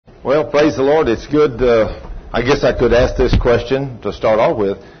Well, praise the Lord. It's good. I guess I could ask this question to start off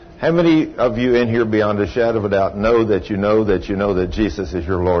with. How many of you in here, beyond a shadow of a doubt, know that you know that Jesus is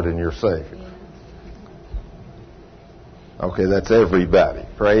your Lord and your Savior? Okay, that's everybody.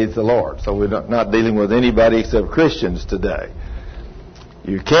 Praise the Lord. So we're not dealing with anybody except Christians today.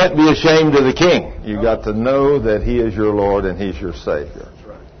 You can't be ashamed of the King. You've got to know that He is your Lord and He's your Savior. That's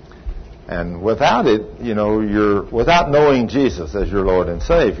right. And without it, without knowing Jesus as your Lord and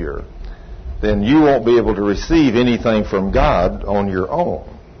Savior, then you won't be able to receive anything from God on your own.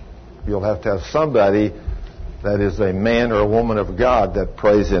 You'll have to have somebody that is a man or a woman of God that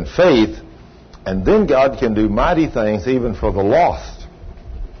prays in faith, and then God can do mighty things even for the lost.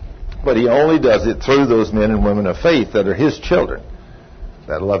 But He only does it through those men and women of faith that are His children,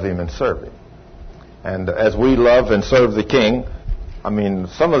 that love Him and serve Him. And as we love and serve the King,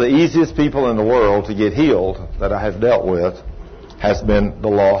 some of the easiest people in the world to get healed that I have dealt with has been the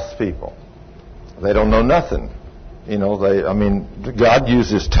lost people. They don't know nothing. God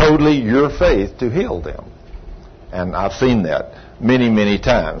uses totally your faith to heal them. And I've seen that many, many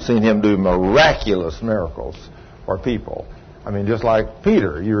times. Seen Him do miraculous miracles for people. Just like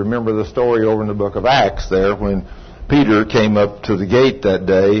Peter. You remember the story over in the book of Acts there when Peter came up to the gate that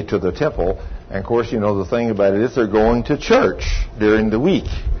day to the temple. And of course, the thing about it is they're going to church during the week.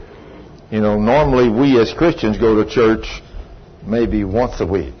 Normally we as Christians go to church maybe once a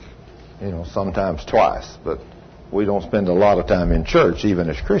week. Sometimes twice. But we don't spend a lot of time in church, even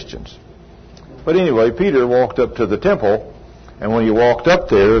as Christians. But anyway, Peter walked up to the temple, and when he walked up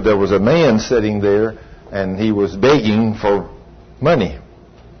there was a man sitting there, and he was begging for money.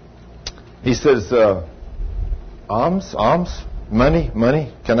 He says, alms,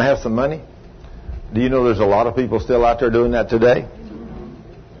 money, can I have some money? Do you know there's a lot of people still out there doing that today?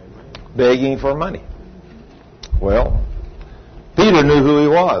 Begging for money. Well, Peter knew who he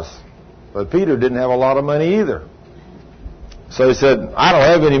was, but Peter didn't have a lot of money either. So he said, I don't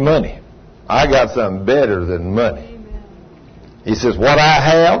have any money. I got something better than money. Amen. He says, what I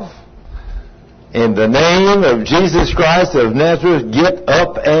have, in the name of Jesus Christ of Nazareth, get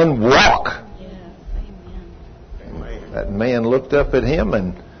up and walk. Yes. Amen. That man looked up at him,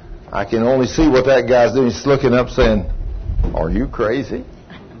 and I can only see what that guy's doing. He's looking up saying, are you crazy?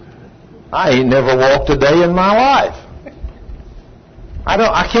 I ain't never walked a day in my life.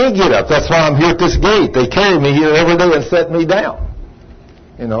 I can't get up. That's why I'm here at this gate. They carry me here every day and set me down.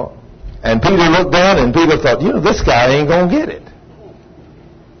 And Peter looked down, and Peter thought, this guy ain't going to get it.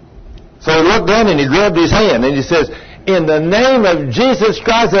 So he looked down and he grabbed his hand and he says, in the name of Jesus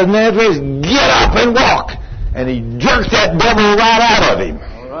Christ of Nazareth, get up and walk. And he jerked that devil right out of him.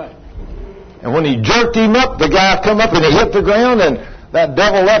 All right. And when he jerked him up, the guy come up and he hit the ground, and that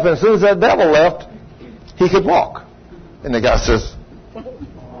devil left. And as soon as that devil left, he could walk. And the guy says,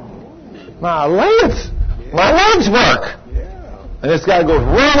 my legs work. And this guy goes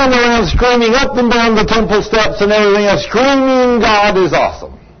running around screaming up and down the temple steps and everything else, screaming, God is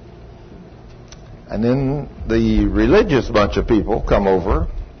awesome. And then the religious bunch of people come over,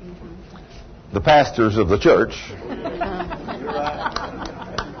 the pastors of the church.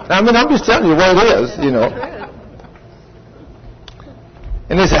 I'm just telling you what it is,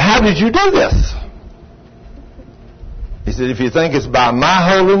 And they say, how did you do this? He said, if you think it's by my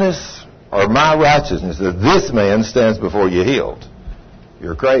holiness or my righteousness that this man stands before you healed,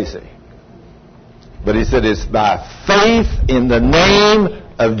 you're crazy. But he said it's by faith in the name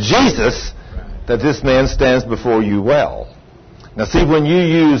of Jesus that this man stands before you well. Now see, when you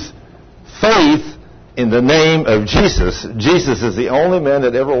use faith in the name of Jesus, Jesus is the only man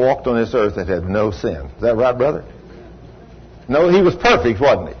that ever walked on this earth that had no sin. Is that right, brother? No, he was perfect,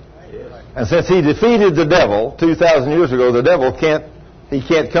 wasn't he? And since he defeated the devil 2,000 years ago, the devil can't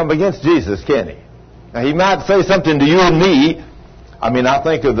come against Jesus, can he? Now, he might say something to you and me. I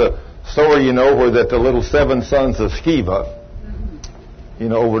think of the story, where that the little 7 sons of Sceva,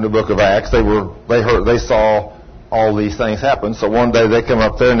 over in the book of Acts, they saw all these things happen. So one day they come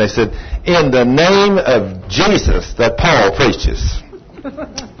up there and they said, in the name of Jesus that Paul preaches,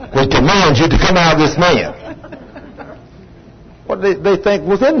 we command you to come out of this man. What did they think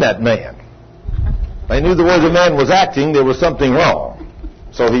was in that man? They knew the way the man was acting, there was something wrong.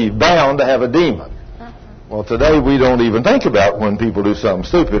 So he's bound to have a demon. Well, today we don't even think about when people do something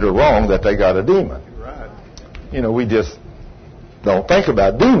stupid or wrong that they got a demon. We just don't think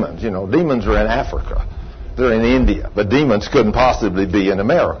about demons. Demons are in Africa. They're in India. But demons couldn't possibly be in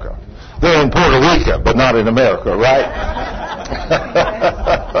America. They're in Puerto Rico, but not in America, right?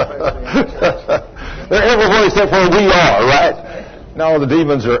 They're everywhere except where we are, right? No, the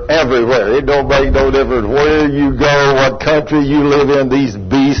demons are everywhere. It don't make no difference where you go, what country you live in. These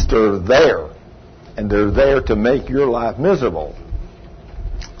beasts are there. And they're there to make your life miserable.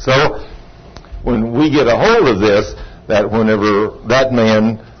 So, when we get a hold of this, that whenever that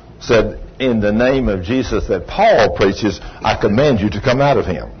man said, in the name of Jesus that Paul preaches, I command you to come out of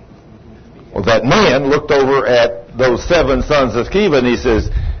him. Well, that man looked over at those 7 sons of Sceva and he says,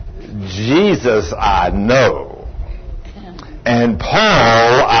 Jesus I know, and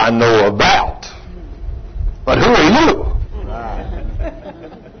Paul I know about, but who are you?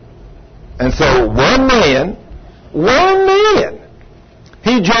 And so one man,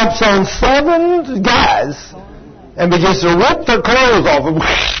 he jumps on 7 guys and begins to rip their clothes off them,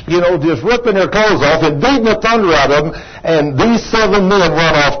 just ripping their clothes off and beating the thunder out of them. And these 7 men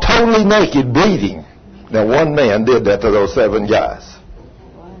run off totally naked, bleeding. Now, one man did that to those 7 guys.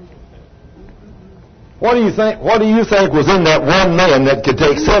 What do you think was in that one man that could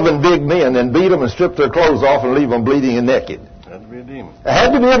take 7 big men and beat them and strip their clothes off and leave them bleeding and naked? It had to be a demon. It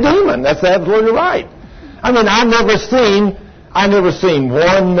had to be a demon. That's absolutely right. I mean, I never seen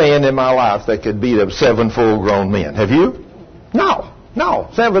one man in my life that could beat up 7 full-grown men. Have you? No.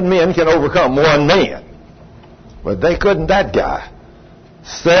 7 men can overcome one man. But they couldn't that guy.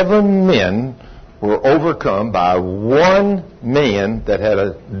 7 men were overcome by one man that had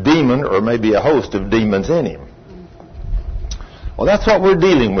a demon or maybe a host of demons in him. Well, that's what we're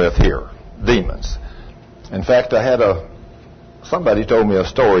dealing with here, demons. In fact, somebody told me a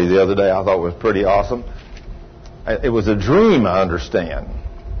story the other day I thought was pretty awesome. It was a dream, I understand.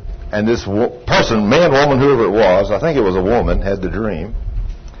 And this person, man, woman, whoever it was, I think it was a woman, had the dream.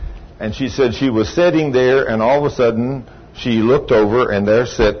 And she said she was sitting there, and all of a sudden she looked over, and there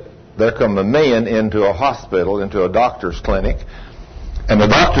come a man into a hospital, into a doctor's clinic. And the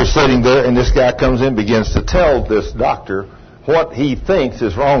doctor's sitting there, and this guy comes in, begins to tell this doctor what he thinks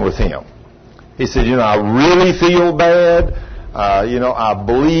is wrong with him. He said, I really feel bad. I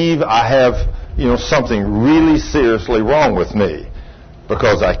believe I have something really seriously wrong with me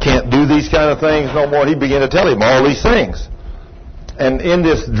because I can't do these kind of things no more. And he began to tell him all these things. And in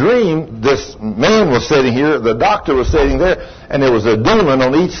this dream, this man was sitting here, the doctor was sitting there, and there was a demon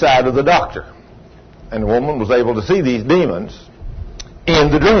on each side of the doctor. And the woman was able to see these demons in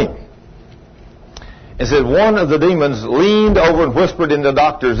the dream. It said one of the demons leaned over and whispered in the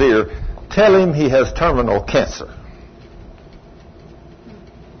doctor's ear, tell him he has terminal cancer.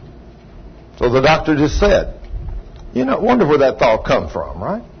 So the doctor just said, wonder where that thought come from,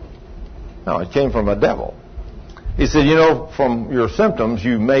 right? No, it came from a devil. He said, from your symptoms,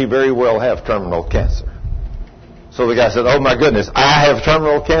 you may very well have terminal cancer. So the guy said, oh my goodness, I have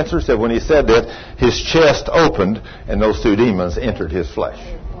terminal cancer? Said when he said that, his chest opened and those 2 demons entered his flesh.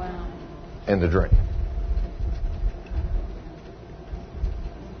 Wow. In the dream.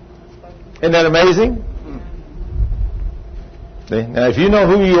 Isn't that amazing? Now, if you know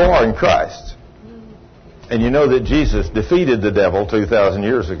who you are in Christ, and you know that Jesus defeated the devil 2,000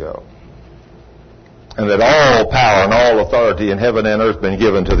 years ago, and that all power and all authority in heaven and earth has been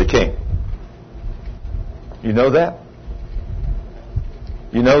given to the King. You know that?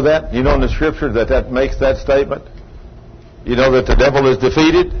 You know that? You know in the Scripture that makes that statement? You know that the devil is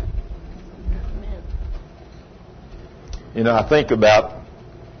defeated? I think about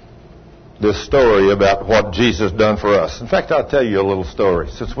this story about what Jesus done for us. In fact, I'll tell you a little story.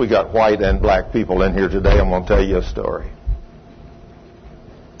 Since we got white and black people in here today, I'm going to tell you a story.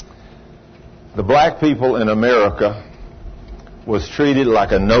 The black people in America was treated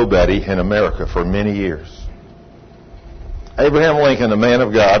like a nobody in America for many years. Abraham Lincoln, a man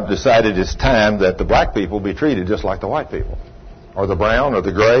of God, decided it's time that the black people be treated just like the white people, or the brown, or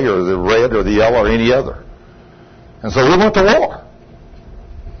the gray, or the red, or the yellow, or any other. And so we went to war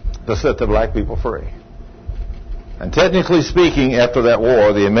to set the black people free. And technically speaking, after that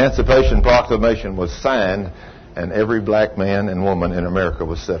war, the Emancipation Proclamation was signed, and every black man and woman in America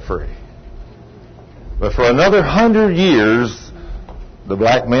was set free. But for another 100 years, the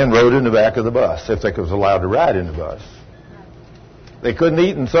black men rode in the back of the bus, if they was allowed to ride in the bus. They couldn't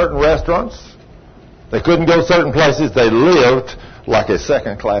eat in certain restaurants. They couldn't go certain places. They lived like a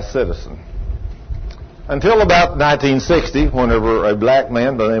second-class citizen. Until about 1960, whenever a black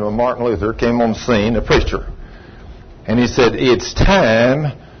man by the name of Martin Luther came on the scene, a preacher, and he said, it's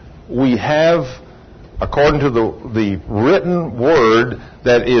time we have, according to the written word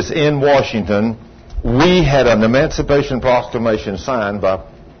that is in Washington, we had an Emancipation Proclamation signed by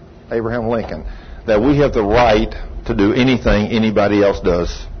Abraham Lincoln that we have the right to do anything anybody else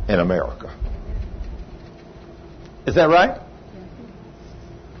does in America. Is that right?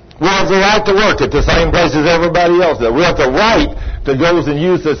 We have the right to work at the same place as everybody else does. We have the right that goes and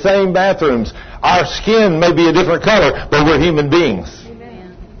use the same bathrooms. Our skin may be a different color, but we're human beings.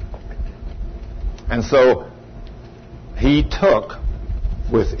 Amen. And so he took,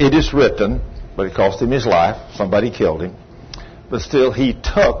 with it is written, but it cost him his life. Somebody killed him. But still, he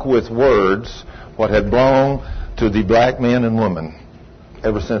took with words what had belonged to the black men and women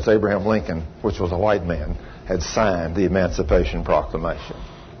ever since Abraham Lincoln, which was a white man, had signed the Emancipation Proclamation.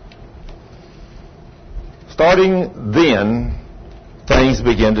 Starting then, things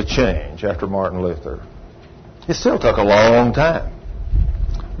began to change after Martin Luther. It still took a long time.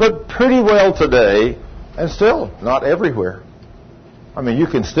 But pretty well today, and still not everywhere. I mean, you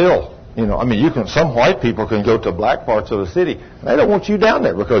can still, some white people can go to black parts of the city, and they don't want you down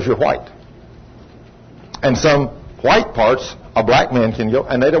there because you're white. And some white parts, a black man can go,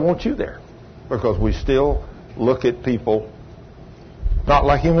 and they don't want you there because we still look at people not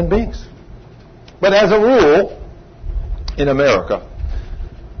like human beings. But as a rule, in America,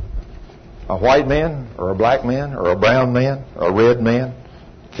 a white man or a black man or a brown man or a red man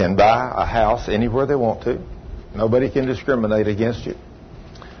can buy a house anywhere they want to. Nobody can discriminate against you.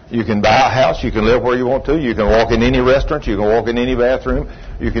 You can buy a house. You can live where you want to. You can walk in any restaurant. You can walk in any bathroom.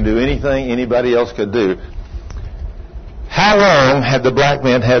 You can do anything anybody else could do. How long had the black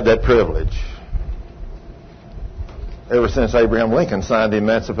man had that privilege? Ever since Abraham Lincoln signed the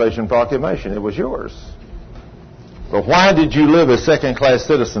Emancipation Proclamation, it was yours. But why did you live as second-class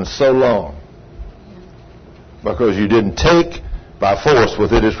citizens so long? Because you didn't take by force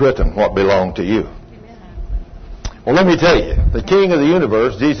with it is written what belonged to you. Well, let me tell you, the King of the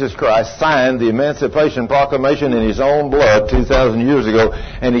universe, Jesus Christ, signed the Emancipation Proclamation in his own blood 2,000 years ago,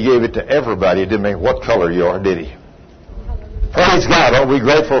 and he gave it to everybody. It didn't matter what color you are, did he? Praise God. Aren't we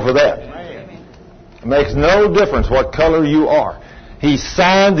grateful for that? It makes no difference what color you are. He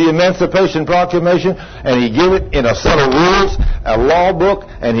signed the Emancipation Proclamation, and he gave it in a set of rules, a law book,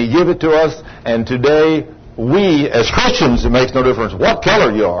 and he gave it to us. And today, we as Christians, it makes no difference what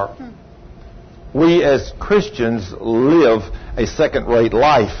color you are, we as Christians live a second-rate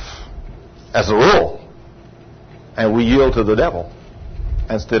life as a rule. And we yield to the devil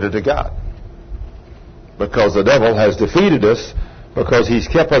instead of to God. Because the devil has defeated us, because he's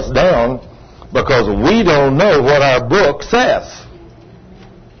kept us down, because we don't know what our book says.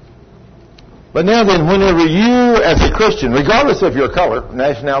 But now then, whenever you as a Christian, regardless of your color,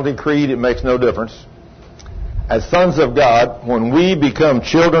 nationality, creed, it makes no difference, as sons of God, when we become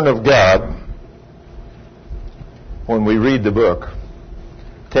children of God, when we read the book,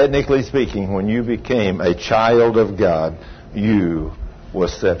 technically speaking, when you became a child of God, you were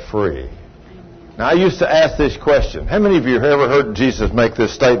set free. Now, I used to ask this question. How many of you have ever heard Jesus make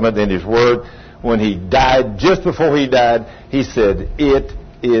this statement in his word? When he died, just before he died, he said, "It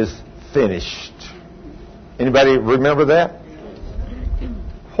is finished." Anybody remember that?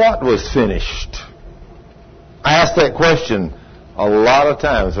 What was finished? I asked that question a lot of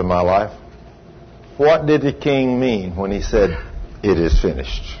times in my life. What did the king mean when he said, "It is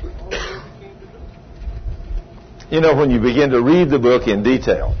finished"? You know, when you begin to read the book in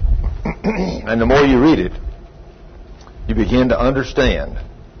detail, and the more you read it, you begin to understand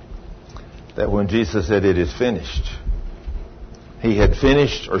that when Jesus said, "It is finished," he had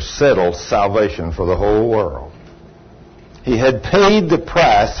finished or settled salvation for the whole world. He had paid the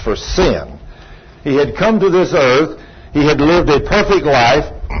price for sin. He had come to this earth. He had lived a perfect life.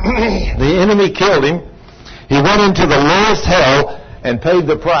 The enemy killed him. He went into the lowest hell and paid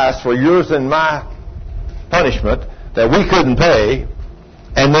the price for yours and my punishment that we couldn't pay.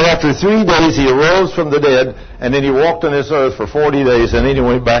 And then after 3 days, he arose from the dead, and then he walked on this earth for 40 days, and then he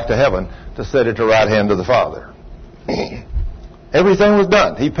went back to heaven to sit at the right hand of the Father. Everything was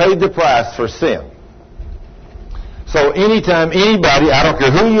done. He paid the price for sin. So anytime anybody, I don't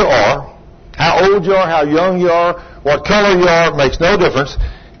care who you are, how old you are, how young you are, what color you are, it makes no difference.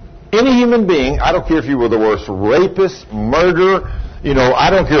 Any human being, I don't care if you were the worst rapist, murderer, I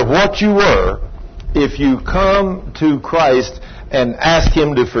don't care what you were, if you come to Christ and ask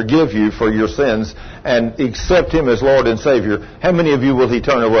him to forgive you for your sins and accept him as Lord and Savior, how many of you will he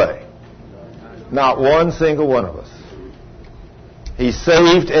turn away? Not one single one of us. He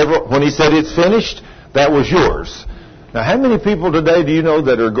saved when he said it's finished, that was yours. Now, how many people today do you know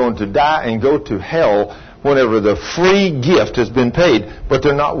that are going to die and go to hell whenever the free gift has been paid, but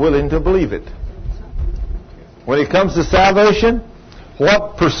they're not willing to believe it? When it comes to salvation,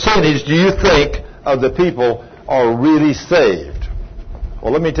 what percentage do you think of the people are really saved?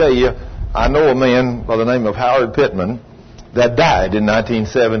 Well, let me tell you, I know a man by the name of Howard Pittman that died in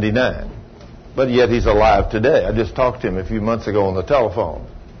 1979. But yet he's alive today. I just talked to him a few months ago on the telephone.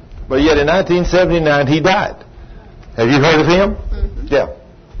 But yet in 1979 he died. Have you heard of him? Mm-hmm. Yeah.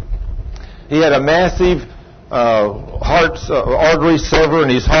 He had a massive artery sever in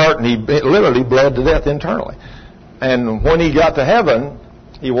his heart, and he literally bled to death internally. And when he got to heaven,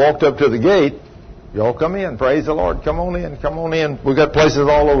 he walked up to the gate. Y'all come in. Praise the Lord. Come on in. Come on in. We got places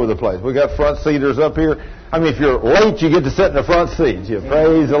all over the place. We got front seaters up here. I mean, if you're late, you get to sit in the front seats. You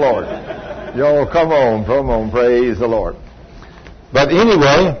praise the Lord. Y'all come on. Come on. Praise the Lord. But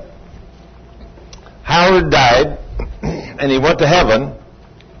anyway, Howard died, and he went to heaven.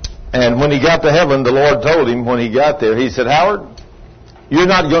 And when he got to heaven, the Lord told him when he got there, he said, Howard, you're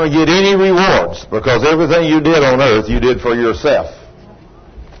not going to get any rewards because everything you did on earth, you did for yourself.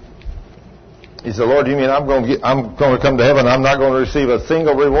 He said, Lord, you mean I'm going to come to heaven, I'm not going to receive a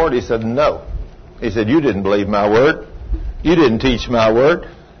single reward? He said, no. He said, you didn't believe my word. You didn't teach my word.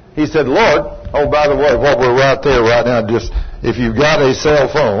 He said, Lord, oh, by the way, while we're right there right now, just if you've got a cell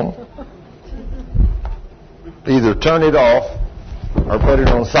phone, either turn it off or put it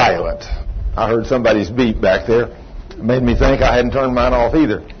on silent. I heard somebody's beep back there. It made me think I hadn't turned mine off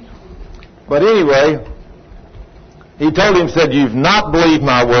either. But anyway, he told him, said, you've not believed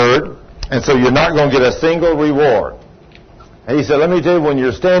my word, and so you're not going to get a single reward. And he said, let me tell you, when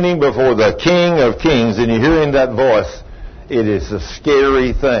you're standing before the King of Kings and you're hearing that voice, it is a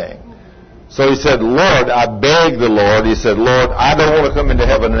scary thing. So he said, Lord, I beg the Lord. He said, Lord, I don't want to come into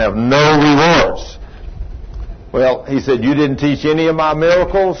heaven and have no rewards. Well, he said, you didn't teach any of my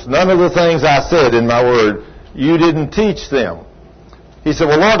miracles. None of the things I said in my word, you didn't teach them. He said,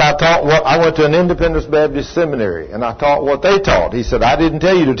 well, Lord, I went to an Independence Baptist seminary, and I taught what they taught. He said, I didn't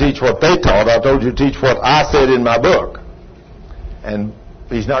tell you to teach what they taught. I told you to teach what I said in my book. And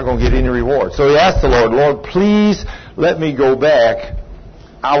he's not going to get any reward. So he asked the Lord, Lord, please let me go back.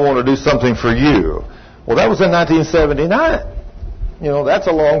 I want to do something for you. Well, that was in 1979. That's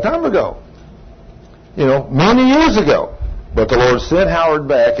a long time ago. Many years ago. But the Lord sent Howard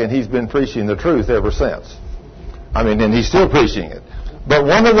back, and he's been preaching the truth ever since. And he's still preaching it. But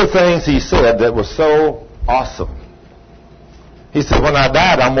one of the things he said that was so awesome, he said, when I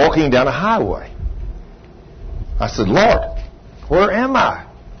died, I'm walking down a highway. I said, Lord, where am I?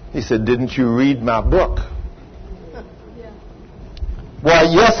 He said, didn't you read my book? Yeah. Why,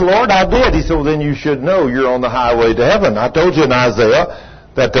 yes, Lord, I did. He said, well, then you should know you're on the highway to heaven. I told you in Isaiah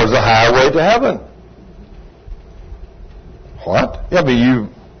that there's a highway to heaven. What? Yeah, but you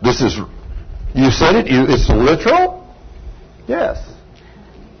said it? It's literal? Yes.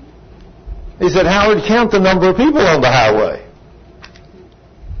 He said, Howard, count the number of people on the highway.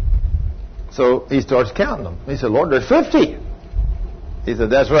 So he starts counting them. He said, Lord, there's 50. He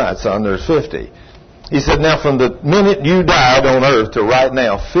said, that's right, son, there's 50. He said, now from the minute you died on earth to right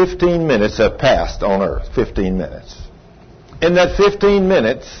now, 15 minutes have passed on earth. 15 minutes. In that 15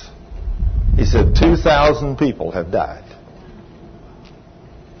 minutes, he said, 2,000 people have died.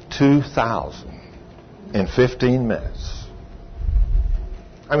 2,000 in 15 minutes.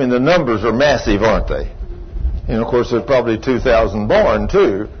 The numbers are massive, aren't they? Of course, there's probably 2,000 born,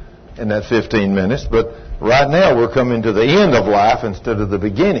 too, in that 15 minutes. But right now, we're coming to the end of life instead of the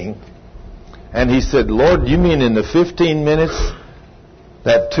beginning. And he said, Lord, you mean in the 15 minutes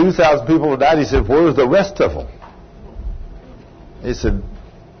that 2,000 people have died? He said, where's the rest of them? He said,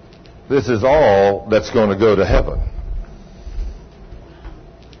 this is all that's going to go to heaven.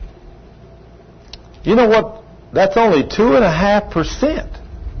 You know what? That's only 2.5%.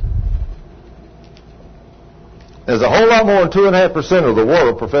 There's a whole lot more than 2.5% of the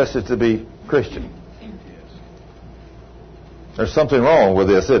world professes to be Christian. There's something wrong with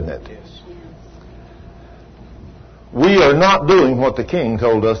this, isn't it? We are not doing what the King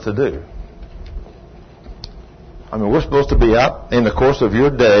told us to do. We're supposed to be out in the course of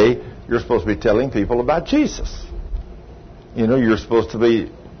your day. You're supposed to be telling people about Jesus. You're supposed to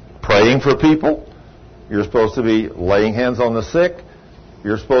be praying for people. You're supposed to be laying hands on the sick.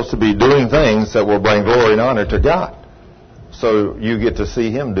 You're supposed to be doing things that will bring glory and honor to God. So you get to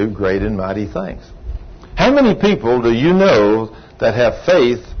see Him do great and mighty things. How many people do you know that have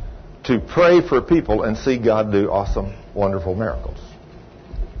faith to pray for people and see God do awesome, wonderful miracles?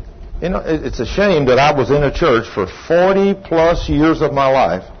 It's a shame that I was in a church for 40 plus years of my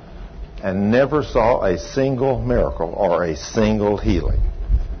life and never saw a single miracle or a single healing.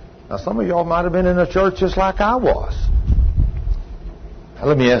 Now, some of y'all might have been in a church just like I was. Now,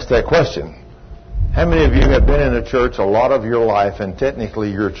 let me ask that question. How many of you have been in a church a lot of your life and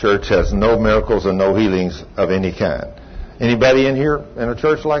technically your church has no miracles and no healings of any kind? Anybody in here in a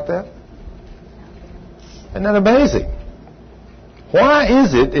church like that? Isn't that amazing? Why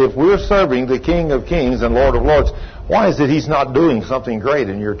is it, if we're serving the King of Kings and Lord of Lords, why is it He's not doing something great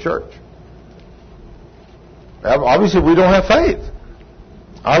in your church? Obviously, we don't have faith.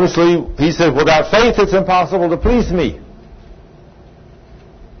 Obviously, he said, without faith, it's impossible to please me.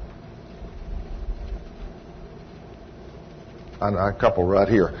 A couple right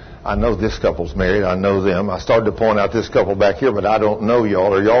here. I know this couple's married. I know them. I started to point out this couple back here, but I don't know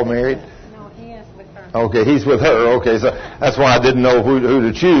y'all. Are y'all married? No, he is with her. Okay, he's with her. Okay, so that's why I didn't know who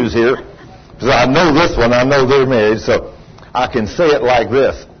to choose here. Because I know this one. I know they're married, so I can say it like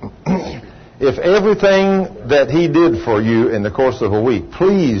this. If everything that he did for you in the course of a week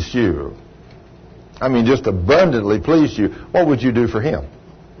pleased you, I mean just abundantly pleased you, what would you do for him?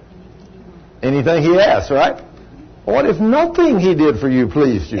 Anything he asked, right? What if nothing he did for you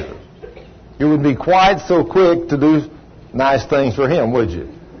pleased you? You wouldn't be quite so quick to do nice things for him, would you?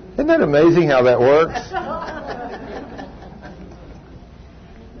 Isn't that amazing how that works?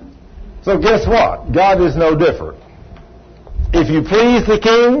 So guess what? God is no different. If you please the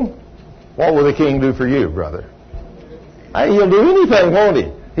king, what will the king do for you, brother? Hey, he'll do anything, won't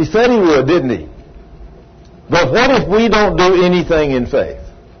he? He said he would, didn't he? But what if we don't do anything in faith?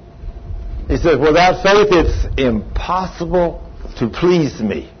 He says, without faith, it's impossible to please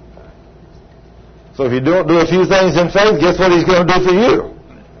me. So if you don't do a few things in faith, guess what he's going to do for you?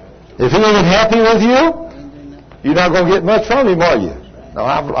 If he ain't happy with you, you're not going to get much from him, are you? Now,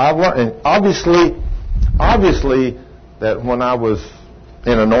 I've learned, and obviously, that when I was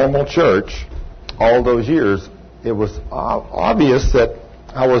in a normal church all those years, it was obvious that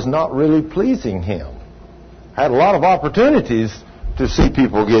I was not really pleasing him. I had a lot of opportunities to see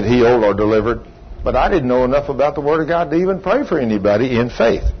people get healed or delivered, but I didn't know enough about the Word of God to even pray for anybody in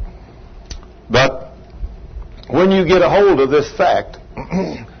faith. But when you get a hold of this fact,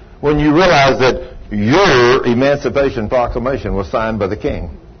 when you realize that your Emancipation Proclamation was signed by the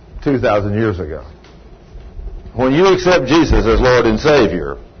King 2,000 years ago, when you accept Jesus as Lord and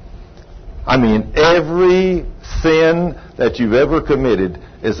Savior, I mean, every sin that you've ever committed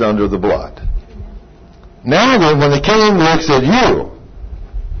is under the blood. Now then, when the King looks at you,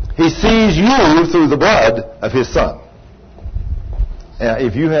 he sees you through the blood of his Son. Now,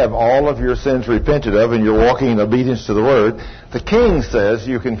 if you have all of your sins repented of and you're walking in obedience to the Word, the King says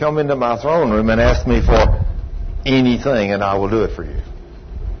you can come into my throne room and ask me for anything and I will do it for you.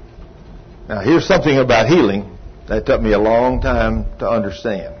 Now, here's something about healing that took me a long time to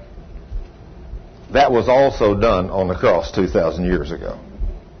understand. That was also done on the cross 2,000 years ago.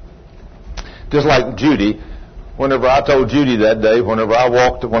 Just like Judy, whenever I told Judy that day, when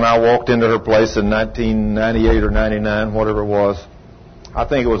I walked into her place in 1998 or 99, whatever it was, I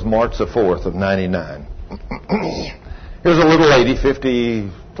think it was March the 4th of 99. Here's a little lady,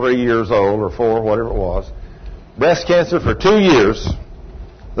 53 years old or 4, whatever it was, breast cancer for 2 years.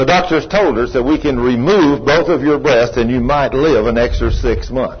 The doctors told us that we can remove both of your breasts and you might live an extra 6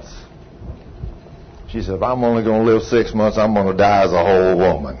 months. She said, if I'm only going to live 6 months, I'm going to die as a whole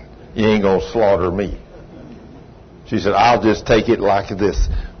woman. You ain't going to slaughter me. She said, I'll just take it like this.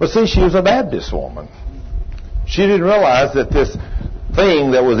 But see, she was a Baptist woman. She didn't realize that this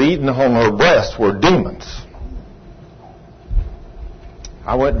thing that was eating on her breast were demons.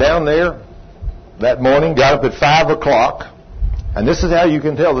 I went down there that morning, got up at 5 o'clock, and this is how you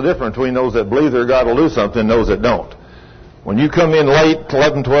can tell the difference between those that believe their God will do something and those that don't. When you come in late,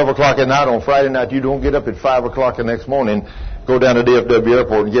 11, 12 o'clock at night on Friday night, you don't get up at 5 o'clock the next morning, go down to DFW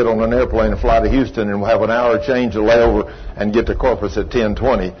Airport and get on an airplane and fly to Houston and have an hour change of layover and get to Corpus at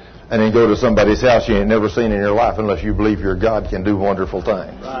 10:20 and then go to somebody's house you ain't never seen in your life unless you believe your God can do wonderful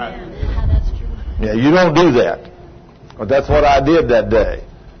things. Right. Yeah, that's true. Yeah, you don't do that. But that's what I did that day.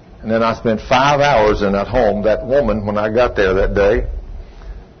 And then I spent 5 hours in that home. That woman, when I got there that day,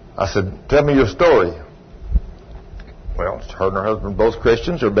 I said, tell me your story. Well, her and her husband, both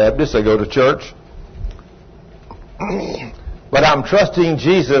Christians, are Baptists. They go to church. But I'm trusting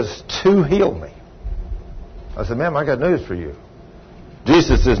Jesus to heal me. I said, ma'am, I got news for you.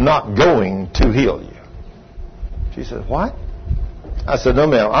 Jesus is not going to heal you. She said, what? I said, no,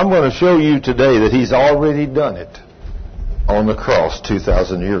 ma'am, I'm going to show you today that he's already done it on the cross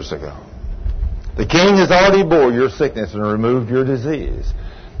 2,000 years ago. The King has already bore your sickness and removed your disease.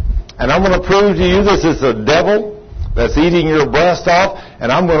 And I'm going to prove to you this is the devil that's eating your breast off,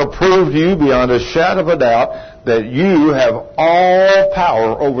 and I'm going to prove to you beyond a shadow of a doubt that you have all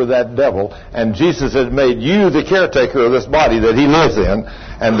power over that devil, and Jesus has made you the caretaker of this body that he lives in,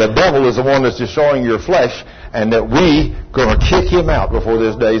 and the devil is the one that's destroying your flesh, and that we going to kick him out before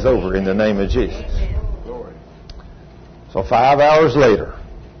this day's over in the name of Jesus. So 5 hours later,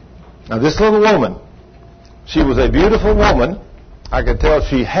 now this little woman, she was a beautiful woman. I could tell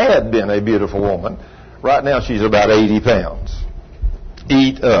she had been a beautiful woman. Right now, she's about 80 pounds,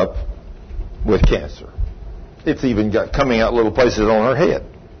 eat up with cancer. It's even got coming out little places on her head.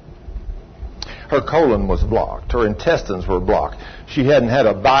 Her colon was blocked. Her intestines were blocked. She hadn't had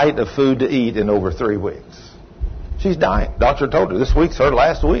a bite of food to eat in over 3 weeks. She's dying. Doctor told her this week's her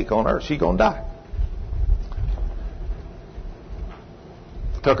last week on earth. She's going to die.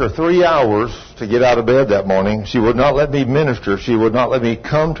 Took her 3 hours to get out of bed that morning. She would not let me minister. She would not let me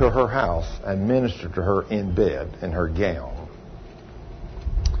come to her house and minister to her in bed in her gown.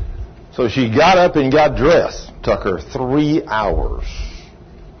 So she got up and got dressed. Took her 3 hours.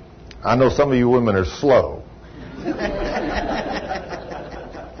 I know some of you women are slow.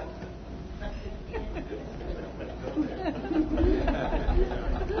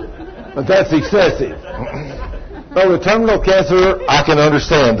 But that's excessive. But with terminal cancer, I can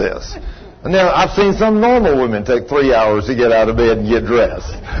understand this. Now, I've seen some normal women take 3 hours to get out of bed and get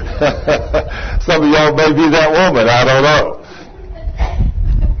dressed. Some of y'all may be that woman. I don't know.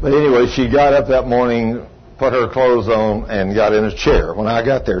 But anyway, she got up that morning, put her clothes on, and got in a chair. When I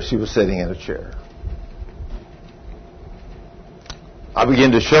got there, she was sitting in a chair. I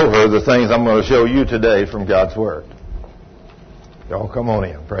began to show her the things I'm going to show you today from God's Word. Y'all come on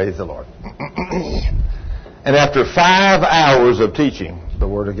in. Praise the Lord. And after 5 hours of teaching the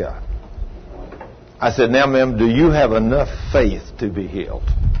Word of God, I said, now, ma'am, do you have enough faith to be healed?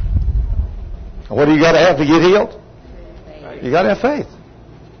 What do you got to have to get healed? You got to have faith.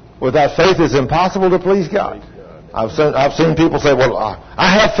 Without faith, it's impossible to please God. I've seen people say, well,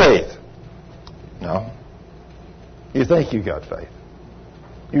 I have faith. No. You think you got faith.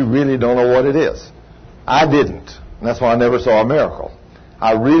 You really don't know what it is. I didn't. And that's why I never saw a miracle.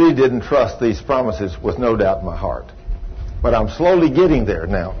 I really didn't trust these promises with no doubt in my heart. But I'm slowly getting there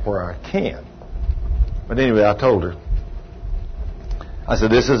now where I can. But anyway, I told her, I said,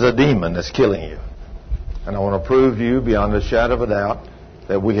 this is a demon that's killing you. And I want to prove to you beyond a shadow of a doubt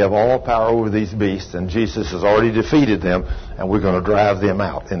that we have all power over these beasts, and Jesus has already defeated them, and we're going to drive them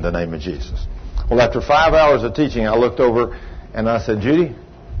out in the name of Jesus. Well, after 5 hours of teaching, I looked over and I said, Judy,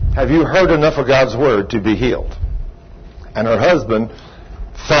 have you heard enough of God's Word to be healed? And her husband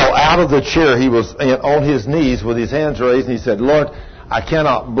fell out of the chair. He was on his knees with his hands raised, and he said, Lord, I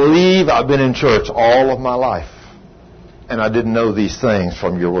cannot believe I've been in church all of my life, and I didn't know these things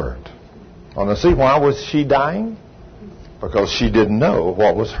from your Word. Want to see why was she dying? Because she didn't know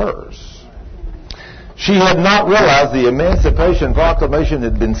what was hers. She had not realized the Emancipation Proclamation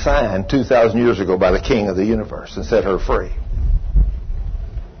had been signed 2,000 years ago by the King of the universe and set her free.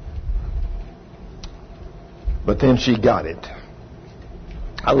 But then she got it.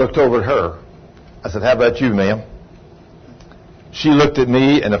 I looked over at her. I said, how about you, ma'am? She looked at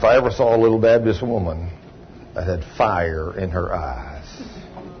me, and if I ever saw a little Baptist woman that had fire in her eyes.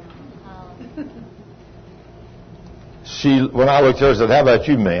 When I looked at her, I said, how about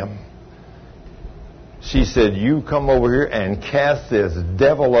you, ma'am? She said, you come over here and cast this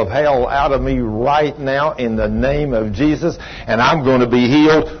devil of hell out of me right now in the name of Jesus, and I'm going to be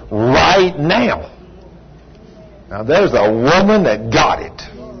healed right now. Now, there's a woman that got it.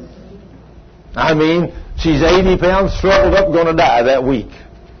 I mean, she's 80 pounds, struggled up, going to die that week.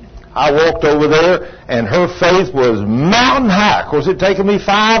 I walked over there, and her faith was mountain high. Of course, it taken me 5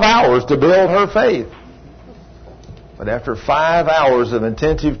 hours to build her faith. But after 5 hours of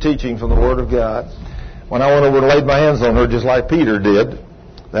intensive teaching from the Word of God, when I went over and laid my hands on her, just like Peter did,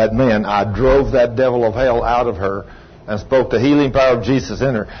 that man, I drove that devil of hell out of her and spoke the healing power of Jesus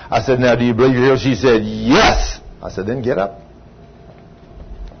in her. I said, now, do you believe you're healed? She said, yes. I said, then get up.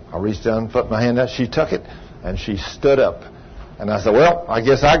 I reached down and put my hand out. She took it, and she stood up. And I said, well, I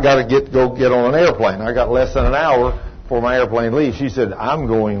guess I got to go get on an airplane. I got less than an hour before my airplane leaves. She said, I'm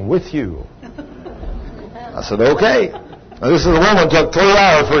going with you. I said, okay. Now, this is a woman who took 3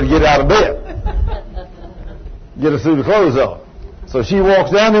 hours for her to get out of bed. Get us through the clothes on. So she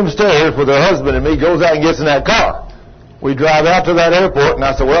walks down them stairs with her husband and me, goes out and gets in that car. We drive out to that airport, and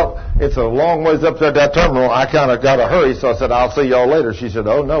I said, well, it's a long ways up there at that terminal. I kind of got to hurry, so I said, I'll see y'all later. She said,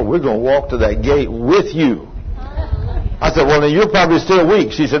 oh, no, we're going to walk to that gate with you. I said, well, then you're probably still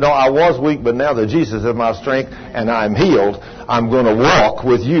weak. She said, no, I was weak, but now that Jesus is my strength and I'm healed, I'm going to walk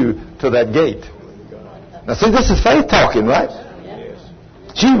with you to that gate. Now, see, this is faith talking, right? Yes.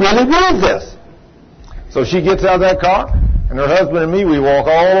 She really believed this. So she gets out of that car, and her husband and me, we walk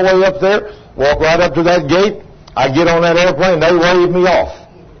all the way up there, walk right up to that gate. I get on that airplane, they wave me off.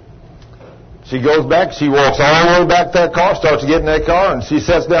 She goes back, she walks all the way back to that car, starts to get in that car, and she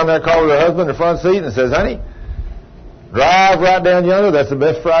sits down in that car with her husband in the front seat and says, honey, drive right down yonder. That's the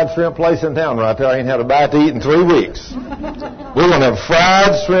best fried shrimp place in town right there. I ain't had a bite to eat in 3 weeks. We're going to have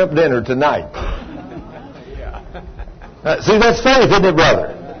fried shrimp dinner tonight. See, that's faith, isn't it,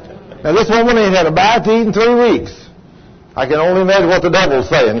 brother? Now, this woman ain't had a bite to eat in 3 weeks. I can only imagine what the devil's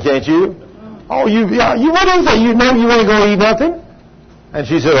saying, can't you? Oh, you what is it? You know you ain't going to eat nothing? And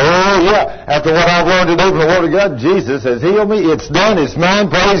she said, oh, yeah, after what I've learned to do from the Word of God, Jesus has healed me. It's done. It's mine.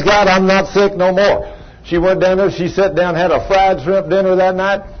 Praise God. I'm not sick no more. She went down there. She sat down, had a fried shrimp dinner that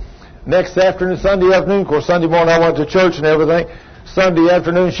night. Next afternoon, Sunday afternoon, of course, Sunday morning I went to church and everything. Sunday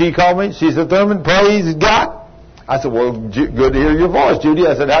afternoon, she called me. She said, Thurman, praise God. I said, well, good to hear your voice, Judy.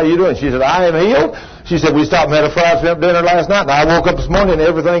 I said, how are you doing? She said, I am healed. She said, we stopped and had a fried shrimp dinner last night, and I woke up this morning and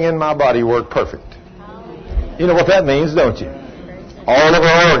everything in my body worked perfect. You know what that means, don't you? All of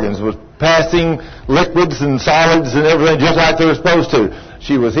her organs was passing liquids and solids and everything just like they were supposed to.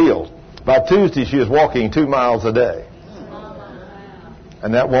 She was healed. By Tuesday, she was walking 2 miles a day.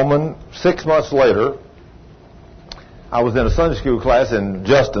 And that woman, 6 months later, I was in a Sunday school class in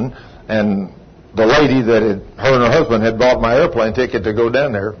Justin, and the lady that her and her husband had bought my airplane ticket to go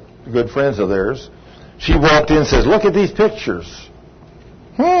down there, good friends of theirs, she walked in and says, look at these pictures.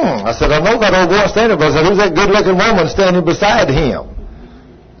 I said, I know that old boy standing there. I said, who's that good-looking woman standing beside him?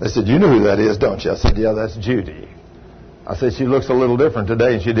 They said, you know who that is, don't you? I said, yeah, that's Judy. I said, she looks a little different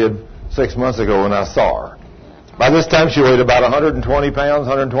today than she did 6 months ago when I saw her. By this time, she weighed about 120 pounds,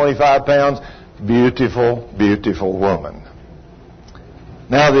 125 pounds. Beautiful, beautiful woman.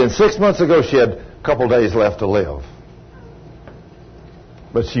 Now then, 6 months ago, she had a couple days left to live.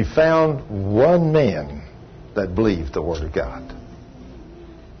 But she found one man that believed the Word of God.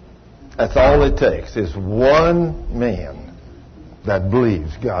 That's all it takes, is one man that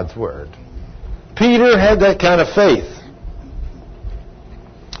believes God's Word. Peter had that kind of faith.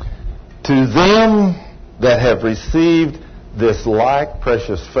 To them that have received this like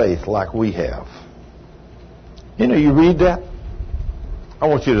precious faith like we have. You know, you read that. I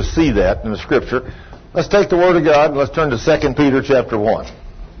want you to see that in the Scripture. Let's take the Word of God and let's turn to 2 Peter chapter 1.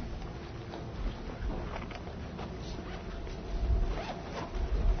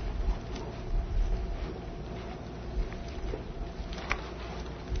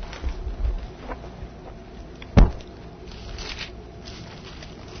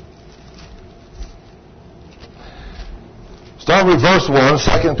 Start with verse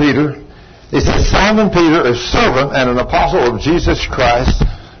 1, 2 Peter. It says, Simon Peter, a servant and an apostle of Jesus Christ,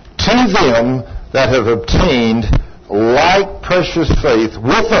 to them that have obtained like precious faith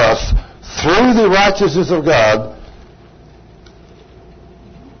with us through the righteousness of God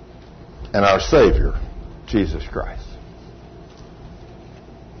and our Savior, Jesus Christ.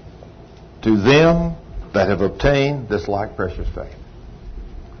 To them that have obtained this like precious faith.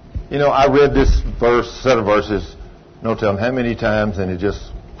 You know, I read this set of verses, no telling how many times, and it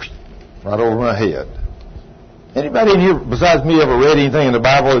just right over my head. Anybody in here besides me ever read anything in the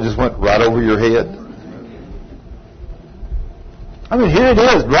Bible that just went right over your head? I mean, here it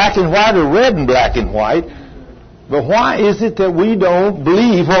is, black and white or red and black and white. But why is it that we don't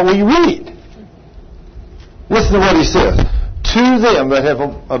believe what we read? Listen to what he says. To them that have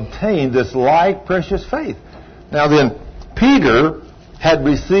obtained this like precious faith. Now then, Peter had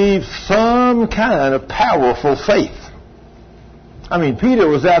received some kind of powerful faith. I mean, Peter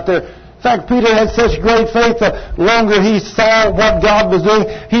was out there. In fact, Peter had such great faith, the longer he saw what God was doing,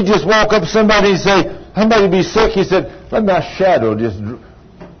 he'd just walk up to somebody and say, somebody be sick, he said, let my shadow just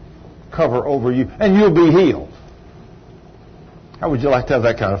cover over you, and you'll be healed. How would you like to have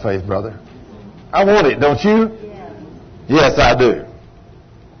that kind of faith, brother? I want it, don't you? Yes, I do.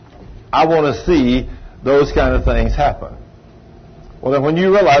 I want to see those kind of things happen. Well, then when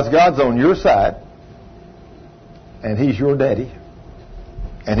you realize God's on your side, and He's your daddy,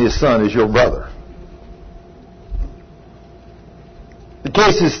 and His Son is your brother. The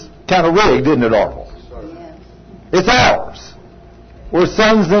case is kind of rigged, isn't it, Orville? It's ours. We're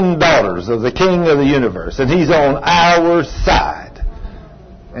sons and daughters of the King of the universe, and He's on our side.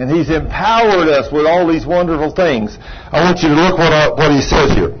 And He's empowered us with all these wonderful things. I want you to look what He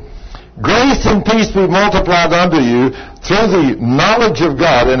says here. Grace and peace be multiplied unto you through the knowledge of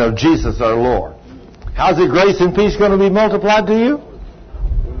God and of Jesus our Lord. How's the grace and peace going to be multiplied to you?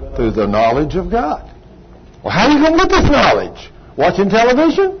 Through the knowledge of God. Well, how are you going to get this knowledge? Watching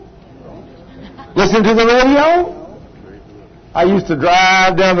television? Listening to the radio? I used to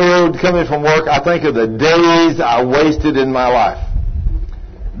drive down the road coming from work. I think of the days I wasted in my life.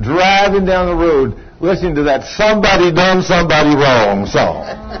 Driving down the road, listening to that Somebody Done Somebody Wrong song.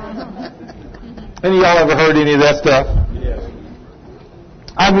 Any of y'all ever heard any of that stuff? Yes.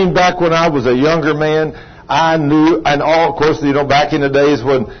 I mean, back when I was a younger man, I knew, and all, of course, you know, back in the days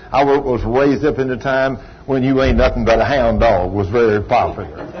when I was raised up in the time when You Ain't Nothing But a Hound Dog was very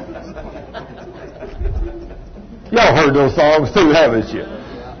popular. Y'all heard those songs too, haven't you?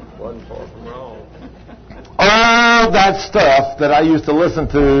 All that stuff that I used to listen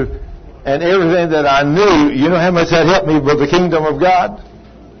to and everything that I knew, you know how much that helped me with the kingdom of God?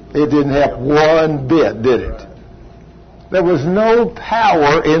 It didn't help one bit, did it? There was no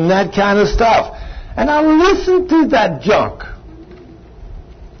power in that kind of stuff. And I listened to that junk.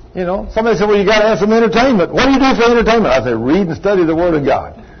 You know, somebody said, well, you got to have some entertainment. What do you do for entertainment? I said, read and study the Word of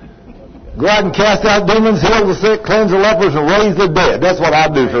God. Go out and cast out demons, heal the sick, cleanse the lepers, and raise the dead. That's what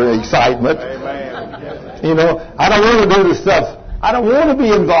I do for excitement. Amen. You know, I don't want to do the stuff. I don't want to be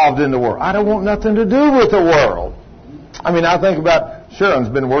involved in the world. I don't want nothing to do with the world. I mean, I think about Sharon's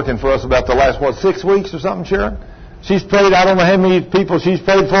been working for us about the last, 6 weeks or something, Sharon? She's prayed, I don't know how many people she's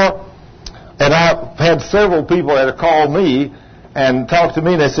prayed for. And I've had several people that have called me and talked to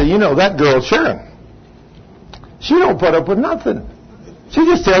me, and they say, you know, that girl, Sharon, she don't put up with nothing. She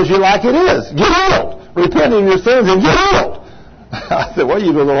just tells you like it is. Get healed. Repent of your sins and get healed. I said, well,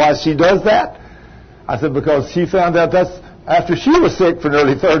 you don't know why she does that? I said, because she found out that's after she was sick for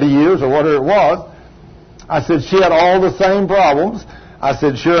nearly 30 years or whatever it was. I said, she had all the same problems. I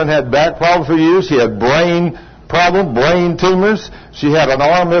said, Sharon had back problems for years. She had brain problem, brain tumors. She had an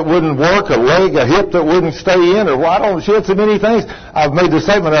arm that wouldn't work, a leg, a hip that wouldn't stay in, she had so many things. I've made the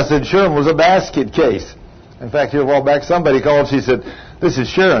statement, I said, Sharon was a basket case. In fact, here a while back, somebody called, she said, this is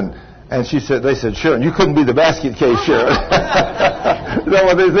Sharon. And they said, Sharon, you couldn't be the basket case, Sharon. Is that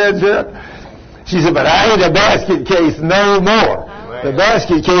what they said, Sharon? She said, but I ain't a basket case no more. The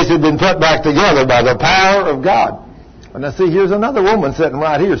basket case had been put back together by the power of God. And I see, here's another woman sitting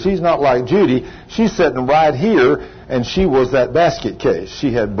right here. She's not like Judy. She's sitting right here, and she was that basket case.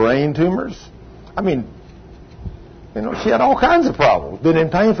 She had brain tumors. I mean, you know, she had all kinds of problems. Been in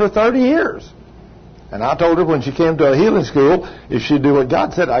pain for 30 years. And I told her when she came to a healing school, if she'd do what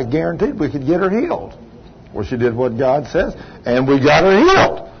God said, I guaranteed we could get her healed. Well, she did what God says, and we got her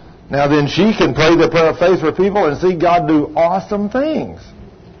healed. Now then she can pray the prayer of faith for people and see God do awesome things.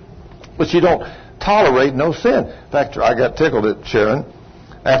 But she don't tolerate no sin. In fact, I got tickled at Sharon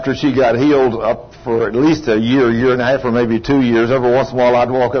after she got healed up for at least a year and a half, or maybe 2 years. Every once in a while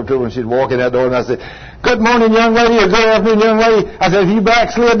I'd walk up to her and she'd walk in that door and I'd say, good morning, young lady, or good afternoon, young lady. I said, have you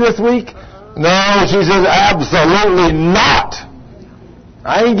backslid this week? No, she says, absolutely not.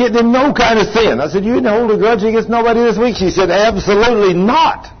 I ain't getting in no kind of sin. I said, you didn't hold a grudge against nobody this week? She said, absolutely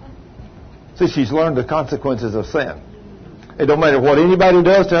not. See, she's learned the consequences of sin. It don't matter what anybody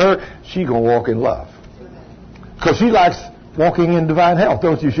does to her, she's going to walk in love. Because she likes walking in divine health,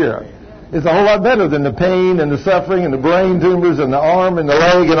 don't you, Sharon? It's a whole lot better than the pain and the suffering and the brain tumors and the arm and the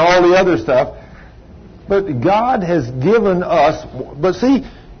leg and all the other stuff. But God has given us, but see,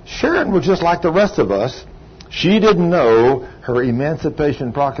 Sharon was just like the rest of us. She didn't know her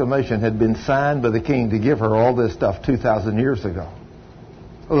Emancipation Proclamation had been signed by the king to give her all this stuff 2,000 years ago.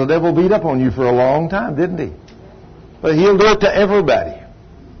 Well, the devil beat up on you for a long time, didn't he? But he'll do it to everybody.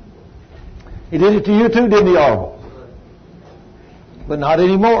 He did it to you too, didn't he, Orville? But not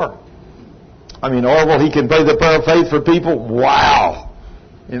anymore. I mean, Orville, he can pray the prayer of faith for people. Wow.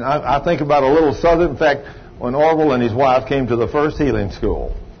 And I think about a little southern. In fact, when Orville and his wife came to the first healing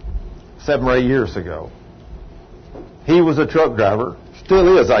school 7 or 8 years ago, he was a truck driver.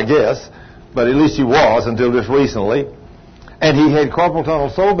 Still is, I guess. But at least he was until just recently. And he had carpal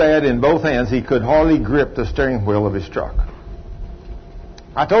tunnel so bad in both hands he could hardly grip the steering wheel of his truck.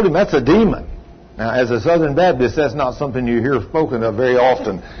 I told him that's a demon. Now, as a Southern Baptist, that's not something you hear spoken of very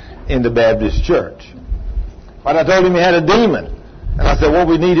often in the Baptist church. But I told him he had a demon. And I said, what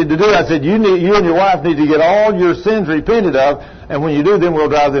we needed to do, I said, you and your wife need to get all your sins repented of, and when you do, then we'll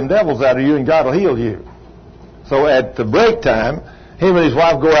drive them devils out of you and God will heal you. So at the break time, him and his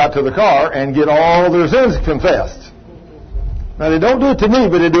wife go out to the car and get all their sins confessed. Now, they don't do it to me,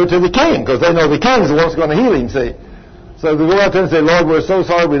 but they do it to the king, because they know the king's the one that's going to heal him, see. So they go out there and say, Lord, we're so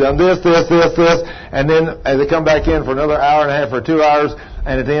sorry, we've done this. And then as they come back in for another hour and a half or 2 hours,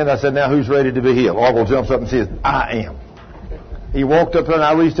 and at the end I said, now who's ready to be healed? Orville jumps up and says, I am. He walked up there and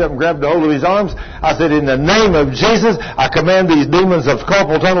I reached up and grabbed a hold of his arms. I said, in the name of Jesus, I command these demons of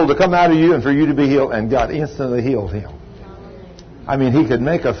carpal tunnel to come out of you and for you to be healed. And God instantly healed him. I mean, he could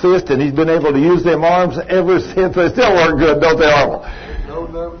make a fist, and he's been able to use them arms ever since. They still work good, don't they, Orville? No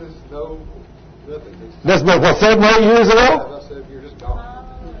numbness, no nothing. That's been, 7 or 8 years ago? About 7 years, it's gone.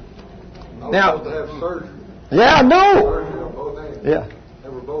 I was Now, supposed to have surgery. Yeah, I know. Surgery on both hands. Yeah. They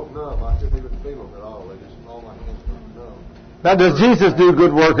were both numb. I couldn't even feel them at all. They just, all my hands were numb. Now, does Jesus do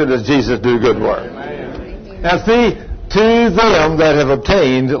good work, or does Jesus do good work? Amen. Now, see, to them that have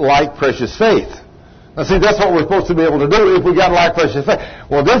obtained like precious faith. Now, see, that's what we're supposed to be able to do if we got like precious faith.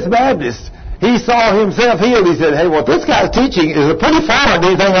 Well, this Baptist he saw himself healed. He said, hey, what this guy's teaching is a pretty foreign to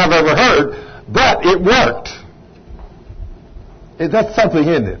anything I've ever heard, but it worked. That's something,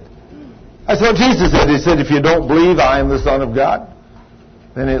 isn't it? That's what Jesus said. He said, if you don't believe I am the Son of God,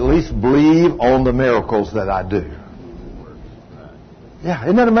 then at least believe on the miracles that I do. Yeah,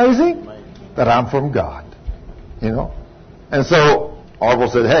 isn't that amazing? That I'm from God, you know? And so Orville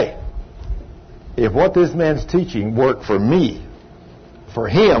said, hey, if what this man's teaching worked for me, for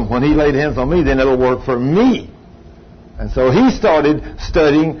him, when he laid hands on me, then it'll work for me. And so he started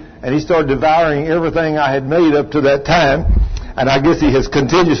studying, and he started devouring everything I had made up to that time. And I guess he has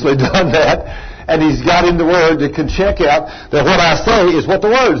continuously done that. And he's got in the Word that can check out that what I say is what the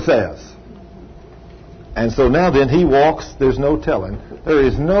Word says. And so now then he walks, there's no telling. There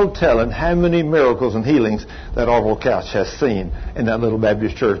is no telling how many miracles and healings that Orville Couch has seen in that little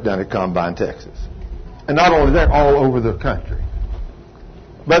Baptist church down at Combine, Texas. And not only there, all over the country.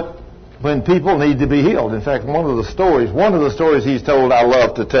 But when people need to be healed. In fact, one of the stories he's told I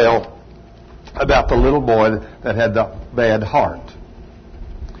love to tell about the little boy that had the bad heart.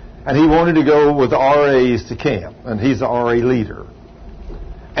 And he wanted to go with the RAs to camp, and he's the RA leader.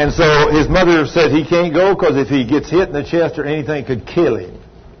 And so his mother said he can't go because if he gets hit in the chest or anything, it could kill him.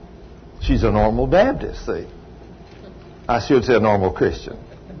 She's a normal Baptist, see. I should say a normal Christian.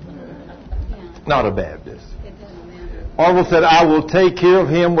 Not a Baptist. Orville said, I will take care of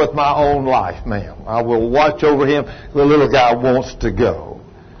him with my own life, ma'am. I will watch over him. The little guy wants to go.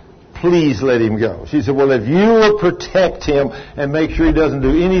 Please let him go. She said, well, if you will protect him and make sure he doesn't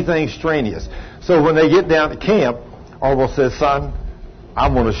do anything strenuous. So when they get down to camp, Orville says, son,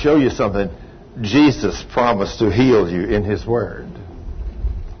 I'm going to show you something. Jesus promised to heal you in His Word.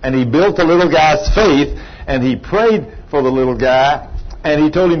 And he built the little guy's faith, and he prayed for the little guy, and he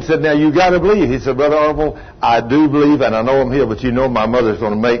told him, said, now you got to believe. He said, Brother Orville, I do believe, and I know I'm healed, but you know my mother's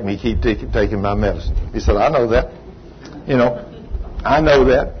going to make me keep taking my medicine. He said, I know that. You know, I know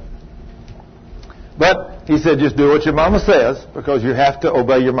that. But he said, just do what your mama says, because you have to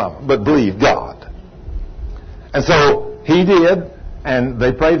obey your mama. But believe God. And so he did. And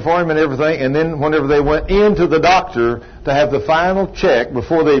they prayed for him and everything. And then whenever they went into the doctor to have the final check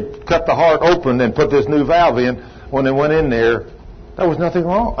before they cut the heart open and put this new valve in, when they went in there was nothing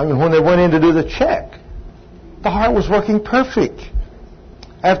wrong. I mean, when they went in to do the check, the heart was working perfect.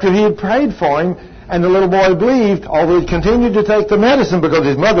 After he had prayed for him and the little boy believed, although he continued to take the medicine because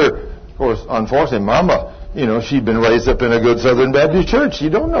his mother, of course, unfortunately, Mama, you know, she'd been raised up in a good Southern Baptist church.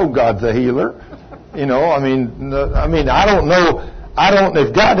 You don't know God's a healer. You know, I mean, I don't know.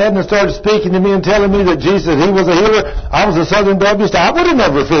 If God hadn't started speaking to me and telling me that Jesus, He was a healer, I was a Southern Baptist, I would have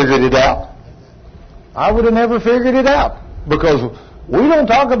never figured it out. I would have never figured it out. Because we don't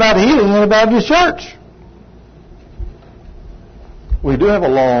talk about healing in a Baptist church. We do have a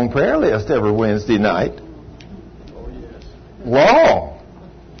long prayer list every Wednesday night. Long.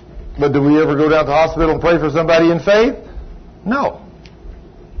 But do we ever go down to the hospital and pray for somebody in faith? No.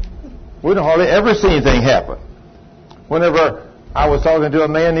 We don't hardly ever see anything happen. Whenever I was talking to a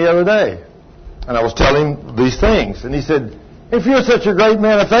man the other day, and I was telling him these things, and he said, if you're such a great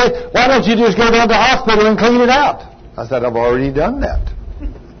man of faith, why don't you just go down to the hospital and clean it out? I said, I've already done that.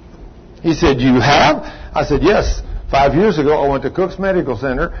 He said, you have? I said, yes. 5 years ago, I went to Cook's Medical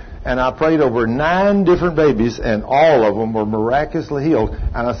Center, and I prayed over 9 different babies, and all of them were miraculously healed.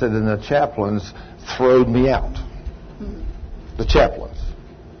 And I said, and the chaplains throwed me out. The chaplains.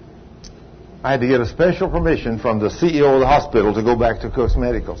 I had to get a special permission from the CEO of the hospital to go back to Cook's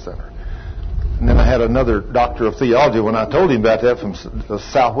Medical Center. And then I had another doctor of theology when I told him about that from the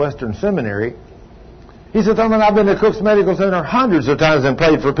Southwestern Seminary. He said, Thurman, I've been to Cook's Medical Center hundreds of times and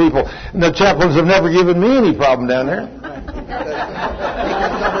prayed for people, and the chaplains have never given me any problem down there.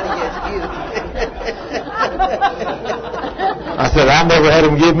 I said, I never had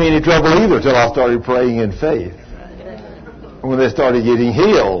them give me any trouble either until I started praying in faith. And when they started getting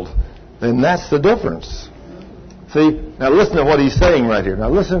healed, then that's the difference. See? Now listen to what he's saying right here. Now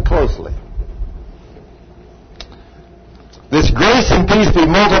listen closely. This grace and peace be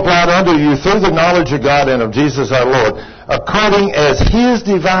multiplied unto you through the knowledge of God and of Jesus our Lord, according as His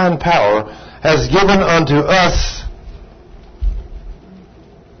divine power has given unto us.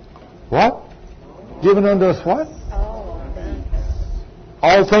 What? Given unto us what?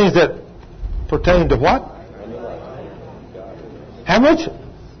 All things that pertain to what? How much?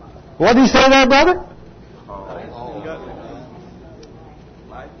 What did he say there, brother?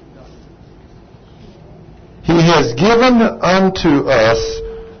 He has given unto us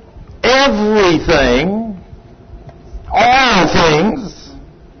everything, all things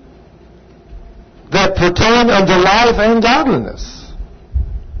that pertain unto life and godliness,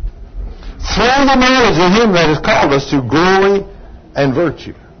 through the knowledge of Him that has called us to glory and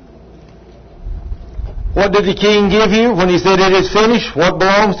virtue. What did the King give you when He said it is finished? What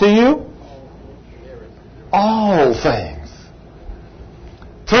belongs to you? All things.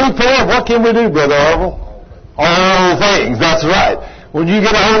 Through prayer, what can we do, Brother Orville? All things. That's right. When you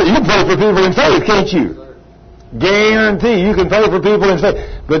get a hold of it, you can pray for people in faith, can't you? Guarantee you can pray for people in faith.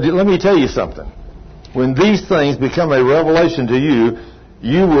 But let me tell you something. When these things become a revelation to you,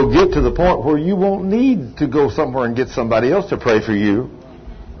 you will get to the point where you won't need to go somewhere and get somebody else to pray for you.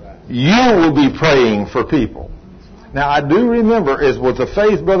 You will be praying for people. Now, I do remember, as with the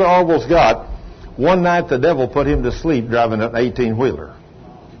faith Brother Orville's got, one night the devil put him to sleep driving an 18-wheeler.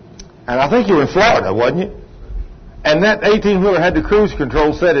 And I think you were in Florida, wasn't you? And that 18-wheeler had the cruise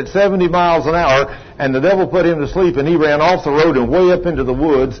control set at 70 miles an hour, and the devil put him to sleep, and he ran off the road and way up into the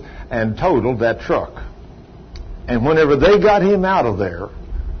woods and totaled that truck. And whenever they got him out of there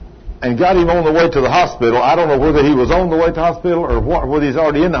and got him on the way to the hospital, I don't know whether he was on the way to the hospital or whether he's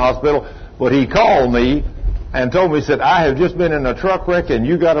already in the hospital, but he called me and told me, he said, I have just been in a truck wreck, and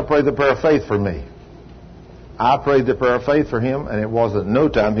you got to pray the prayer of faith for me. I prayed the prayer of faith for him, and it wasn't no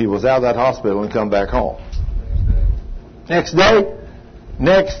time he was out of that hospital and come back home. Next day.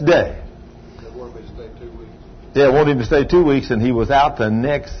 They wanted me to stay 2 weeks. Yeah, wanted him to stay 2 weeks, and he was out the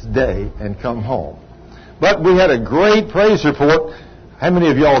next day and come home. But we had a great praise report. How many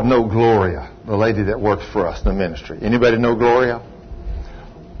of y'all know Gloria, the lady that works for us in the ministry? Anybody know Gloria?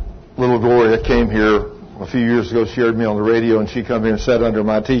 Little Gloria came here a few years ago. She heard me on the radio, and she come here and sat under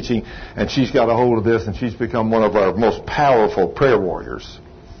my teaching, and she's got a hold of this, and she's become one of our most powerful prayer warriors.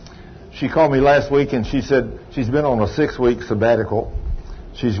 She called me last week, and she said she's been on a 6-week sabbatical.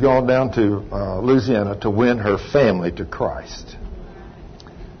 She's gone down to Louisiana to win her family to Christ.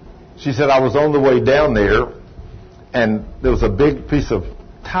 She said, I was on the way down there, and there was a big piece of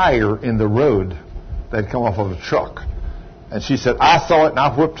tire in the road that had come off of a truck. And she said, I saw it, and I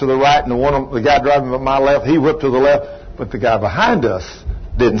whipped to the right, and the guy driving at my left, he whipped to the left, but the guy behind us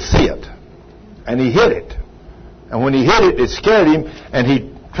didn't see it. And he hit it. And when he hit it, it scared him, and he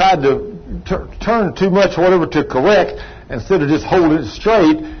tried to turn too much, whatever, to correct. Instead of just holding it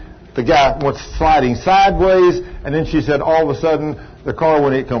straight, the guy went sliding sideways, and then she said all of a sudden the car,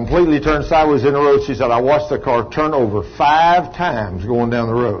 when it completely turned sideways in the road, she said, I watched the car turn over 5 times going down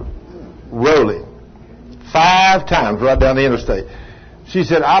the road, rolling. 5 times right down the interstate. She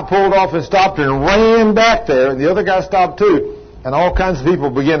said, I pulled off and stopped and ran back there, and the other guy stopped too, and all kinds of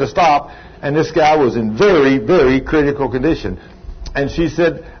people began to stop, and this guy was in very, very critical condition. And she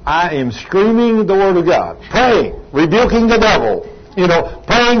said, I am screaming the Word of God, praying, rebuking the devil,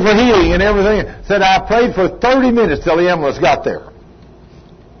 praying for healing and everything. Said, I prayed for 30 minutes till the ambulance got there.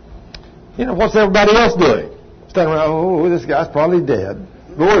 What's everybody else doing? Standing around, oh, this guy's probably dead.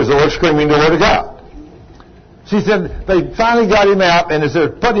 Glory to the Lord, screaming the Word of God. She said, they finally got him out, and as they're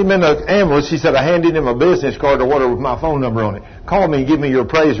putting him in the ambulance, she said, I handed him a business card or whatever with my phone number on it. Call me and give me your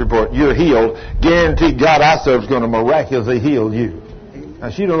praise report. You're healed. Guaranteed God I serve is going to miraculously heal you. Now,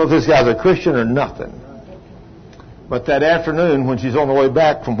 she don't know if this guy's a Christian or nothing. But that afternoon, when she's on the way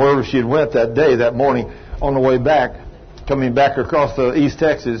back from wherever she had went that day, that morning, on the way back, coming back across the East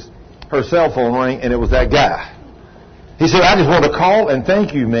Texas, her cell phone rang, and it was that guy. He said, I just want to call and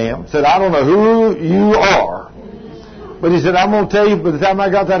thank you, ma'am. Said, I don't know who you are. But he said, I'm going to tell you, by the time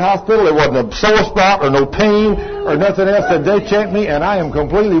I got to that hospital, there wasn't a sore spot or no pain or nothing else. Said, they checked me, and I am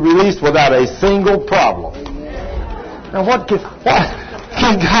completely released without a single problem. Now, what can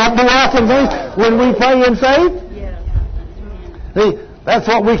God do awesome things when we pray in faith? See, that's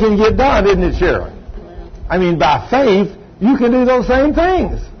what we can get done, isn't it, Sharon? I mean, by faith, you can do those same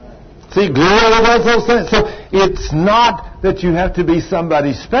things. See, glory does those things. So it's not that you have to be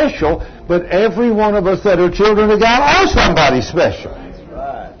somebody special, but every one of us that are children of God are somebody special. That's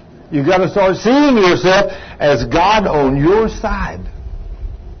right. You've got to start seeing yourself as God on your side.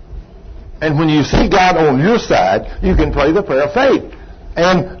 And when you see God on your side, you can pray the prayer of faith.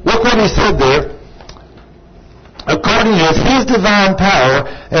 And look what he said there. According as his divine power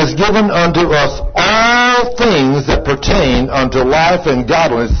has given unto us all things that pertain unto life and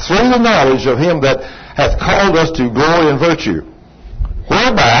godliness through the knowledge of him that hath called us to glory and virtue,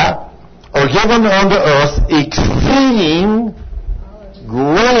 whereby are given unto us exceeding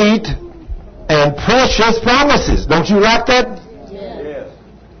great and precious promises. Don't you like that? Yes.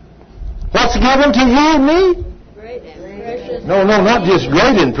 What's given to you and me? Great and precious. No, not just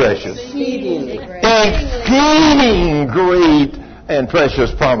great and precious. Exceedingly great. Exceeding great and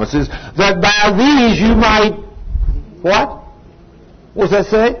precious promises, that by these you might, what? What does that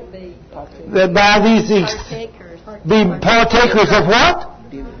say? That by these be partakers of what?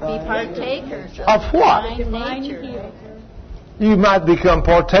 Be partakers Of what? divine nature. You might become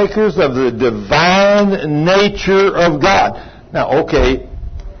partakers of the divine nature of God. Now, okay.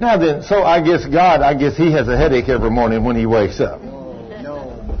 Now then, so I guess he has a headache every morning when he wakes up. No.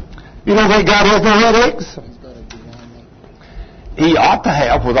 You don't think God has no headaches? He ought to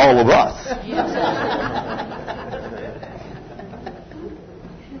have with all of us.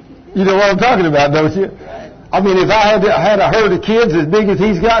 You know what I'm talking about, don't you? I mean, if I had a herd of kids as big as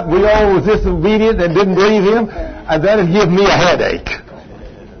he's got, we all was disobedient and didn't believe him, that'd give me a headache.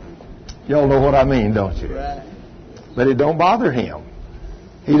 Y'all know what I mean, don't you? But it don't bother him.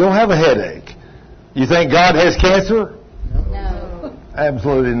 He don't have a headache. You think God has cancer? No.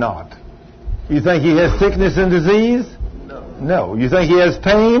 Absolutely not. You think he has sickness and disease? No. You think he has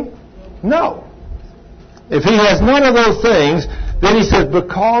pain? No. If he has none of those things, then he says,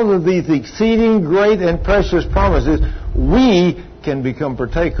 because of these exceeding great and precious promises, we can become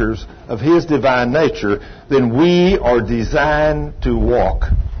partakers of his divine nature. Then we are designed to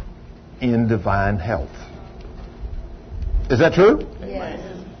walk in divine health. Is that true? Yes.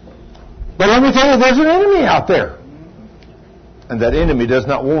 But let me tell you, there's an enemy out there. And that enemy does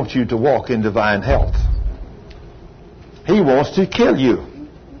not want you to walk in divine health. He wants to kill you.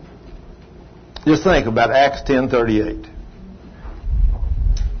 Just think about Acts 10:38.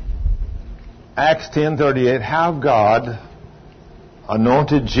 Acts 10:38, how God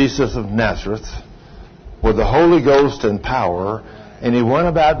anointed Jesus of Nazareth with the Holy Ghost and power, and he went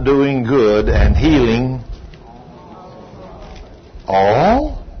about doing good and healing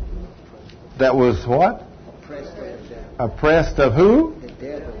all that was what? Oppressed of who?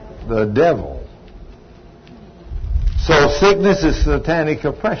 The devil. So sickness is satanic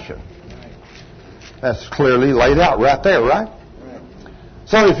oppression. That's clearly laid out right there, right?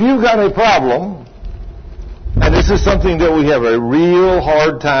 So if you've got a problem, and this is something that we have a real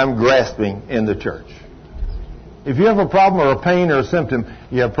hard time grasping in the church. If you have a problem or a pain or a symptom,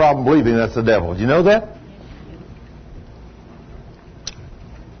 you have a problem believing that's the devil. Do you know that?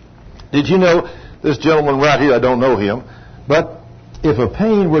 Did you know this gentleman right here, I don't know him, but if a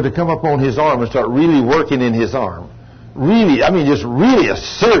pain were to come up on his arm and start really working in his arm, really, I mean just really a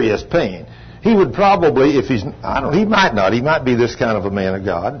serious pain, he would probably, if he's, he might be this kind of a man of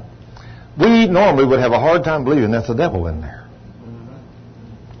God. We normally would have a hard time believing that's a devil in there.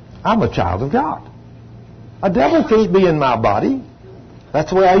 I'm a child of God. A devil can't be in my body. That's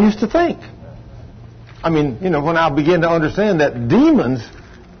the way I used to think. I mean, when I began to understand that demons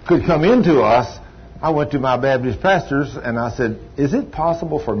could come into us, I went to my Baptist pastors and I said, is it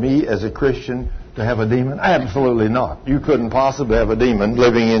possible for me as a Christian to have a demon? Absolutely not. You couldn't possibly have a demon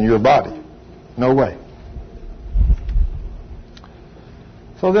living in your body. No way.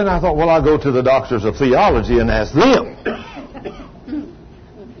 So then I thought, well, I'll go to the doctors of theology and ask them.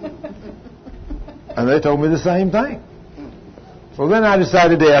 And they told me the same thing. So then I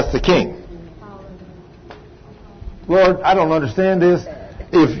decided to ask the king. Lord, I don't understand this.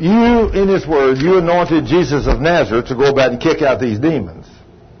 If you, in this word, you anointed Jesus of Nazareth to go about and kick out these demons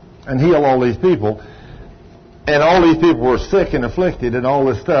and heal all these people, and all these people were sick and afflicted and all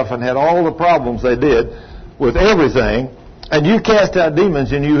this stuff and had all the problems they did with everything, and you cast out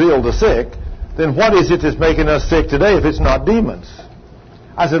demons and you healed the sick, then what is it that's making us sick today if it's not demons?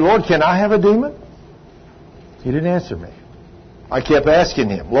 I said, Lord, can I have a demon? He didn't answer me. I kept asking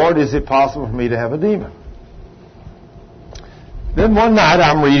him, Lord, is it possible for me to have a demon? Then one night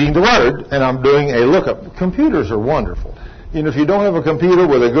I'm reading the Word and I'm doing a lookup. Computers are wonderful. If you don't have a computer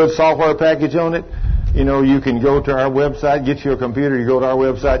with a good software package on it, you can go to our website, get you a computer, you go to our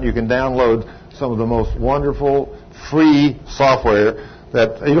website, you can download some of the most wonderful free software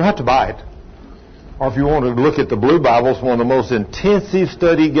that you don't have to buy it. Or if you want to look at the Blue Bible, it's one of the most intensive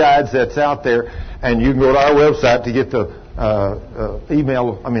study guides that's out there, and you can go to our website to get the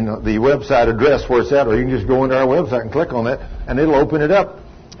the website address where it's at, or you can just go into our website and click on that, and it'll open it up.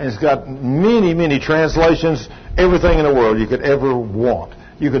 And it's got many, many translations, everything in the world you could ever want.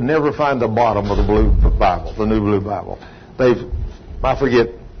 You could never find the bottom of the Blue Bible, the New Blue Bible. I forget,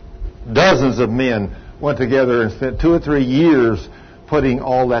 dozens of men went together and spent 2 or 3 years putting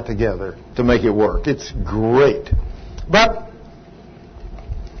all that together to make it work. It's great. But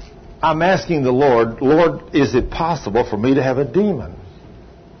I'm asking the Lord, is it possible for me to have a demon?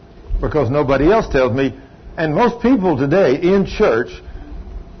 Because nobody else tells me. And most people today in church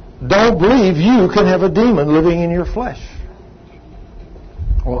don't believe you can have a demon living in your flesh.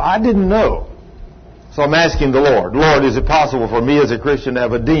 Well, I didn't know. So I'm asking the Lord, is it possible for me as a Christian to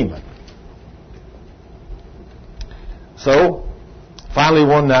have a demon? So, finally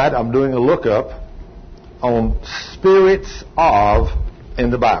one night I'm doing a lookup on spirits of in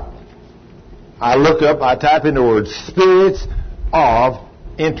the Bible. I look up, I type in the word spirits of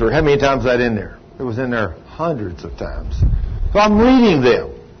enter. How many times is that in there? It was in there hundreds of times. So I'm reading them.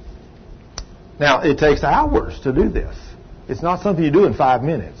 Now, it takes hours to do this. It's not something you do in 5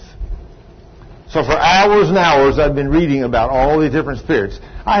 minutes. So for hours and hours, I've been reading about all these different spirits.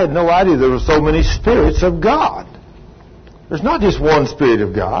 I had no idea there were so many spirits of God. There's not just one Spirit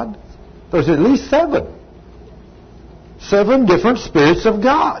of God. There's at least 7. 7 different spirits of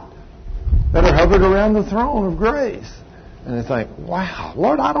God that are hovered around the throne of grace. And they think, wow,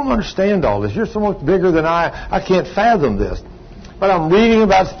 Lord, I don't understand all this. You're so much bigger than I can't fathom this. But I'm reading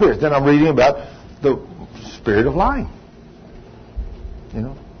about spirits. Then I'm reading about the spirit of lying. You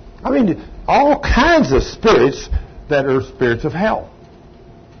know? I mean, all kinds of spirits that are spirits of hell.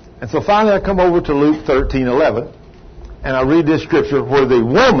 And so finally I come over to Luke 13:11, and I read this scripture where the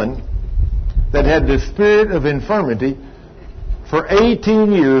woman that had the spirit of infirmity for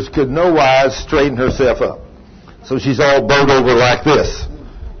 18 years could no wise straighten herself up. So she's all bowed over like this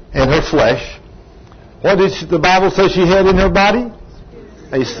in her flesh. What did the Bible say she had in her body?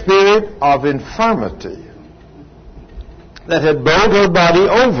 A spirit of infirmity that had bowed her body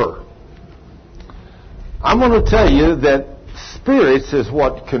over. I'm going to tell you that spirits is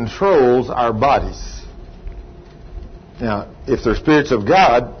what controls our bodies. Now, if they're spirits of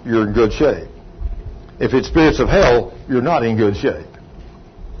God, you're in good shape. If it's spirits of hell, you're not in good shape.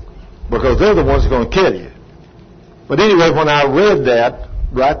 Because they're the ones that are going to kill you. But anyway, when I read that,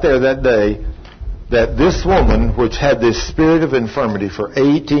 right there that day, that this woman, which had this spirit of infirmity for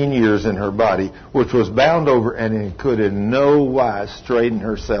 18 years in her body, which was bound over and could in no wise straighten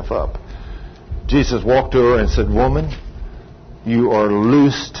herself up, Jesus walked to her and said, "Woman, you are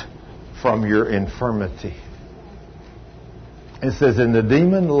loosed from your infirmity." It says, and the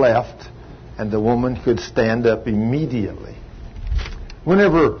demon left, and the woman could stand up immediately.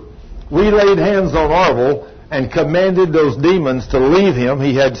 Whenever we laid hands on Orville and commanded those demons to leave him,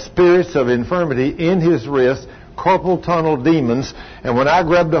 he had spirits of infirmity in his wrist, carpal tunnel demons, and when I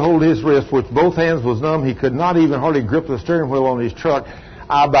grabbed a hold of his wrist, which both hands was numb, he could not even hardly grip the steering wheel on his truck,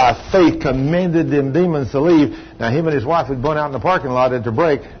 I, by faith, commanded them demons to leave. Now, him and his wife had gone out in the parking lot at the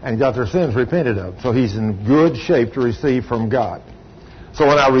break and got their sins repented of. So he's in good shape to receive from God. So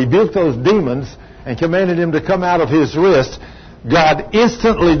when I rebuked those demons and commanded him to come out of his wrist, God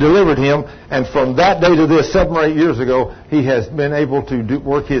instantly delivered him, and from that day to this, 7 or 8 years ago, he has been able to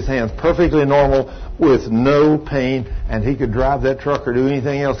work his hands perfectly normal with no pain, and he could drive that truck or do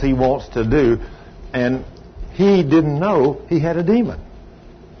anything else he wants to do, and he didn't know he had a demon.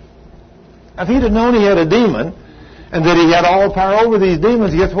 If he'd have known he had a demon, and that he had all power over these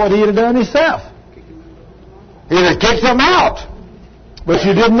demons, guess what he'd have done himself? He'd have kicked them out. But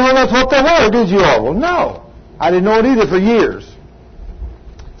you didn't know that's what they were, did you all? Well, no. I didn't know it either for years.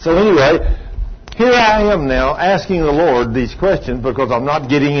 So anyway, here I am now asking the Lord these questions because I'm not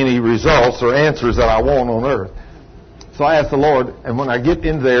getting any results or answers that I want on earth. So I asked the Lord, and when I get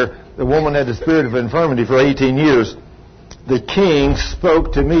in there, the woman had the spirit of infirmity for 18 years. The king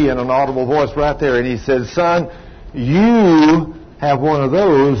spoke to me in an audible voice right there, and he said, "Son, you have one of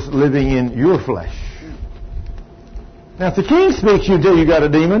those living in your flesh." Now, if the king speaks, you got a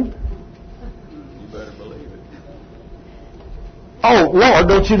demon. Oh, Lord,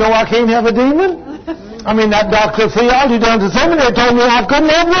 don't you know I can't have a demon? I mean, that doctor of theology down at the seminary told me I couldn't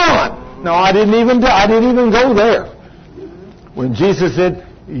have one. No, I didn't even go there. When Jesus said,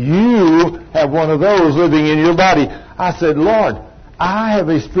 "You have one of those living in your body," I said, "Lord, I have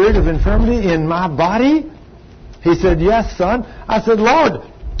a spirit of infirmity in my body?" He said, "Yes, son." I said, "Lord,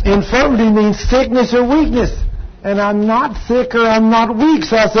 infirmity means sickness or weakness. And I'm not sick or I'm not weak."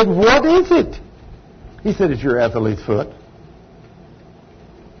 So I said, "What is it?" He said, "It's your athlete's foot."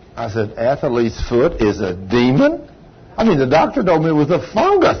 I said, "Athlete's foot is a demon?" I mean, the doctor told me it was a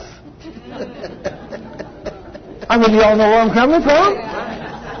fungus. I mean, y'all know where I'm coming from?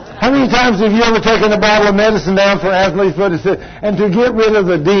 How many times have you ever taken a bottle of medicine down for athlete's foot and said, "And to get rid of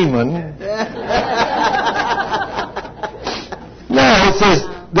the demon"? No, it says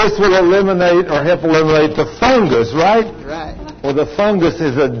this will eliminate or help eliminate the fungus, right? Right. Well, the fungus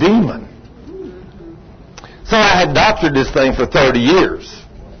is a demon. So I had doctored this thing for 30 years.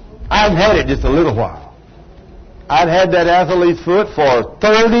 I hadn't had it just a little while. I'd had that athlete's foot for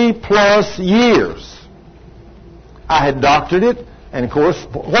 30 plus years. I had doctored it, and of course,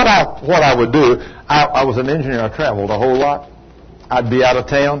 what I would do, I was an engineer. I traveled a whole lot. I'd be out of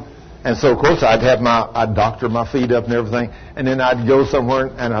town, and so of course I'd doctor my feet up and everything, and then I'd go somewhere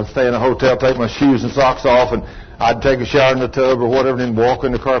and I'd stay in a hotel, take my shoes and socks off, and I'd take a shower in the tub or whatever and then walk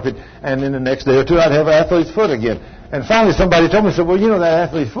in the carpet. And then the next day or two, I'd have an athlete's foot again. And finally somebody told me, said, well, you know, that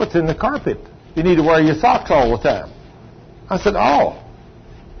athlete's foot's in the carpet. You need to wear your socks all the time. I said, oh,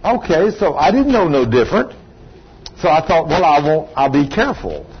 okay. So I didn't know no different. So I thought, well, I'll be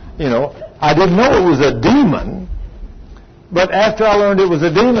careful. You know, I didn't know it was a demon. But after I learned it was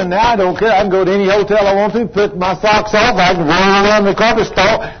a demon, now I don't care. I can go to any hotel I want to, put my socks off. I can roll around the carpet,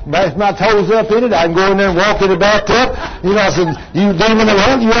 bash my toes up in it. I can go in there and walk in the bathtub. You know, I said, you demon of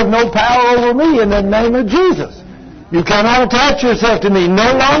hell, you have no power over me in the name of Jesus. You cannot attach yourself to me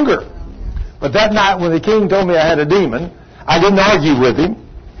no longer. But that night when the king told me I had a demon, I didn't argue with him.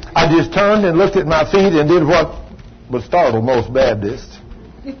 I just turned and looked at my feet and did what would startle most Baptists.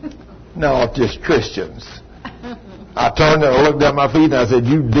 No, just Christians. I turned and looked at my feet and I said,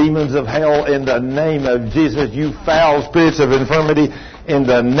 you demons of hell, in the name of Jesus, you foul spirits of infirmity, in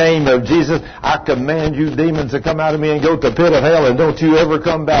the name of Jesus, I command you demons to come out of me and go to the pit of hell, and don't you ever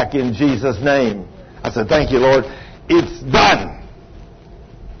come back in Jesus' name. I said, thank you, Lord. It's done.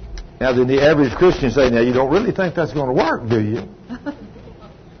 Now, then the average Christian say, now, you don't really think that's going to work, do you?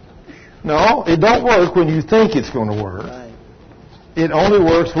 No, it don't work when you think it's going to work. It only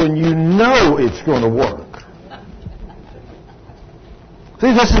works when you know it's going to work.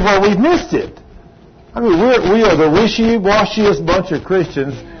 See, this is where we've missed it. I mean, we are the wishy-washiest bunch of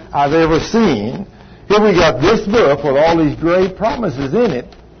Christians I've ever seen. Here we got this book with all these great promises in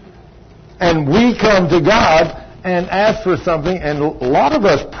it, and we come to God and ask for something, and a lot of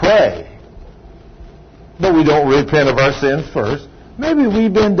us pray, but we don't repent of our sins first. Maybe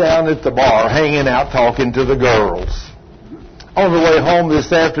we've been down at the bar hanging out talking to the girls. On the way home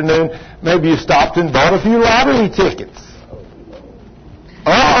this afternoon, maybe you stopped and bought a few lottery tickets.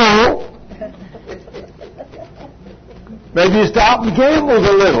 Uh-oh. Maybe you stopped and gambled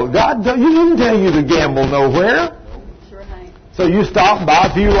a little. God, you didn't tell you to gamble nowhere. So you stop and buy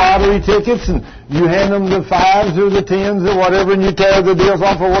a few lottery tickets, and you hand them the 5s or the 10s or whatever, and you tear the deals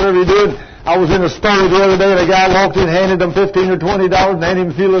off or whatever you do. I was in a store the other day, and a guy walked in, handed them $15 or $20, and handed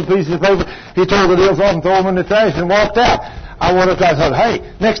him a few little pieces of paper. He tore the deals off and threw them in the trash and walked out. I went up there and said,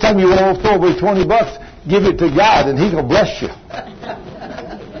 hey, next time you want to throw away $20, give it to God, and He will bless you.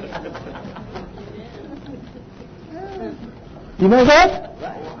 You know that?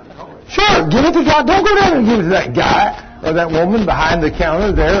 Sure, give it to God. Don't go down and give it to that guy or that woman behind the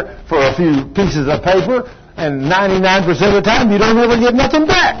counter there for a few pieces of paper, and 99% of the time you don't ever get nothing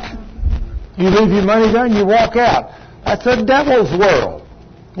back. You leave your money there and you walk out. That's the devil's world.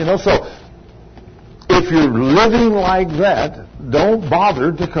 You know, so if you're living like that, don't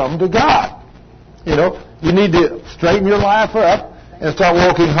bother to come to God. You know, you need to straighten your life up and start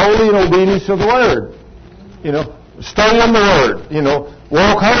walking holy in obedience to the Word. You know, stay in the Word. You know,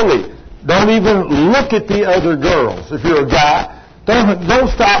 walk holy. Don't even look at the other girls. If you're a guy, don't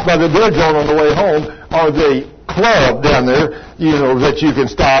stop by the beer joint on the way home or the club down there, you know, that you can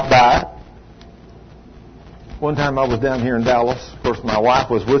stop by. One time I was down here in Dallas. Of course, my wife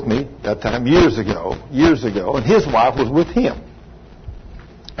was with me that time years ago, and his wife was with him.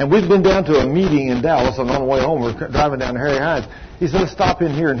 And we'd been down to a meeting in Dallas, and on the way home, we're driving down to Harry Hines. He said, let's stop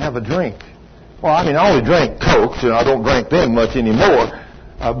in here and have a drink. Well, I mean, I only drank Cokes, and I don't drink them much anymore.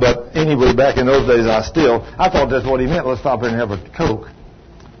 But anyway, back in those days, I thought that's what he meant. Let's stop in and have a Coke.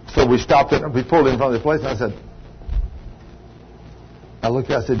 So we stopped in, we pulled in front of the place, and I looked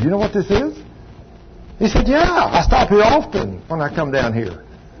at it, I said, you know what this is? He said, yeah, I stop here often when I come down here.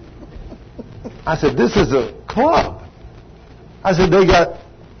 I said, this is a club. I said, they got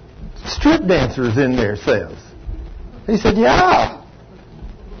strip dancers in there, says. He said, yeah.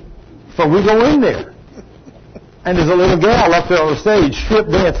 So we go in there. And there's a little gal up there on the stage strip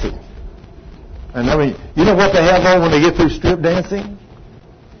dancing. And I mean, you know what they have on when they get through strip dancing?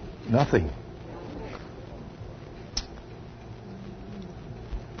 Nothing.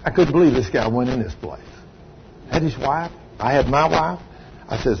 I couldn't believe this guy went in this place. Had his wife. I had my wife.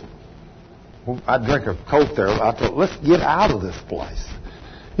 I says, well, I drank a Coke there. I thought, let's get out of this place.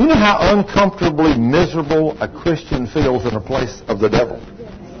 You know how uncomfortably miserable a Christian feels in a place of the devil?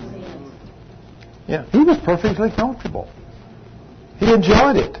 Yeah, he was perfectly comfortable. He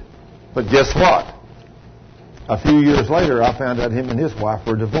enjoyed it. But guess what? A few years later, I found out him and his wife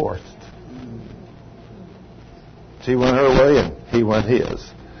were divorced. She went her way and he went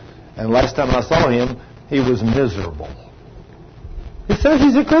his. And last time I saw him, he was miserable. He says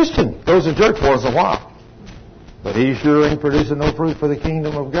he's a Christian. Goes to church once in a while. But he sure ain't producing no fruit for the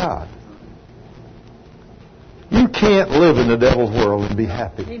kingdom of God. You can't live in the devil's world and be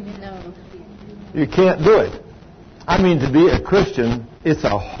happy. No. You can't do it. I mean, to be a Christian, it's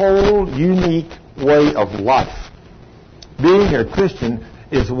a whole unique way of life. Being a Christian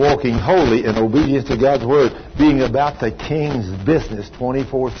is walking holy in obedience to God's Word, being about the King's business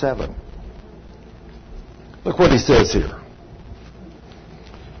 24/7. Look what he says here.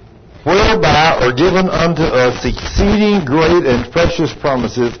 Whereby are given unto us exceeding great and precious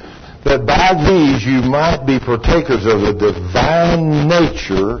promises, that by these you might be partakers of the divine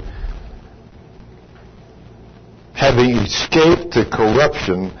nature, having escaped the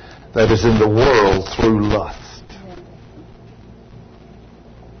corruption that is in the world through lust.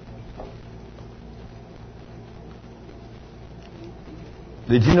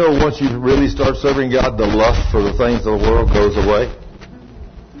 Did you know once you really start serving God, the lust for the things of the world goes away?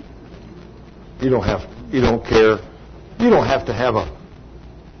 You don't care. You don't have to have a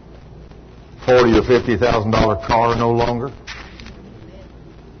 $40,000 or $50,000 car no longer.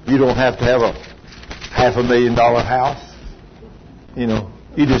 You don't have to have a $500,000 house.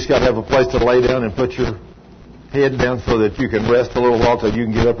 You just got to have a place to lay down and put your head down so that you can rest a little while till you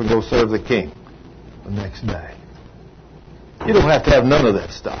can get up and go serve the King the next day. You don't have to have none of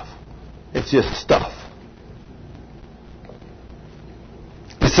that stuff. It's just stuff.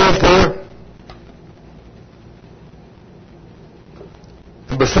 It says there,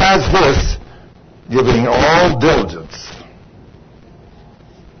 and besides this, giving all diligence,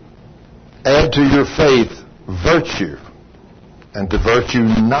 add to your faith virtue, and to virtue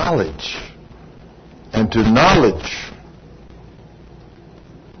knowledge, and to knowledge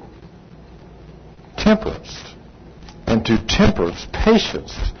temperance, and to temperance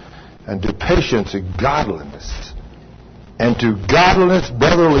patience, and to patience godliness, and to godliness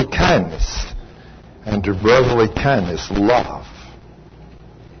brotherly kindness, and to brotherly kindness love.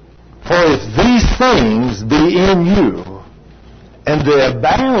 For if these things be in you, and they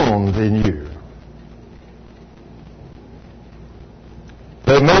abound in you,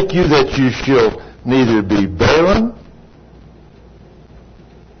 they make you that you shall neither be barren.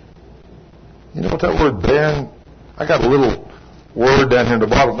 You know what that word barren? I got a little word down here in the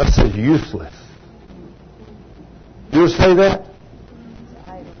bottom that says useless. You ever say that?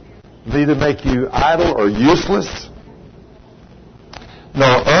 Neither make you idle or useless,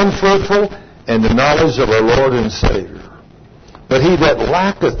 nor unfruitful in the knowledge of our Lord and Savior. But he that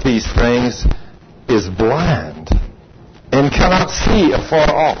lacketh these things is blind, and cannot see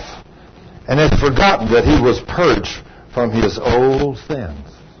afar off, and hath forgotten that he was purged from his old sins.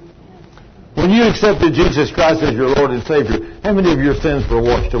 When you accepted Jesus Christ as your Lord and Savior, how many of your sins were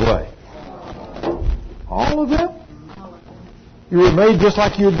washed away? All of them? You were made just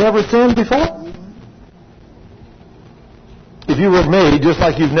like you had never sinned before? If you were made just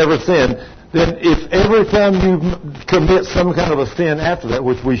like you've never sinned, then if every time you commit some kind of a sin after that,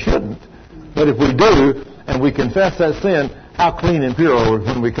 which we shouldn't, but if we do, and we confess that sin, how clean and pure are we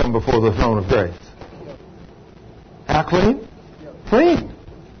when we come before the throne of grace? How clean? Clean.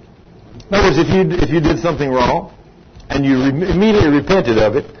 In other words, if you did something wrong, and you immediately repented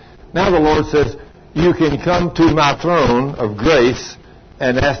of it, now the Lord says, you can come to my throne of grace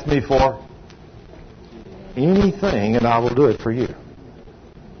and ask me for anything, and I will do it for you.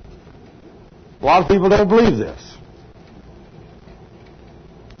 A lot of people don't believe this.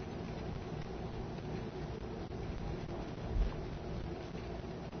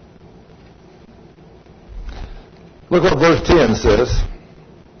 Look what verse 10 says.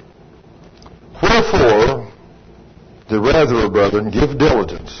 Wherefore, the rather, brethren, give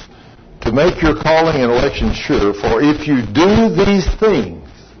diligence to make your calling and election sure, for if you do these things,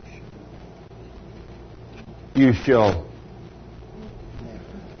 you shall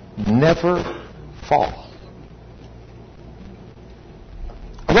never fall.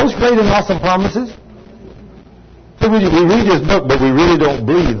 Are those great and awesome promises? So we read this book, but we really don't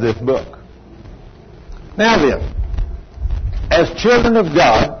believe this book. Now then, as children of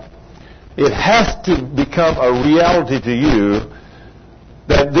God, it has to become a reality to you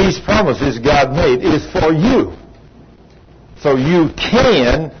that these promises God made is for you. So you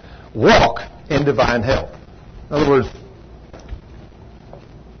can walk in divine health. In other words,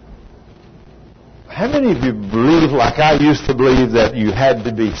 how many of you believe, like I used to believe, that you had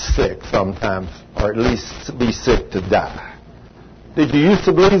to be sick sometimes, or at least be sick to die? Did you used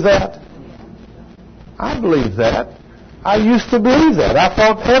to believe that? I believe that. I used to believe that. I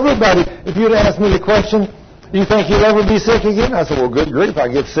thought everybody, if you'd asked me the question, do you think you'll ever be sick again? I said, well, good grief, I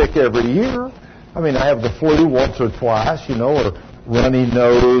get sick every year. I mean, I have the flu once or twice, or runny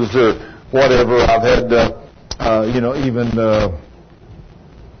nose or whatever. I've had,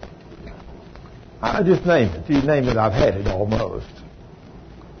 I just name it. You name it, I've had it almost.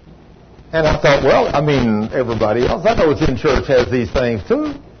 And I thought, well, I mean, everybody else, I know it's in church has these things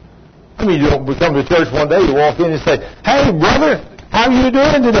too. I mean, you don't come to church one day, you walk in and say, "Hey, brother, how are you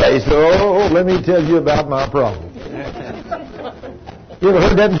doing today?" So, let me tell you about my problem. You ever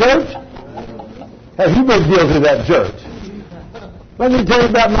heard that in church? Have you been guilty of that in church? Let me tell you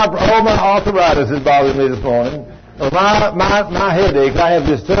about my arthritis is bothering me this morning. Or my headache. I have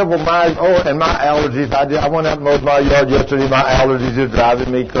this terrible mind. Oh, and my allergies. I went out and mowed my yard yesterday. My allergies are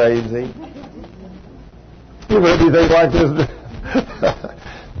driving me crazy. You ever heard anything like this?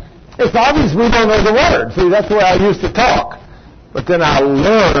 It's obvious we don't know the Word. See, that's the way I used to talk. But then I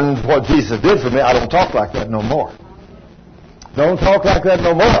learned what Jesus did for me. I don't talk like that no more. Don't talk like that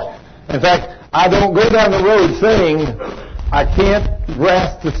no more. In fact, I don't go down the road saying, "I can't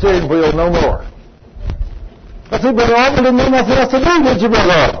grasp the steering wheel no more." I said, "Brother Arnold didn't know nothing else to do, did you,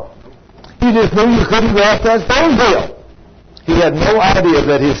 Brother Arnold? You just knew you couldn't grasp that steering wheel." He had no idea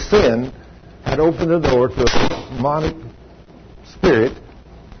that his sin had opened the door to a demonic spirit,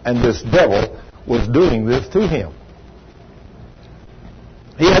 and this devil was doing this to him.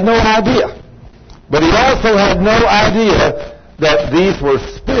 He had no idea. But he also had no idea that these were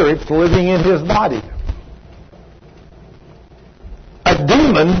spirits living in his body. A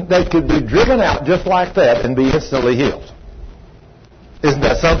demon that could be driven out just like that and be instantly healed. Isn't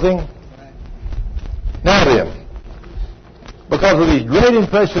that something? Now then, because of these great and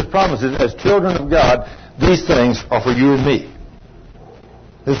precious promises as children of God, these things are for you and me.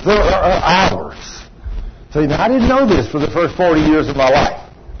 They are ours. See, now I didn't know this for the first 40 years of my life.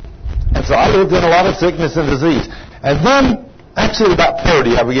 And so I lived in a lot of sickness and disease. And then, actually about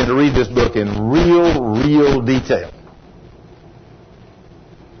 30, I began to read this book in real detail.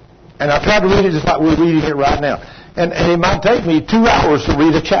 And I tried to read it just like we're reading it right now. And it might take me 2 hours to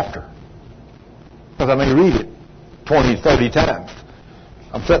read a chapter. Because I may read it 20, 30 times.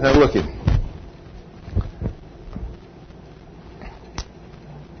 I'm sitting there looking.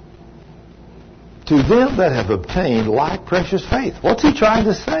 To them that have obtained like precious faith. What's he trying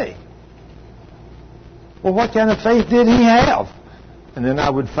to say? Well, what kind of faith did he have? And then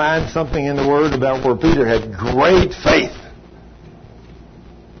I would find something in the Word about where Peter had great faith.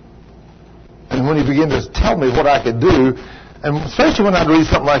 And when he began to tell me what I could do, and especially when I'd read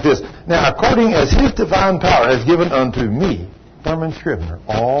something like this, "Now, according as his divine power has given unto me, Thurman Scrivener,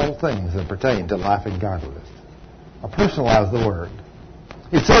 all things that pertain to life and godliness." I personalize the word.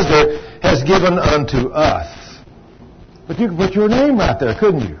 It says there, has given unto us. But you could put your name right there,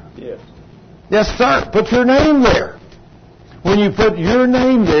 couldn't you? Yes. Yes, sir. Put your name there. When you put your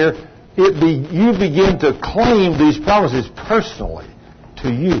name there, you begin to claim these promises personally to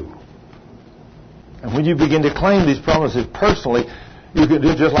you. And when you begin to claim these promises personally, you can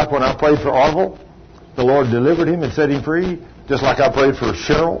do just like when I prayed for Orville. The Lord delivered him and set him free. Just like I prayed for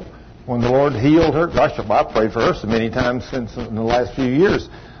Cheryl when the Lord healed her. Gosh, I prayed for her so many times since in the last few years.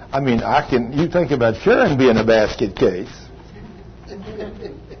 I mean, you think about Sharon being a basket case.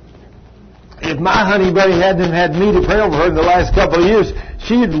 If my honey buddy hadn't had me to pray over her in the last couple of years,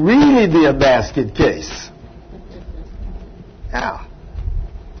 she'd really be a basket case. Yeah.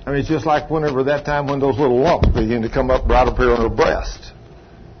 I mean, it's just like whenever that time when those little lumps began to come up right up here on her breast.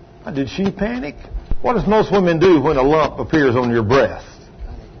 Did she panic? What does most women do when a lump appears on your breast?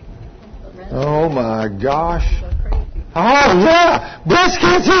 Oh, my gosh. Oh, yeah, breast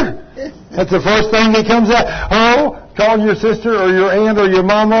cancer. That's the first thing that comes out. Oh, call your sister or your aunt or your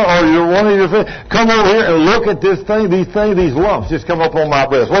mama or one of your friends. Come over here and look at this thing. These lumps just come up on my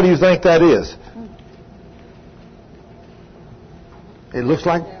breast. What do you think that is? It looks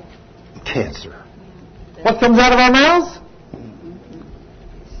like cancer. What comes out of our mouths?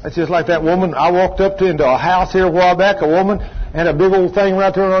 It's just like that woman. I walked up into a house here a while back. A woman had a big old thing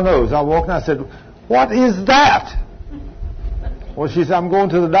right there on her nose. I walked in. I said, "What is that?" Well, she said, "I'm going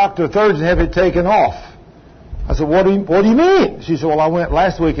to the doctor Thursday and have it taken off." I said, what do you mean? She said, "Well, I went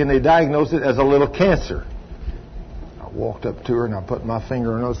last week and they diagnosed it as a little cancer." I walked up to her and I put my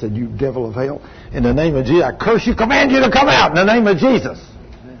finger on her and said, "You devil of hell, in the name of Jesus, I curse you, command you to come out in the name of Jesus."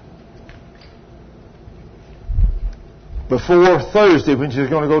 Before Thursday, when she was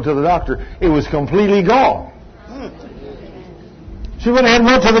going to go to the doctor, it was completely gone. She went ahead and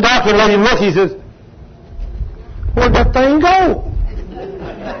went to the doctor and let him look. He says, "Where'd that thing go?"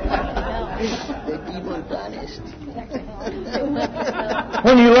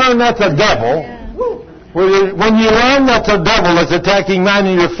 When you learn that's a devil, when you learn that's a devil that's attacking man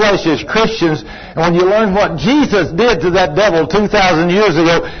in your flesh as Christians, and when you learn what Jesus did to that devil 2,000 years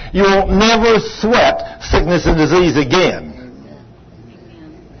ago, you won't never sweat sickness and disease again.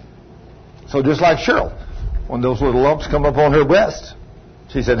 So just like Cheryl, when those little lumps come up on her breast,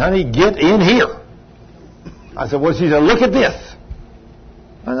 she said, "Honey, get in here." I said, "Well," she said, "Look at this."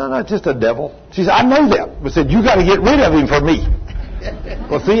 No, not just a devil. She said, I know that. But said, you got to get rid of him for me.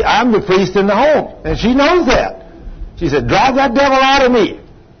 Well, see, I'm the priest in the home. And she knows that. She said, drive that devil out of me.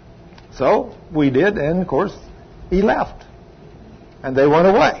 So we did, and of course, he left. And they went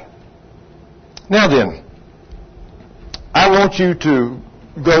away. Now then, I want you to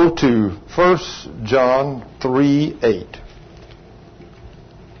go to 1 John 3:8.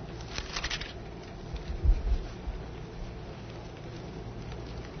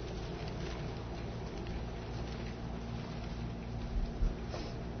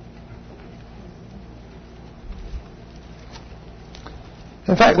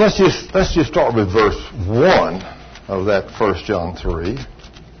 In fact, let's just start with verse 1 of that 1 John 3.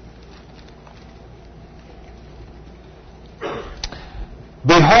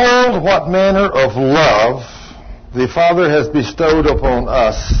 Behold, what manner of love the Father has bestowed upon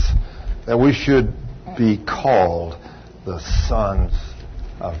us, that we should be called the sons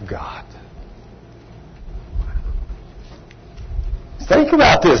of God. Think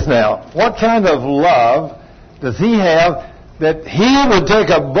about this now. What kind of love does he have that he would take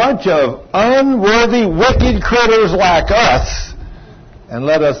a bunch of unworthy, wicked critters like us and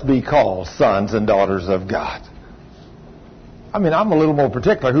let us be called sons and daughters of God? I mean, I'm a little more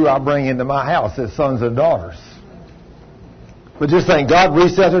particular who I bring into my house as sons and daughters. But just think, God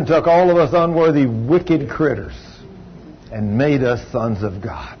reached out and took all of us unworthy, wicked critters and made us sons of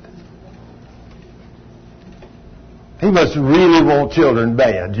God. He must really want children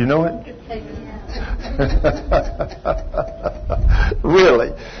bad, you know it?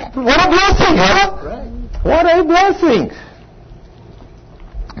 Really. What a blessing, huh? What a blessing.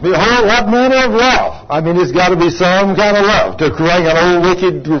 Behold, what manner of love. I mean, it's got to be some kind of love to bring an old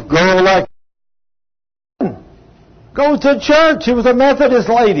wicked girl like goes to church. She was a Methodist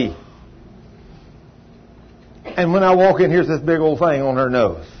lady. And when I walk in, here's this big old thing on her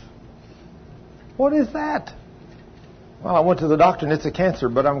nose. What is that? Well, I went to the doctor and it's a cancer,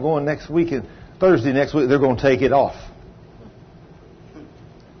 but I'm going next week, and Thursday next week they're going to take it off.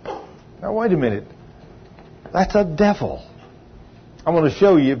 Now, wait a minute. That's a devil. I'm going to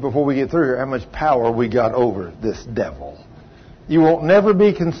show you before we get through here how much power we got over this devil. You won't never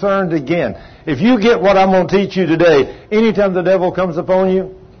be concerned again. If you get what I'm going to teach you today, anytime the devil comes upon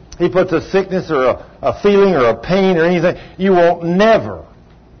you, he puts a sickness or a feeling or a pain or anything, you won't never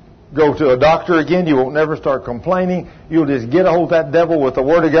go to a doctor again. You won't never start complaining. You'll just get a hold of that devil with the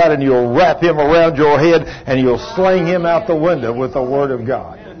Word of God and you'll wrap him around your head and you'll sling him out the window with the Word of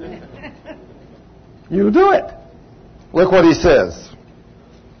God. You'll do it. Look what he says.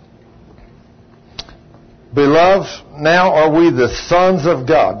 Beloved, now are we the sons of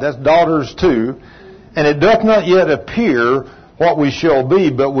God. That's daughters too. And it doth not yet appear what we shall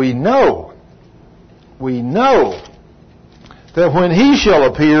be, but we know that when he shall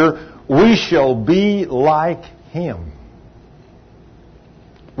appear, we shall be like him.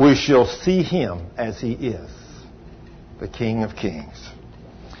 We shall see him as he is, the King of Kings.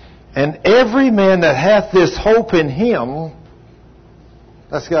 And every man that hath this hope in him,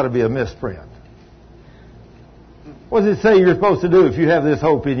 that's got to be a misprint. What does it say you're supposed to do if you have this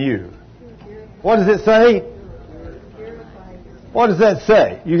hope in you? What does it say? What does that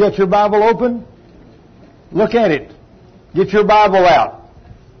say? You got your Bible open? Look at it. Get your Bible out.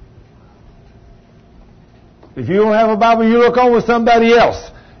 If you don't have a Bible, you look on with somebody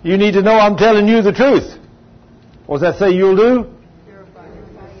else. You need to know I'm telling you the truth. What does that say you'll do?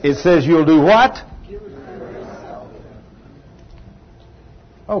 It says you'll do what?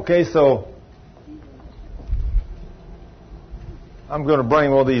 Okay, so I'm going to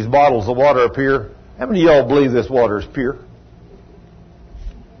bring one of these bottles of water up here. How many of y'all believe this water is pure?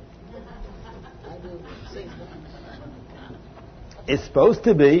 It's supposed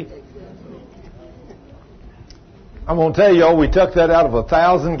to be. I'm going to tell y'all, we took that out of a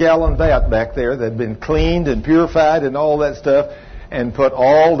 1,000-gallon vat back there that had been cleaned and purified and all that stuff and put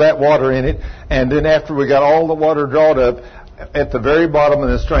all that water in it. And then after we got all the water drawn up, at the very bottom of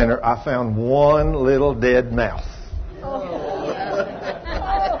the strainer, I found one little dead mouse.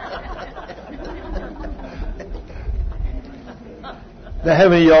 Now, how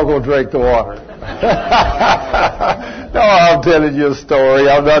many of y'all going to drink the water? No, I'm telling you a story.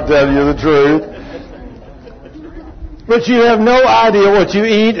 I'm not telling you the truth. But you have no idea what you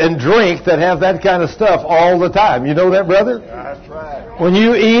eat and drink that have that kind of stuff all the time. You know that, brother? That's right. When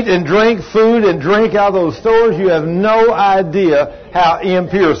you eat and drink food and drink out of those stores, you have no idea how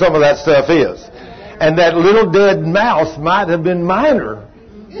impure some of that stuff is. And that little dead mouse might have been minor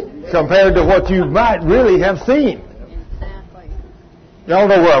compared to what you might really have seen. Y'all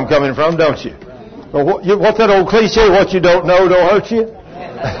know where I'm coming from, don't you? What's that old cliche? What you don't know don't hurt you?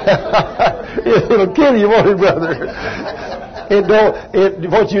 It'll kill you, won't it, brother?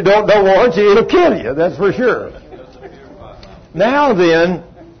 What you don't want you, it'll kill you. That's for sure. Now then,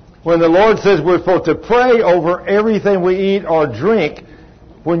 when the Lord says we're supposed to pray over everything we eat or drink,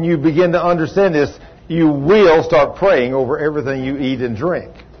 when you begin to understand this, you will start praying over everything you eat and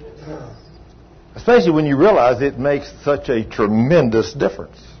drink. Especially when you realize it makes such a tremendous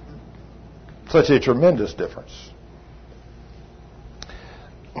difference. Such a tremendous difference.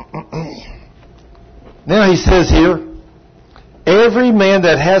 Now he says here, every man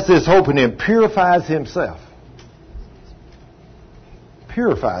that has this hope in him purifies himself.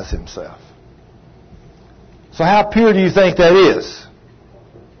 Purifies himself. So how pure do you think that is?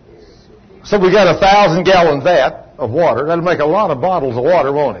 So we got 1,000-gallon vat of water. That'll make a lot of bottles of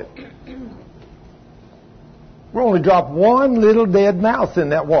water, won't it? We'll only drop one little dead mouse in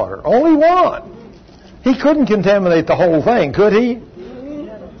that water. Only one. He couldn't contaminate the whole thing, could he?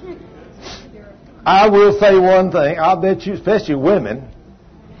 I will say one thing. I bet you, especially women,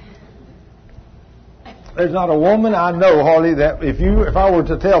 there's not a woman I know hardly that if I were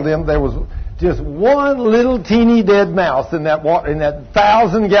to tell them there was just one little teeny dead mouse in that water, in that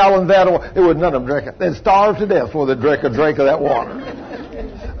 1,000-gallon vat of water, it would none of them drink it. They'd starve to death before they'd drink a drink of that water.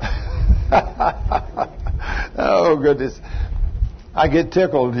 Oh, goodness. I get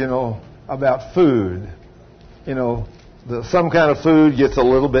tickled, about food. Some kind of food gets a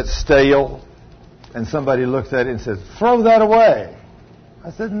little bit stale, and somebody looks at it and says, throw that away.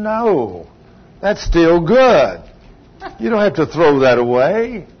 I said, no, that's still good. You don't have to throw that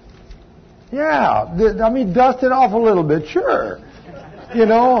away. Yeah, dust it off a little bit, sure.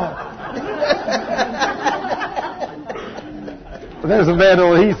 There's a man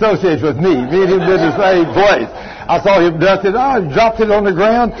he associates with me. Me and him been in the same place. I saw him dust it off, dropped it on the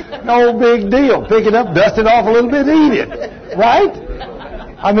ground. No big deal. Pick it up, dust it off a little bit, eat it. Right?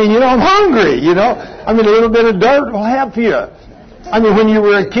 I'm hungry, a little bit of dirt will help you. When you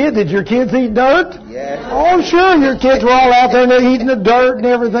were a kid, did your kids eat dirt? Yes. Oh, sure. Your kids were all out there and they're eating the dirt and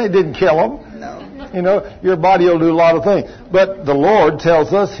everything. It didn't kill them. No. Your body will do a lot of things. But the Lord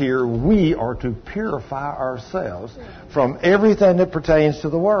tells us here we are to purify ourselves from everything that pertains to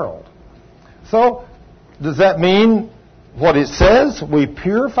the world. So, does that mean what it says? We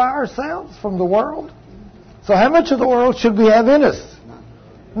purify ourselves from the world? So how much of the world should we have in us?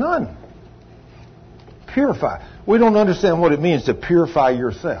 None. Purify. We don't understand what it means to purify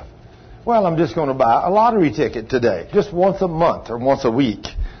yourself. Well, I'm just going to buy a lottery ticket today, just once a month or once a week.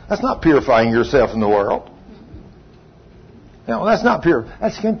 That's not purifying yourself in the world. That's not pure.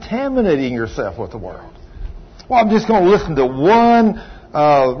 That's contaminating yourself with the world. Well, I'm just going to listen to one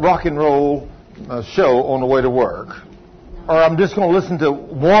rock and roll show on the way to work. Or I'm just going to listen to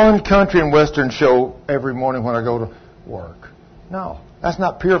one country and western show every morning when I go to work. No, that's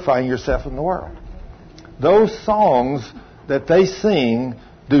not purifying yourself in the world. Those songs that they sing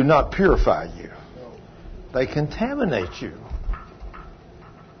do not purify you. They contaminate you.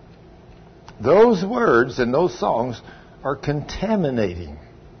 Those words and those songs are contaminating.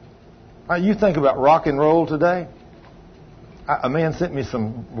 You think about rock and roll today. A man sent me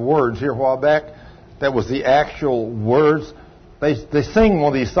some words here a while back. That was the actual words. They sing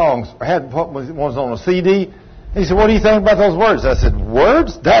one of these songs. I had ones on a CD. He said, what do you think about those words? I said,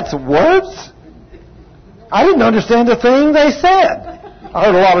 words? That's words? I didn't understand a thing they said. I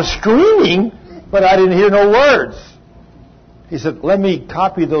heard a lot of screaming, but I didn't hear no words. He said, let me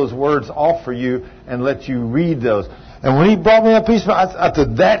copy those words off for you and let you read those. And when he brought me a piece of it, I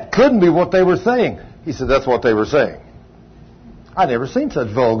said, that couldn't be what they were saying. He said, that's what they were saying. I'd never seen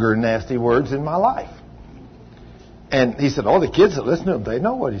such vulgar, nasty words in my life. And he said, the kids that listen to him, they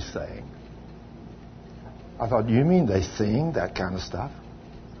know what he's saying. I thought, you mean they sing that kind of stuff?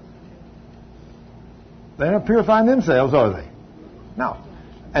 They're not purifying themselves, are they? No.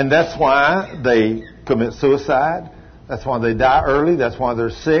 And that's why they commit suicide. That's why they die early. That's why they're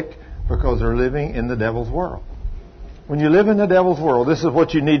sick, because they're living in the devil's world. When you live in the devil's world, this is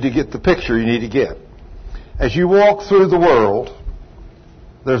what you need to get, the picture you need to get. As you walk through the world,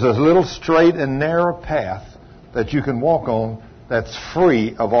 there's a little straight and narrow path that you can walk on that's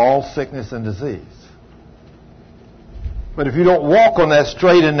free of all sickness and disease. But if you don't walk on that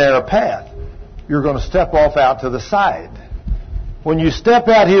straight and narrow path, you're going to step off out to the side. When you step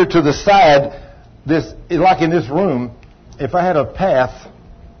out here to the side, like in this room, if I had a path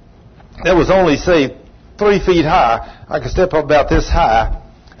that was only, say, 3 feet high, I could step up about this high,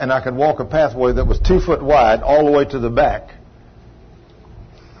 and I could walk a pathway that was 2 foot wide all the way to the back.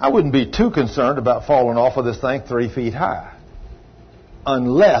 I wouldn't be too concerned about falling off of this thing 3 feet high,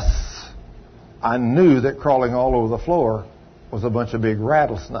 unless I knew that crawling all over the floor was a bunch of big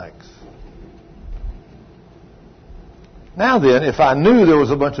rattlesnakes. Now then, if I knew there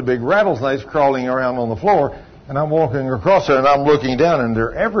was a bunch of big rattlesnakes crawling around on the floor, and I'm walking across there and I'm looking down and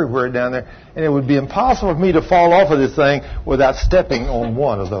they're everywhere down there, and it would be impossible for me to fall off of this thing without stepping on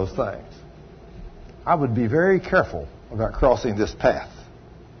one of those things. I would be very careful about crossing this path.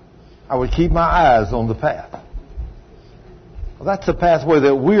 I would keep my eyes on the path. Well, that's the pathway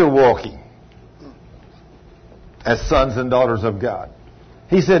that we're walking as sons and daughters of God.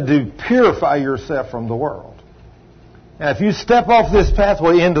 He said to purify yourself from the world. Now, if you step off this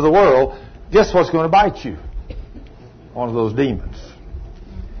pathway into the world, guess what's going to bite you? One of those demons.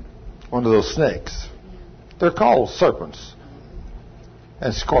 One of those snakes. They're called serpents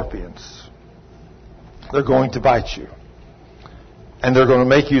and scorpions. They're going to bite you. And they're going to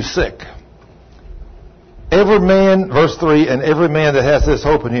make you sick. Every man, verse 3, and every man that has this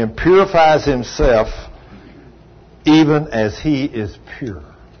hope in him purifies himself even as he is pure.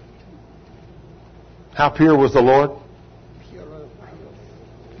 How pure was the Lord?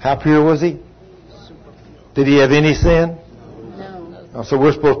 How pure was he? Did he have any sin? No. So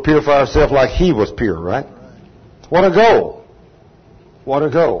we're supposed to purify ourselves like he was pure, right? What a goal. What a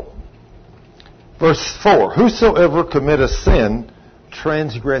goal. Verse 4, whosoever committeth sin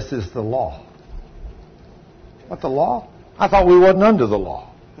transgresses the law. What, the law? I thought we wasn't under the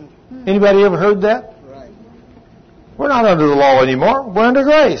law. Anybody ever heard that? Right. We're not under the law anymore. We're under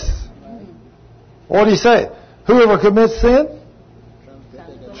grace. What did he say? Whoever commits sin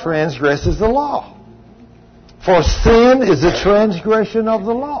transgresses the law. For sin is a transgression of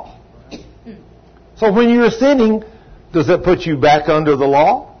the law. So when you're sinning, does that put you back under the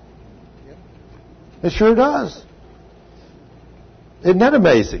law? It sure does. Isn't that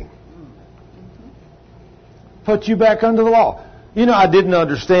amazing? Put you back under the law. You know, I didn't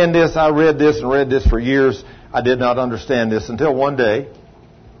understand this. I read this for years. I did not understand this until one day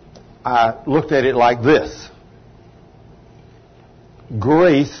I looked at it like this.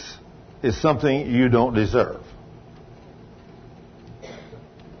 Grace is something you don't deserve.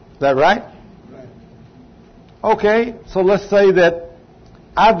 Is that right? Okay, so let's say that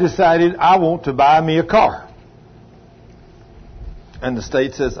I've decided I want to buy me a car. And the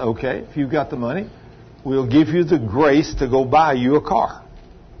state says, okay, if you've got the money, we'll give you the grace to go buy you a car.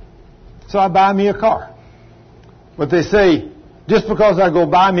 So I buy me a car. But they say, just because I go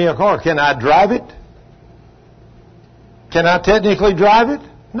buy me a car, can I drive it? Can I technically drive it?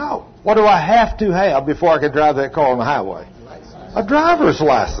 No. What do I have to have before I can drive that car on the highway? A driver's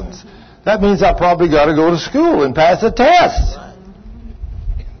license. That means I probably got to go to school and pass a test.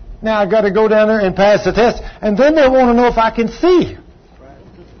 Now I got to go down there and pass the test, and then they want to know if I can see.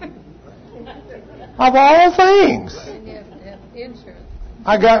 Of all things. And you have to have insurance.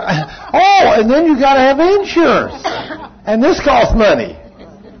 And then you got to have insurance. And this costs money.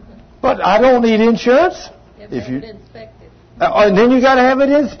 But I don't need insurance. If you inspected. And then you got to have it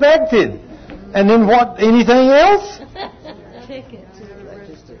inspected. And then what? Anything else? Ticket.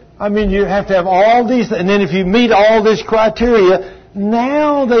 I mean, you have to have all these, and then if you meet all this criteria,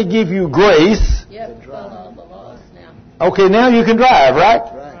 now they give you grace. Yep, follow all the laws now. Okay, now you can drive,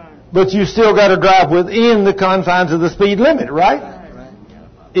 right? But you still got to drive within the confines of the speed limit, right?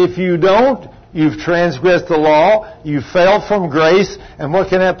 If you don't, you've transgressed the law, you fell from grace, and what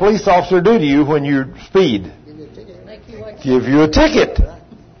can that police officer do to you when you speed? Give you a ticket.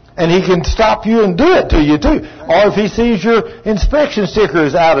 And he can stop you and do it to you too. Or if he sees your inspection sticker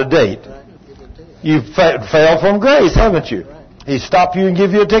is out of date, you've failed from grace, haven't you? He stopped you and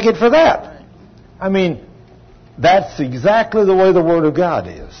give you a ticket for that. I mean, that's exactly the way the Word of God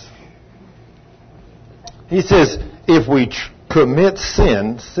is. He says, if we commit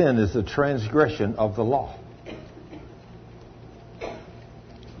sin, sin is a transgression of the law.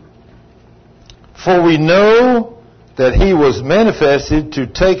 For we know that He was manifested to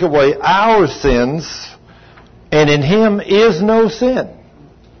take away our sins, and in Him is no sin.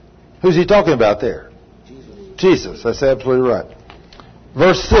 Who's He talking about there? Jesus. That's absolutely right.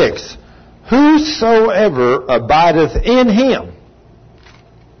 Verse 6. Whosoever abideth in Him.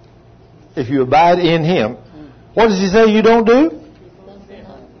 If you abide in Him. What does He say you don't do?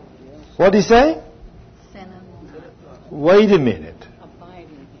 What did He say? Wait a minute.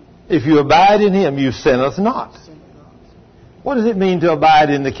 If you abide in Him, you sinneth not. What does it mean to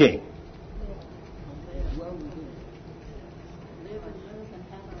abide in the King?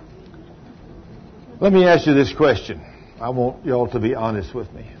 Let me ask you this question. I want you all to be honest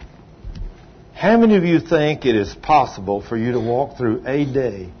with me. How many of you think it is possible for you to walk through a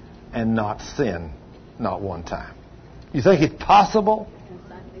day and not sin, not one time? You think it's possible?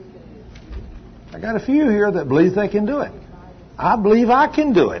 I got a few here that believe they can do it. I believe I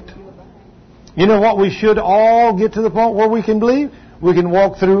can do it. You know what? We should all get to the point where we can believe. We can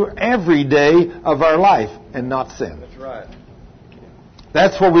walk through every day of our life and not sin. That's right.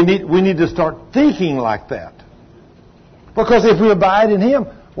 That's what we need. We need to start thinking like that. Because if we abide in Him,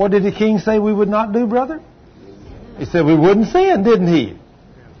 what did the King say we would not do, brother? He said we wouldn't sin, didn't He?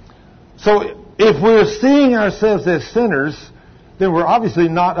 So if we're seeing ourselves as sinners, then we're obviously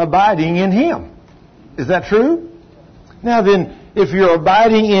not abiding in Him. Is that true? Now then, if you're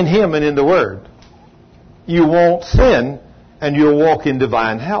abiding in Him and in the Word, you won't sin and you'll walk in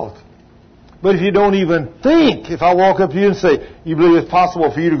divine health. But if you don't even think, if I walk up to you and say, you believe it's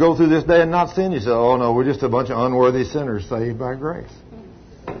possible for you to go through this day and not sin? You say, oh no, we're just a bunch of unworthy sinners saved by grace.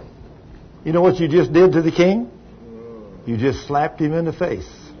 You know what you just did to the King? You just slapped him in the face.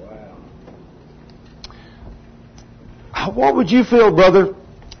 Wow. What would you feel, brother,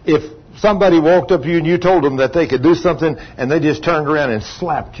 if somebody walked up to you and you told them that they could do something and they just turned around and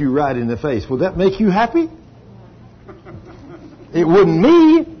slapped you right in the face? Would that make you happy? It wouldn't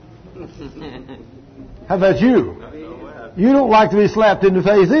me. How about you? You don't like to be slapped in the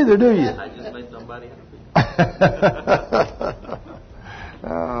face either, do you? I just made somebody happy.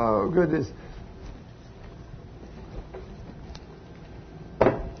 Oh, goodness.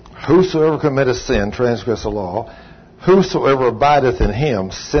 Whosoever committeth sin, transgress the law. Whosoever abideth in him,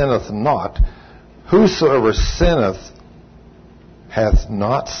 sinneth not. Whosoever sinneth hath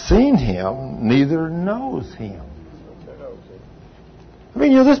not seen him, neither knows him. I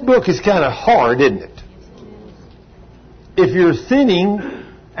mean, this book is kind of hard, isn't it? If you're sinning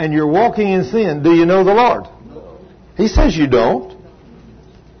and you're walking in sin, do you know the Lord? He says you don't.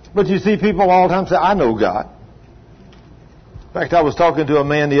 But you see people all the time say, I know God. In fact, I was talking to a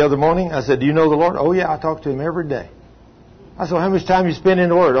man the other morning. I said, do you know the Lord? Oh, yeah, I talk to him every day. I said, how much time you spend in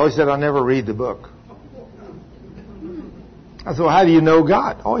the Word? Oh, he said, I never read the book. I said, well, how do you know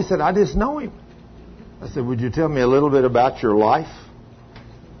God? Oh, he said, I just know Him. I said, would you tell me a little bit about your life?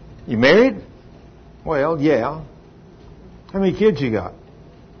 You married? Well, yeah. How many kids you got?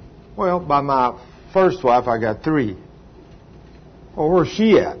 Well, by my first wife, I got 3. Well, where's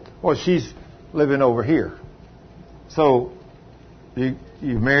she at? Well, she's living over here. So, you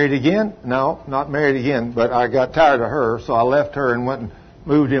married again? No, not married again, but I got tired of her, so I left her and went and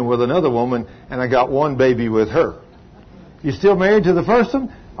moved in with another woman, and I got 1 baby with her. You still married to the first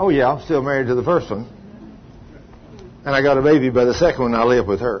one? Oh, yeah, I'm still married to the first one. And I got a baby by the second one, I live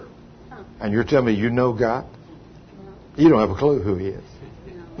with her. And you're telling me you know God? You don't have a clue who He is.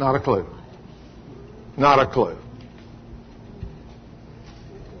 Not a clue. Not a clue.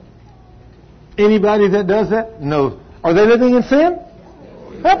 Anybody that does that? No. Are they living in sin?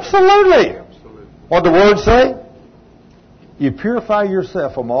 Absolutely. What the Word say? You purify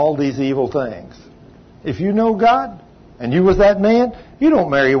yourself from all these evil things. If you know God, and you was that man, you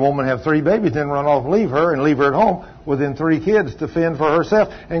don't marry a woman, have 3 babies, then run off, leave her, and leave her at home within 3 kids to fend for herself,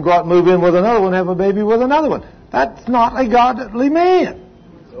 and go out and move in with another one, have a baby with another one. That's not a godly man.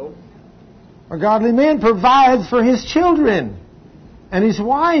 A godly man provides for his children and his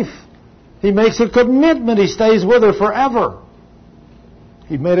wife. He makes a commitment. He stays with her forever.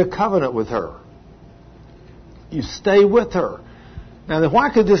 He made a covenant with her. You stay with her. Now, why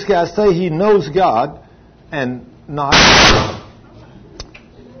could this guy say he knows God and not?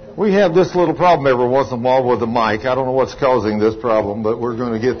 We have this little problem every once in a while with the mic. I don't know what's causing this problem, but we're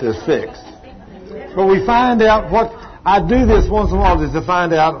going to get this fixed. But we find out what... I do this once in a while just to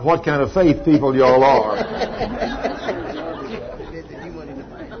find out what kind of faith people y'all are.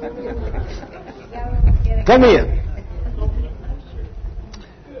 Come in.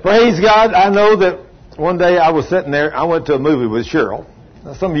 Praise God. I know that one day I was sitting there. I went to a movie with Cheryl.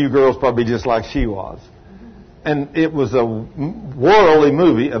 Now, some of you girls probably just like she was. And it was a worldly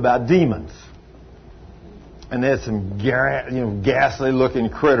movie about demons. And there's some ghastly-looking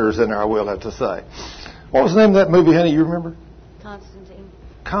critters in there, I will have to say. What was the name of that movie, honey? You remember? Constantine.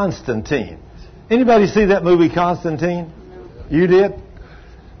 Constantine. Anybody see that movie, Constantine? No. You did?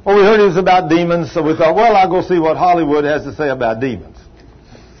 Well, we heard it was about demons, so we thought, well, I'll go see what Hollywood has to say about demons.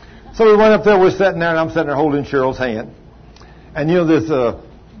 So we went up there, we're sitting there, and I'm sitting there holding Cheryl's hand. And, this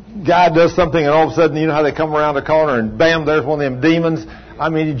guy does something, and all of a sudden, you know how they come around the corner, and bam, there's one of them demons. I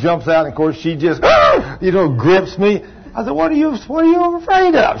mean, he jumps out, and of course, she just, grips me. I said, what are you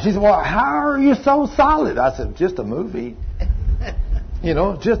afraid of? She said, well, how are you so solid? I said, just a movie.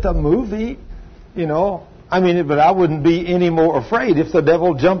 Just a movie. But I wouldn't be any more afraid if the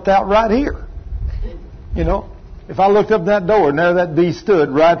devil jumped out right here. If I looked up that door and there that beast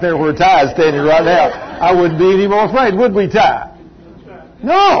stood right there where Ty is standing right now, I wouldn't be any more afraid, would we, Ty?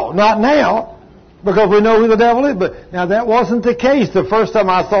 No, not now. Because we know who the devil is. But now that wasn't the case the first time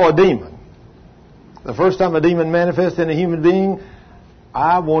I saw a demon. The first time a demon manifested in a human being,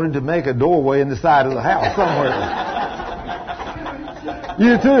 I wanted to make a doorway in the side of the house somewhere.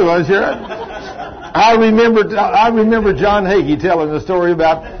 You too, I'm sure. I remember John Hagee telling the story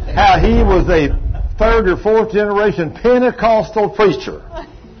about how he was a third or fourth generation Pentecostal preacher.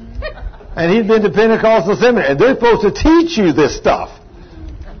 And he'd been to Pentecostal seminary. And they're supposed to teach you this stuff.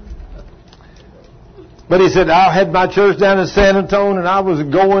 But he said, I had my church down in San Antonio and I was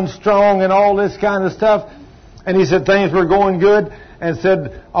going strong and all this kind of stuff. And he said things were going good. And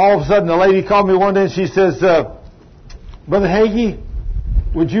said, all of a sudden, a lady called me one day and she says, Brother Hagee,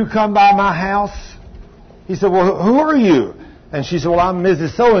 would you come by my house? He said, well, who are you? And she said, well, I'm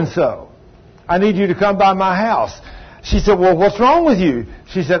Mrs. So-and-so. I need you to come by my house. She said, well, what's wrong with you?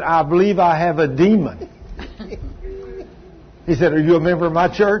 She said, I believe I have a demon. He said, are you a member of my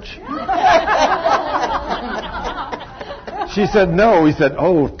church? She said, no. He said,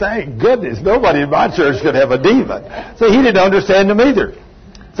 oh, thank goodness. Nobody in my church could have a demon. So he didn't understand them either.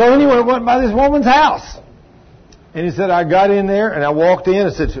 So anyway, I went by this woman's house. And he said, I got in there and I walked in.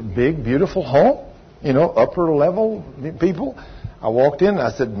 It's such a big, beautiful home. You know, upper level people. I walked in and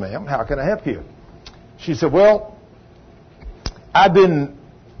I said, ma'am, how can I help you? She said, well, I've been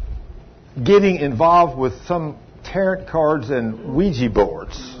getting involved with some tarot cards and Ouija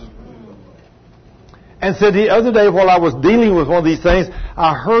boards. And said the other day while I was dealing with one of these things,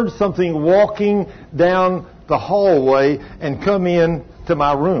 I heard something walking down the hallway and come in to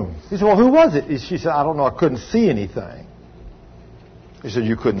my room. He said, well, who was it? She said, I don't know. I couldn't see anything. He said,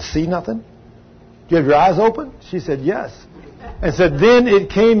 you couldn't see nothing? Do you have your eyes open? She said, yes. And said, then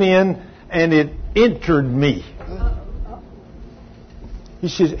it came in and it entered me.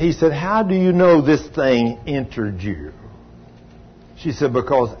 He said, how do you know this thing entered you? She said,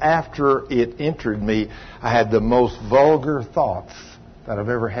 because after it entered me, I had the most vulgar thoughts that I've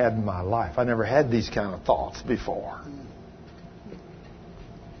ever had in my life. I never had these kind of thoughts before.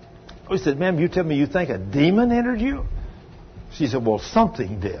 He said, ma'am, you tell me you think a demon entered you? She said, well,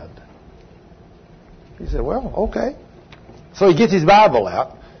 something did. He said, well, okay. So he gets his Bible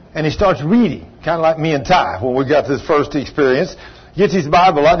out and he starts reading, kind of like me and Ty when we got this first experience. Gets his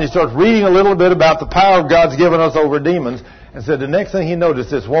Bible out and he starts reading a little bit about the power God's given us over demons. And said the next thing he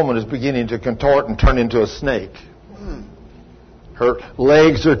noticed, this woman is beginning to contort and turn into a snake. Her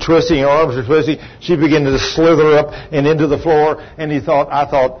legs are twisting, her arms are twisting. She began to slither up and into the floor. And I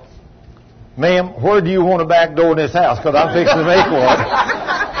thought, ma'am, where do you want a back door in this house? Because I'm fixing to make one.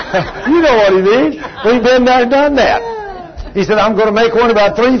 You know what he means. We've been there and done that. He said, I'm going to make one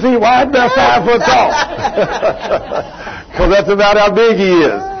about 3 feet wide, about 5 foot tall. Because that's about how big he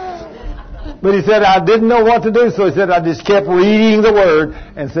is. But he said, I didn't know what to do, so he said, I just kept reading the Word,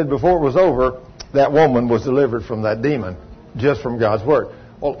 and said before it was over, that woman was delivered from that demon, just from God's Word.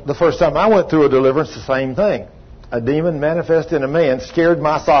 Well, the first time I went through a deliverance, the same thing. A demon manifested in a man scared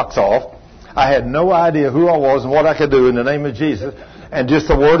my socks off. I had no idea who I was and what I could do in the name of Jesus. And just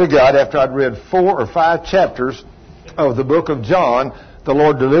the Word of God, after I'd read 4 or 5 chapters of the book of John, the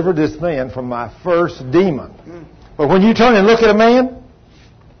Lord delivered this man from my first demon. But when you turn and look at a man,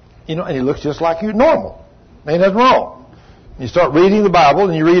 you know, and he looks just like you, normal. Ain't nothing wrong. You start reading the Bible,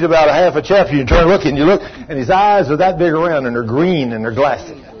 and you read about a half a chapter, you turn and look, and you look, and his eyes are that big around, and they're green, and they're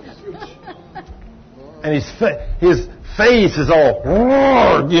glassy. And his face is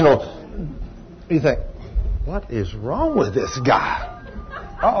all, you know. You think, what is wrong with this guy?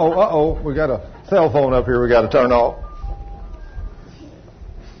 Uh-oh, we got a cell phone up here we got to turn off.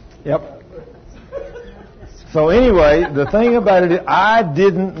 Yep. So anyway, the thing about it is I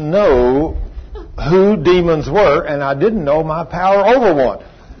didn't know who demons were, and I didn't know my power over one.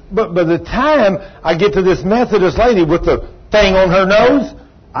 But by the time I get to this Methodist lady with the thing on her nose,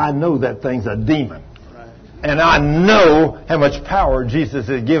 I know that thing's a demon. And I know how much power Jesus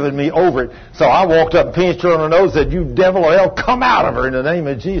has given me over it. So I walked up and pinched her on her nose and said, you devil of hell, come out of her in the name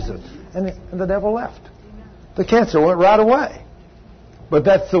of Jesus. And the devil left. The cancer went right away. But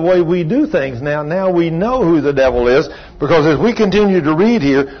that's the way we do things now. Now we know who the devil is, because as we continue to read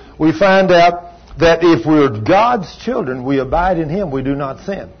here, we find out that if we're God's children, we abide in Him, we do not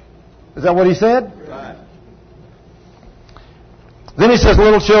sin. Is that what he said? Right. Then he says,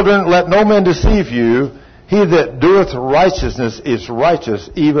 little children, let no man deceive you. He that doeth righteousness is righteous,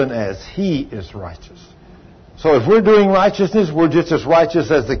 even as He is righteous. So if we're doing righteousness, we're just as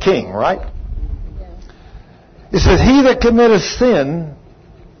righteous as the King, right? It says, he that committeth sin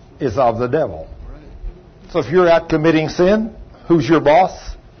is of the devil. So if you're out committing sin, who's your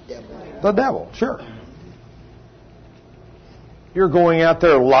boss? The devil, sure. You're going out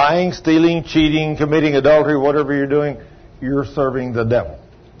there lying, stealing, cheating, committing adultery, whatever you're doing, you're serving the devil.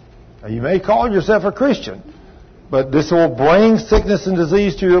 Now, you may call yourself a Christian, but this will bring sickness and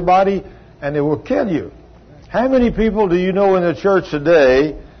disease to your body, and it will kill you. How many people do you know in the church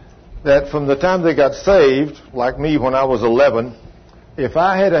today that from the time they got saved, like me when I was 11, if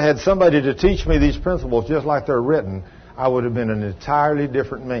I had had somebody to teach me these principles just like they're written, I would have been an entirely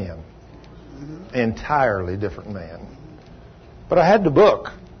different man. Entirely different man. But I had the book,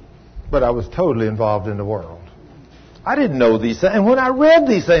 but I was totally involved in the world. I didn't know these things. And when I read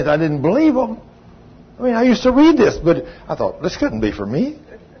these things, I didn't believe them. I mean, I used to read this, but I thought, this couldn't be for me.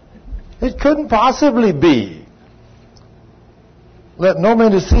 It couldn't possibly be. Let no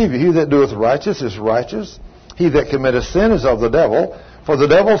man deceive you. He that doeth righteous is righteous. He that committeth sin is of the devil. For the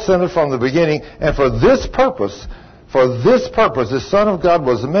devil sinned from the beginning. And for this purpose, the Son of God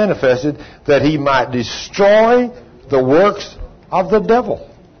was manifested, that he might destroy the works of the devil.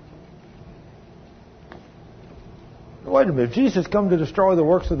 Wait a minute. If Jesus come to destroy the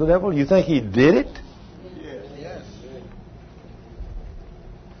works of the devil, you think he did it? Yes.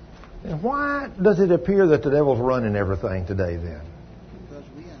 And why does it appear that the devil's running everything today then?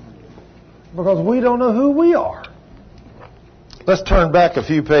 Because we don't know who we are. Let's turn back a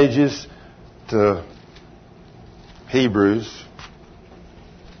few pages to Hebrews.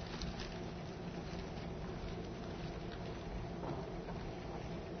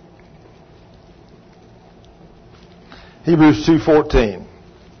 Hebrews 2:14.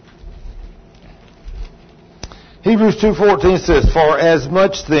 Hebrews 2:14 says, For as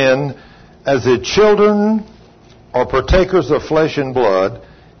much then as the children are partakers of flesh and blood,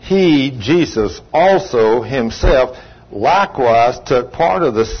 he, Jesus, also himself likewise took part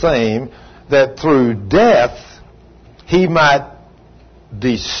of the same, that through death he might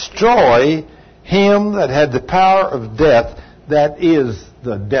destroy him that had the power of death, that is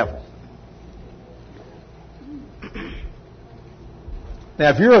the devil. Now,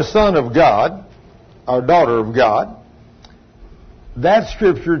 if you're a son of God, or daughter of God, that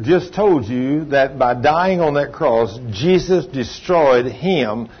scripture just told you that by dying on that cross, Jesus destroyed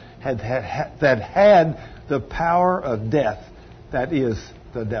him that had the power of death, that is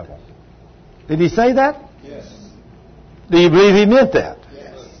the devil. Did he say that? Yes. Do you believe he meant that?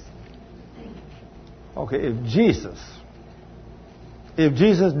 Yes. Okay, if Jesus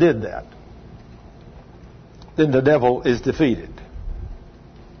did that, then the devil is defeated.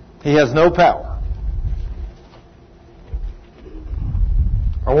 He has no power.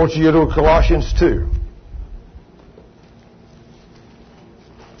 I want you to go to Colossians 2.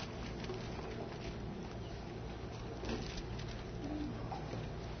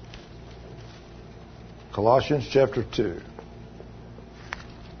 Colossians chapter 2.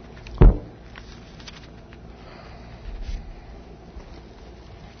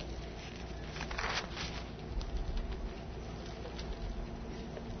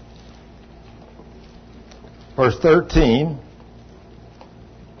 Verse 13.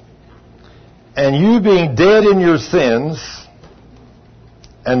 And you being dead in your sins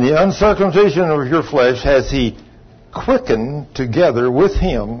and the uncircumcision of your flesh has he quickened together with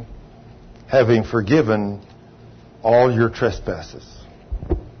him, having forgiven all your trespasses,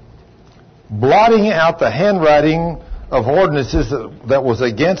 blotting out the handwriting of ordinances that was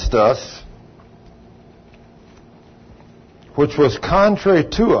against us, which was contrary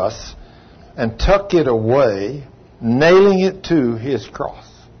to us, and took it away, nailing it to his cross.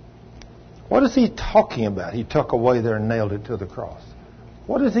 What is he talking about? He took away there and nailed it to the cross.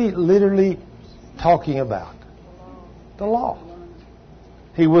 What is he literally talking about? The law.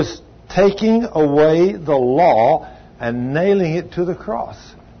 He was taking away the law and nailing it to the cross.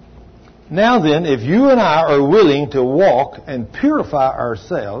 Now then, if you and I are willing to walk and purify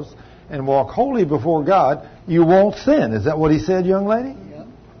ourselves and walk holy before God, you won't sin. Is that what he said, young lady? Yeah.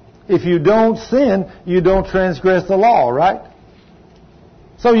 If you don't sin, you don't transgress the law, right?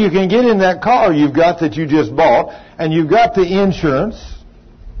 So you can get in that car you've got that you just bought, and you've got the insurance,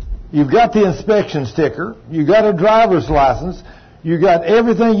 you've got the inspection sticker, you've got a driver's license, you got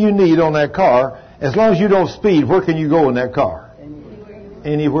everything you need on that car. As long as you don't speed, where can you go in that car?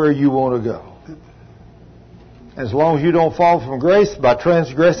 Anywhere you want to go. As long as you don't fall from grace by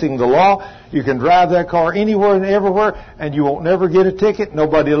transgressing the law, you can drive that car anywhere and everywhere, and you won't never get a ticket.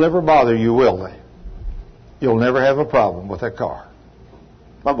 Nobody will ever bother you, will they? You'll never have a problem with that car.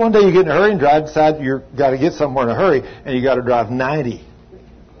 But one day you get in a hurry and decide you've got to get somewhere in a hurry, and you got to drive 90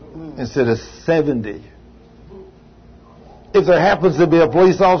 instead of 70. If there happens to be a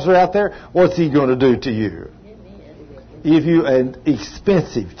police officer out there, what's he going to do to you? Give you an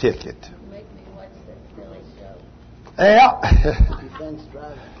expensive ticket. Make me watch that silly show. Yeah. Thanks,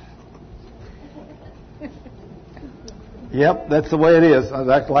 driver. Yep, that's the way it is.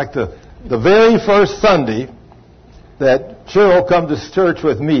 Like the very first Sunday that Cheryl come to church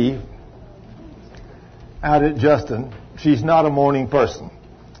with me out at Justin, she's not a morning person.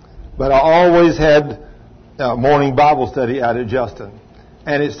 But I always had a morning Bible study out at Justin.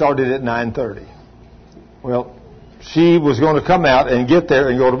 And it started at 9:30. Well, she was going to come out and get there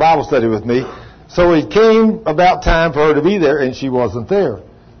and go to Bible study with me. So it came about time for her to be there, and she wasn't there.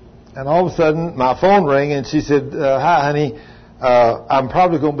 And all of a sudden, my phone rang, and she said, hi, honey, I'm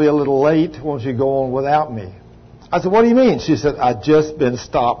probably going to be a little late. Won't you go on without me? I said, what do you mean? She said, I've just been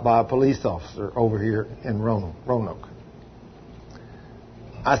stopped by a police officer over here in Roanoke.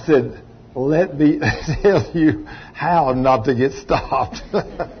 I said, let me tell you how not to get stopped.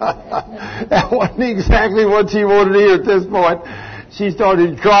 That wasn't exactly what she wanted to hear at this point. She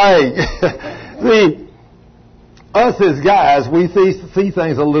started crying. See, us as guys, we see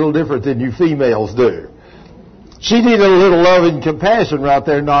things a little different than you females do. She needed a little love and compassion right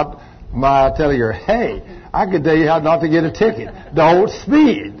there, not my telling her, hey, I can tell you how not to get a ticket. Don't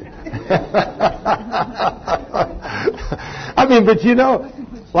speed. I mean, but you know,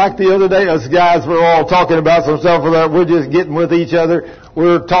 like the other day, us guys were all talking about some stuff. We're just getting with each other.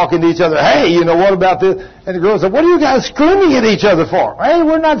 We're talking to each other. Hey, you know, what about this? And the girl said, what are you guys screaming at each other for? Hey,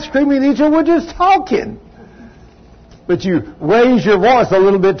 we're not screaming at each other. We're just talking. But you raise your voice a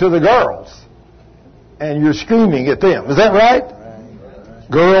little bit to the girls. And you're screaming at them. Is that right?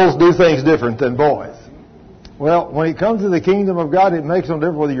 Girls do things different than boys. Well, when it comes to the kingdom of God, it makes no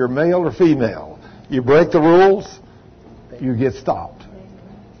difference whether you're male or female. You break the rules, you get stopped.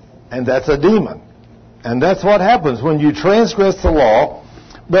 And that's a demon. And that's what happens when you transgress the law.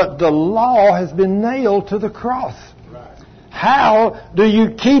 But the law has been nailed to the cross. How do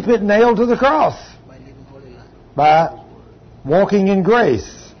you keep it nailed to the cross? By walking in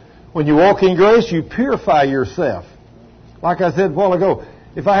grace. When you walk in grace, you purify yourself. Like I said a while ago,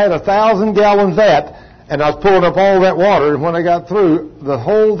 if I had 1,000 gallon vat and I was pulling up all that water, and when I got through, the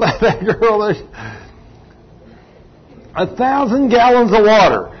whole that girl, 1,000 gallons of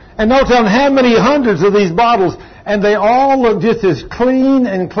water. And no telling how many hundreds of these bottles, and they all look just as clean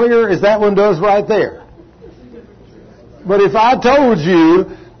and clear as that one does right there. But if I told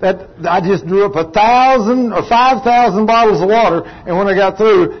you that I just drew up 1,000 or 5,000 bottles of water, and when I got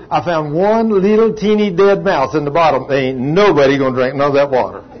through, I found one little teeny dead mouse in the bottom, there ain't nobody going to drink none of that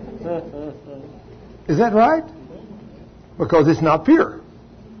water. Is that right? Because it's not pure.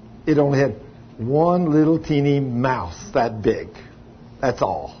 It only had one little teeny mouse that big. That's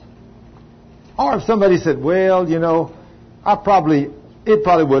all. Or if somebody said, well, you know, it probably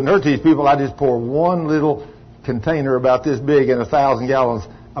wouldn't hurt these people. I just pour one little container about this big and 1,000 gallons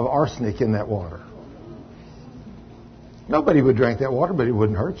of arsenic in that water. Nobody would drink that water, but it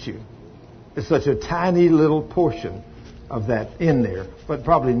wouldn't hurt you. It's such a tiny little portion of that in there. But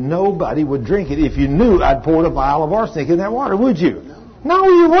probably nobody would drink it if you knew I'd poured a vial of arsenic in that water, would you? No,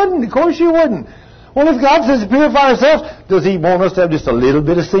 you wouldn't. Of course you wouldn't. Well, if God says to purify ourselves, does He want us to have just a little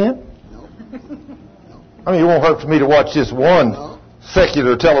bit of sin? I mean, it won't hurt for me to watch just one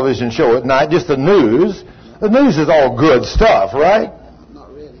secular television show at night, just the news. The news is all good stuff, right?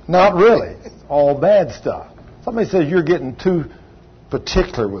 Not really. All bad stuff. Somebody says you're getting too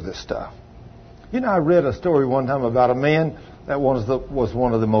particular with this stuff. You know, I read a story one time about a man that was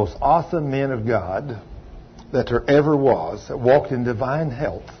one of the most awesome men of God that there ever was, that walked in divine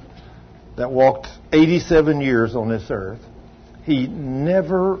health, that walked 87 years on this earth. He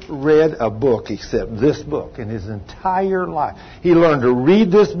never read a book except this book in his entire life. He learned to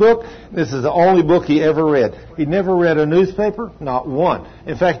read this book. This is the only book he ever read. He never read a newspaper, not one.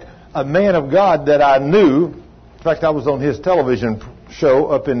 In fact, a man of God that I knew, in fact, I was on his television show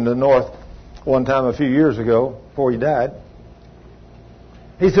up in the north one time a few years ago before he died.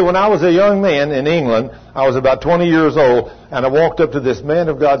 He said, when I was a young man in England, I was about 20 years old, and I walked up to this man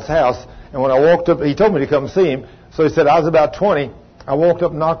of God's house, and when I walked up, he told me to come see him. So he said, I was about 20. I walked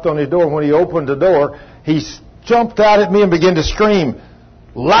up and knocked on his door. And when he opened the door, he jumped out at me and began to scream,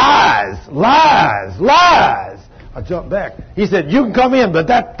 lies, lies, lies. I jumped back. He said, you can come in, but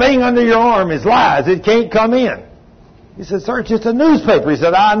that thing under your arm is lies. It can't come in. He said, sir, it's just a newspaper. He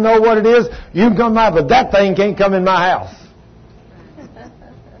said, I know what it is. You can come by, but that thing can't come in my house.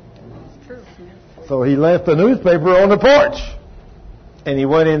 So he left the newspaper on the porch. And he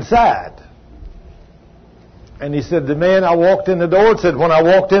went inside. And he said, the man, I walked in the door, said, when I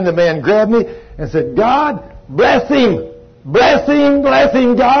walked in, the man grabbed me and said, God, bless him. Bless him, bless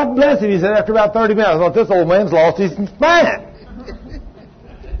him, God, bless him. He said, after about 30 minutes, I thought, this old man's lost his mind.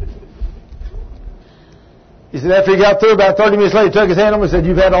 He said, after he got through, about 30 minutes later, he took his hand on him and said,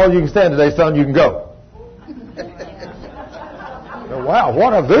 you've had all you can stand today, son, you can go. Wow,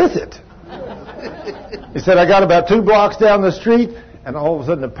 what a visit. He said, I got about 2 blocks down the street, and all of a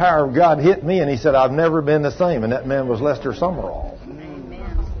sudden the power of God hit me, and he said, I've never been the same. And that man was Lester Summerall.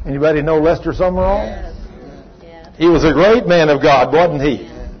 Amen. Anybody know Lester Summerall? Yes. Yes. He was a great man of God, wasn't he?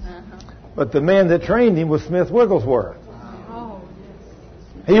 Uh-huh. But the man that trained him was Smith Wigglesworth. Oh,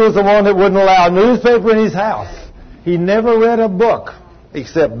 He was the one that wouldn't allow a newspaper in his house. He never read a book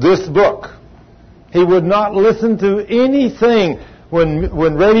except this book. He would not listen to anything.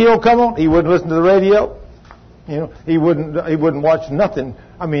 When radio come on, he wouldn't listen to the radio. You know, he wouldn't watch nothing.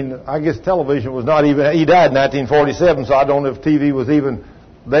 I mean, I guess television was not even. He died in 1947, so I don't know if TV was even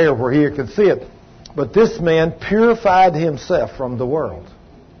there where he could see it. But this man purified himself from the world.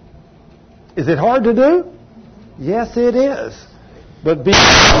 Is it hard to do? Yes, it is. But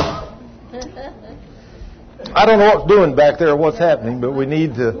I don't know what's doing back there or what's happening, but we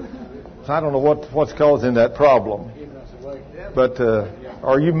need to. I don't know what's causing that problem. But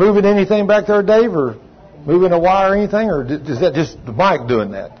are you moving anything back there, Dave, or moving a wire or anything, or is that just the mic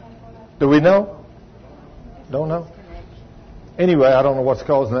doing that? Do we know? Don't know? Anyway, I don't know what's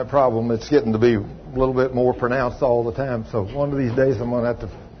causing that problem. It's getting to be a little bit more pronounced all the time. So one of these days I'm going to have to...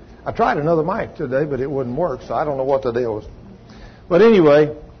 I tried another mic today, but it wouldn't work, so I don't know what the deal is. But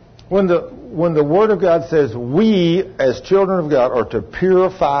anyway, when the Word of God says we, as children of God, are to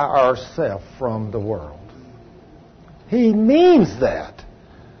purify ourselves from the world, He means that.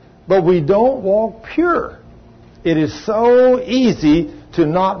 But we don't walk pure. It is so easy to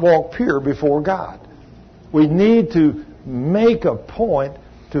not walk pure before God. We need to make a point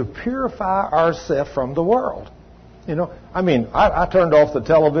to purify ourselves from the world. You know, I mean, I turned off the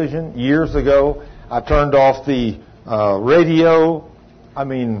television years ago. I turned off the radio. I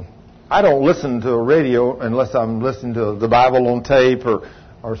mean, I don't listen to a radio unless I'm listening to the Bible on tape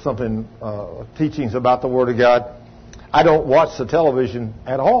or something, teachings about the Word of God. I don't watch the television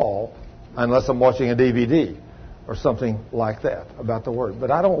at all unless I'm watching a DVD or something like that about the Word. But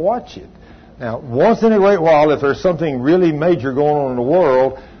I don't watch it. Now, once in a great while, if there's something really major going on in the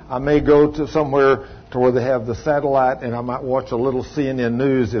world, I may go to somewhere to where they have the satellite, and I might watch a little CNN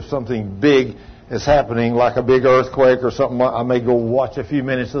news if something big is happening, like a big earthquake or something. I may go watch a few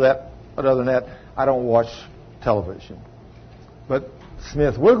minutes of that. But other than that, I don't watch television. But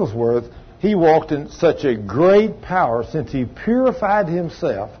Smith Wigglesworth, he walked in such a great power since he purified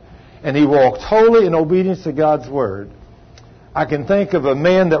himself and he walked wholly in obedience to God's Word. I can think of a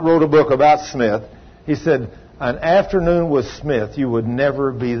man that wrote a book about Smith. He said, an afternoon with Smith, you would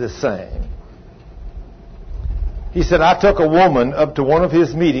never be the same. He said, I took a woman up to one of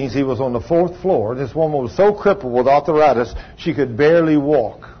his meetings. He was on the 4th floor. This woman was so crippled with arthritis, she could barely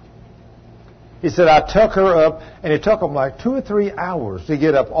walk. He said, I took her up, and it took him like 2 or 3 hours to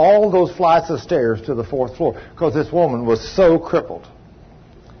get up all those flights of stairs to the 4th floor because this woman was so crippled.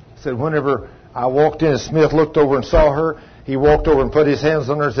 He said, whenever I walked in and Smith looked over and saw her, he walked over and put his hands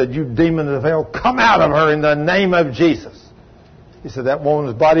on her and said, you demon of hell, come out of her in the name of Jesus. He said that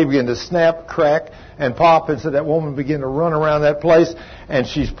woman's body began to snap, crack, and pop, and said that woman began to run around that place, and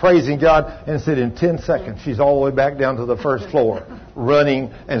she's praising God, and said in 10 seconds she's all the way back down to the 1st floor,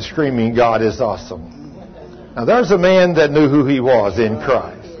 running and screaming, God is awesome. Now there's a man that knew who he was in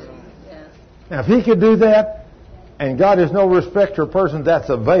Christ. Now if he could do that, and God is no respecter of person, that's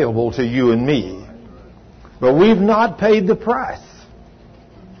available to you and me. But we've not paid the price.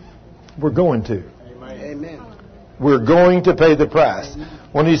 We're going to. Amen. We're going to pay the price.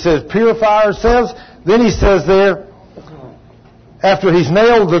 When he says purify ourselves, then he says there, after he's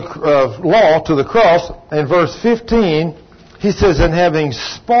nailed the law to the cross, in verse 15, he says, and having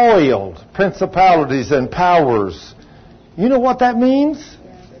spoiled principalities and powers. You know what that means?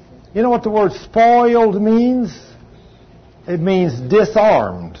 You know what the word spoiled means? It means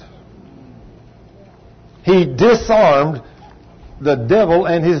disarmed. He disarmed the devil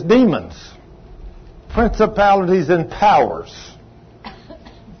and his demons. Principalities and powers.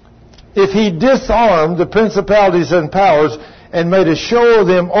 If he disarmed the principalities and powers and made a show of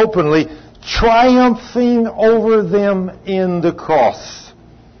them openly, triumphing over them in the cross.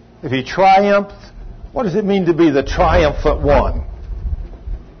 If he triumphed, what does it mean to be the triumphant one?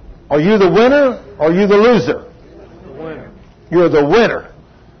 Are you the winner or are you the loser? The winner. You're the winner.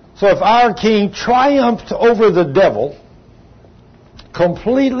 So if our king triumphed over the devil,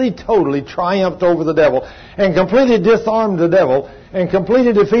 completely, totally triumphed over the devil, and completely disarmed the devil, and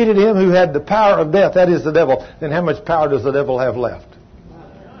completely defeated him who had the power of death, that is the devil, then how much power does the devil have left?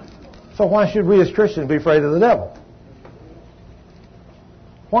 So why should we as Christians be afraid of the devil?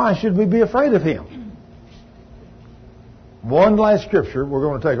 Why should we be afraid of him? One last scripture. We're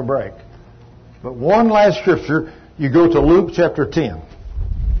going to take a break. But one last scripture. You go to Luke chapter 10.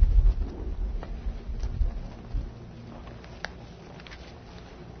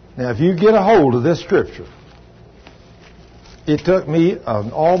 Now, if you get a hold of this scripture, it took me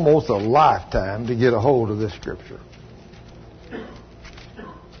almost a lifetime to get a hold of this scripture.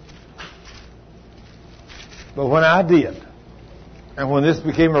 But when I did, and when this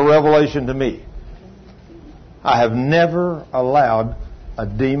became a revelation to me, I have never allowed a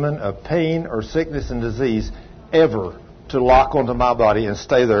demon of pain or sickness and disease ever to lock onto my body and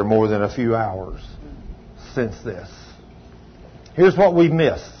stay there more than a few hours since this. Here's what we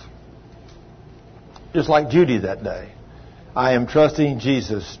missed. Just like Judy that day. I am trusting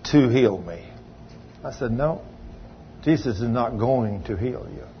Jesus to heal me. I said, no, Jesus is not going to heal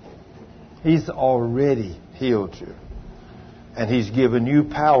you. He's already healed you. And He's given you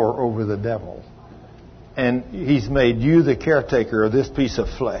power over the devil. And He's made you the caretaker of this piece of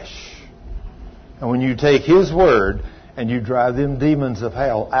flesh. And when you take His word and you drive them demons of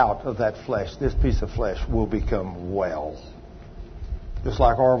hell out of that flesh, this piece of flesh will become well. Just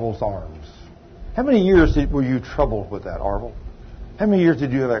like Orville's arms. How many years were you troubled with that, Orville? How many years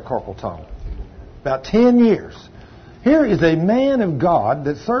did you have that carpal tunnel? About 10 years. Here is a man of God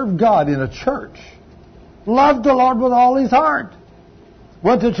that served God in a church. Loved the Lord with all his heart.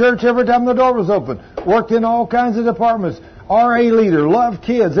 Went to church every time the door was open. Worked in all kinds of departments. RA leader. Loved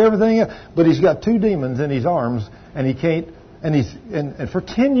kids. Everything else. But he's got 2 demons in his arms. And he can't. And for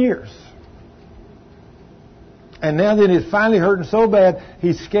 10 years. And now that it's finally hurting so bad,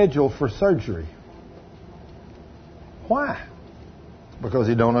 he's scheduled for surgery. Why? Because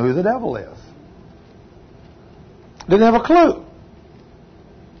he don't know who the devil is. Didn't have a clue.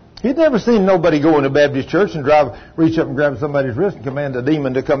 He'd never seen nobody go in a Baptist church and reach up and grab somebody's wrist and command a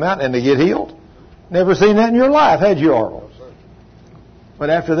demon to come out and to get healed. Never seen that in your life, had you, Arnold?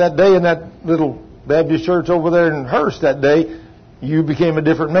 But after that day in that little Baptist church over there in Hearst that day, you became a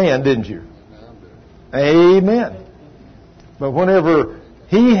different man, didn't you? Amen. But whenever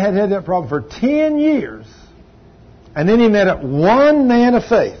he had that problem for 10 years, and then he met up one man of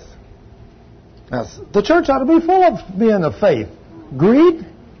faith. Now, the church ought to be full of men of faith. Greed?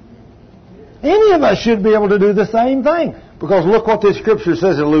 Any of us should be able to do the same thing. Because look what this scripture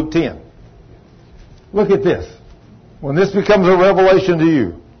says in Luke 10. Look at this. When this becomes a revelation to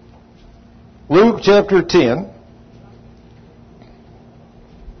you. Luke chapter 10.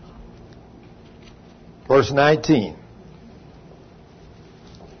 Verse 19.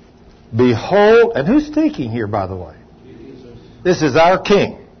 Behold, and who's speaking here, by the way? Jesus. This is our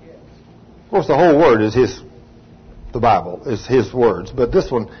King. Of course, the whole word is the Bible is His words, but this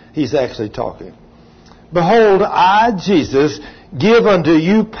one, He's actually talking. Behold, I, Jesus, give unto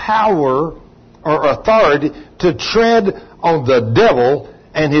you power or authority to tread on the devil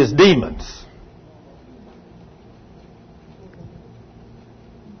and his demons.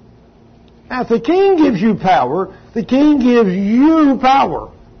 Now, if the King gives you power, the King gives you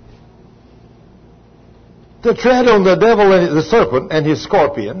power to tread on the devil and the serpent and his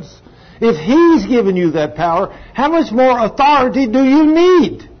scorpions. If He's given you that power, how much more authority do you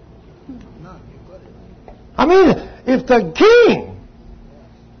need? I mean, if the King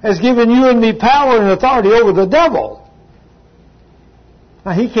has given you and me power and authority over the devil,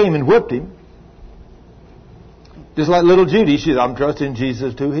 now He came and whipped him. Just like little Judy, she said, I'm trusting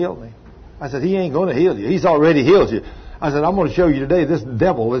Jesus to heal me. I said, He ain't going to heal you. He's already healed you. I said, I'm going to show you today this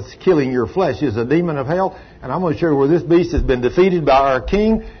devil that's killing your flesh is a demon of hell. And I'm going to show you where this beast has been defeated by our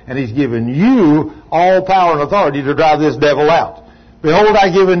King. And He's given you all power and authority to drive this devil out. Behold,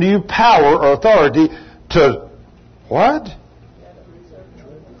 I give unto you power or authority to, what?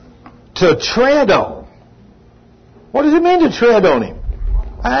 To tread on. What does it mean to tread on him?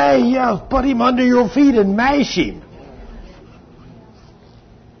 Hey, put him under your feet and mash him.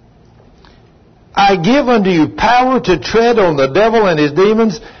 I give unto you power to tread on the devil and his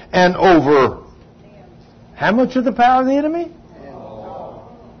demons and over how much of the power of the enemy?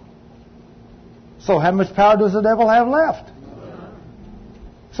 So how much power does the devil have left?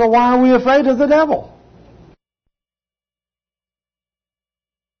 So why are we afraid of the devil?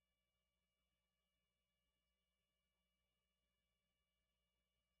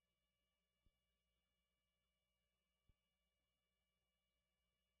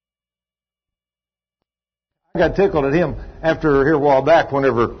 I got tickled at him after here a while back a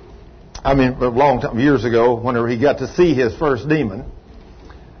long time, years ago, whenever he got to see his first demon.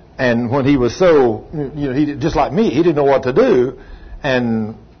 And when he was so, he just like me, he didn't know what to do.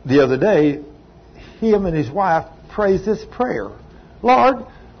 And the other day, him and his wife praised this prayer. Lord,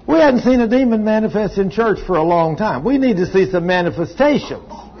 We hadn't seen a demon manifest in church for a long time. We need to see some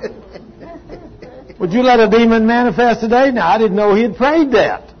manifestations. Would you let a demon manifest today? Now, I didn't know he had prayed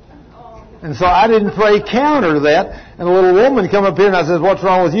that. And so I didn't pray counter that. And a little woman come up here and I said, what's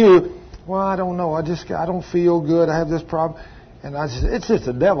wrong with you? Well, I don't know. I don't feel good. I have this problem. And I said, it's just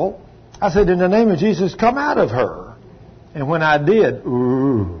a devil. I said, in the name of Jesus, come out of her. And when I did,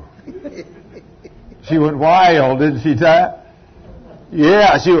 ooh. She went wild, didn't she, Ty?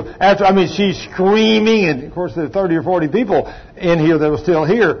 Yeah, she's screaming. And of course, there are 30 or 40 people in here that were still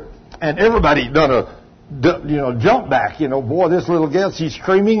here. And everybody jump back. Boy, this little girl, she's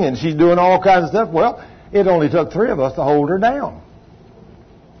screaming and she's doing all kinds of stuff. Well, it only took 3 of us to hold her down.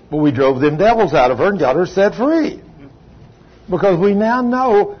 But we drove them devils out of her and got her set free. Because we now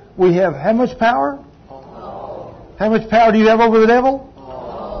know we have how much power? All. How much power do you have over the devil?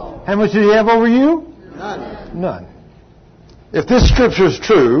 All. How much do you have over you? None. If this scripture is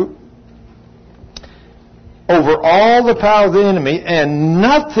true, over all the power of the enemy, and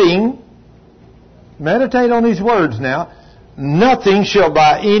nothing, meditate on these words now, nothing shall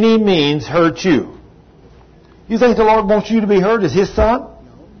by any means hurt you. You think the Lord wants you to be hurt as His son?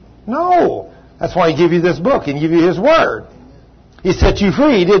 No. That's why He gave you this book and gave you His word. He set you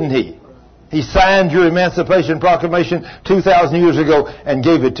free, didn't He? He signed your Emancipation Proclamation 2,000 years ago and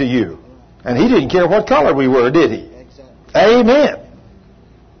gave it to you. And He didn't care what color we were, did He? Amen.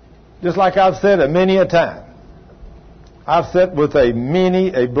 Just like I've said many a time. I've sat with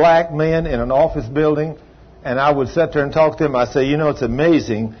a black man in an office building, and I would sit there and talk to him. I say, it's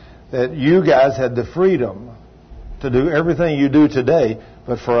amazing that you guys had the freedom to do everything you do today,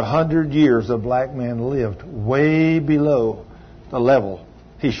 but for 100 years a black man lived way below the level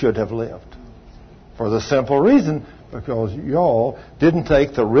he should have lived. For the simple reason, because y'all didn't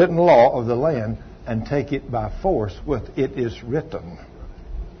take the written law of the land and take it by force with it is written.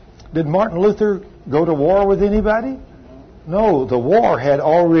 Did Martin Luther go to war with anybody? No, the war had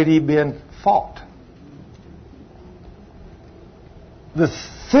already been fought. The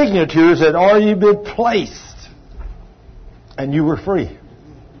signatures had already been placed, and you were free.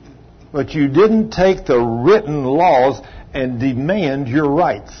 But you didn't take the written laws and demand your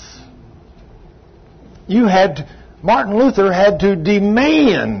rights. Martin Luther had to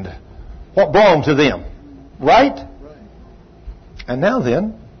demand what belonged to them. Right? And now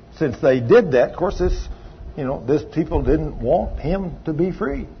then, since they did that, of course, this people didn't want him to be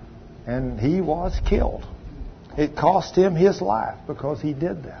free. And he was killed. It cost him his life because he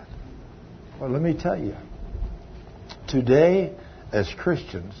did that. Well, let me tell you, today, as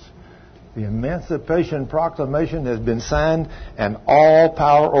Christians, the Emancipation Proclamation has been signed and all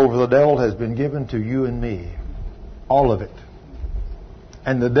power over the devil has been given to you and me. All of it.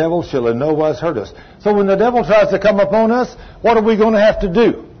 And the devil shall in no wise hurt us. So when the devil tries to come upon us, what are we going to have to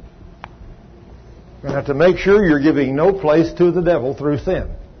do? You're going to have to make sure you're giving no place to the devil through sin.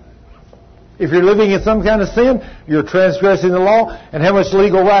 If you're living in some kind of sin, you're transgressing the law. And how much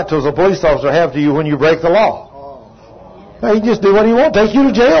legal right does a police officer have to you when you break the law? Now, he can just do what he wants, take you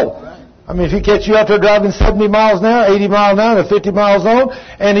to jail. I mean, if he catches you out there driving 70 miles an hour, 80 miles an hour, and 50 miles on,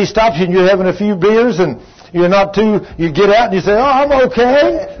 and he stops you and you're having a few beers and you get out and you say, oh, I'm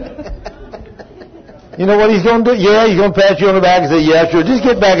okay. You know what he's going to do? Yeah, he's going to pat you on the back and say, yeah, sure, just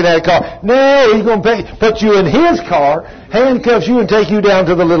get back in that car. No, he's going to put you in his car, handcuff you, and take you down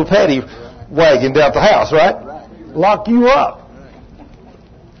to the little paddy wagon down at the house, right? Lock you up.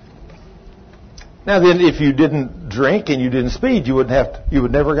 Now then, if you didn't drink and you didn't speed, you would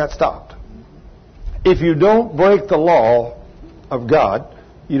never got stopped. If you don't break the law of God,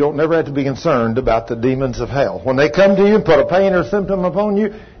 you don't never have to be concerned about the demons of hell. When they come to you and put a pain or symptom upon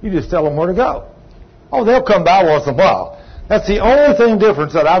you, you just tell them where to go. Oh, they'll come by once in a while. That's the only thing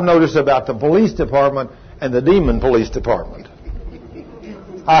difference that I've noticed about the police department and the demon police department.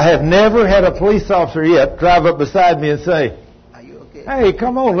 I have never had a police officer yet drive up beside me and say, "Are you okay? Hey,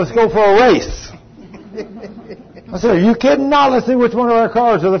 come on, let's go for a race." I said, "Are you kidding? Now let's see which one of our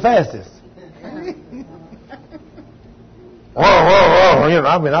cars are the fastest." Whoa.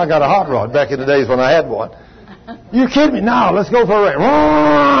 I got a hot rod back in the days when I had one. You kidding me? No, let's go for a race.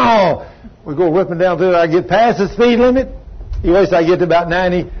 Whoa. We go whipping down through there. I get past the speed limit. He waits till I get to about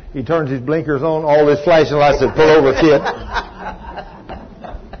 90. He turns his blinkers on. All his flashing lights said, "Pull over, kid."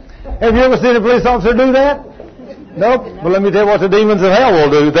 Have you ever seen a police officer do that? Nope. But let me tell you what the demons of hell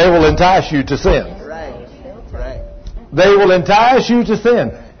will do. They will entice you to sin. Right. They will entice you to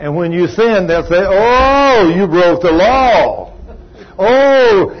sin. And when you sin, they'll say, "Oh, you broke the law.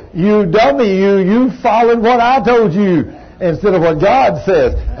 Oh, you dummy, you followed what I told you instead of what God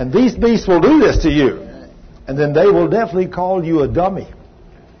says." And these beasts will do this to you. And then they will definitely call you a dummy.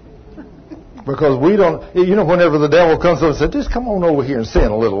 Because we don't, whenever the devil comes over and says, just come on over here and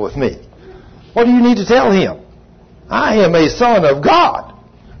sin a little with me. What do you need to tell him? I am a son of God.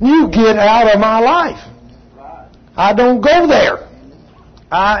 You get out of my life. I don't go there.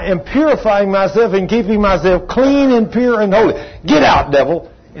 I am purifying myself and keeping myself clean and pure and holy. Get out, devil,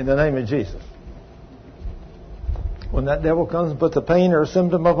 in the name of Jesus. When that devil comes and puts a pain or a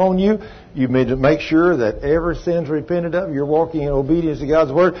symptom upon you, you need to make sure that every sin's repented of. You're walking in obedience to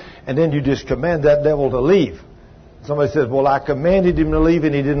God's word, and then you just command that devil to leave. Somebody says, well, I commanded him to leave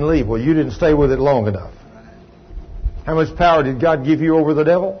and he didn't leave. Well, you didn't stay with it long enough. How much power did God give you over the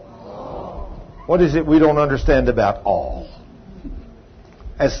devil? What is it we don't understand about all?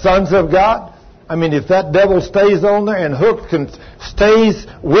 As sons of God, I mean, if that devil stays on there and hooked and stays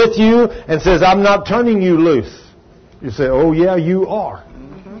with you and says, I'm not turning you loose, you say, oh, yeah, you are.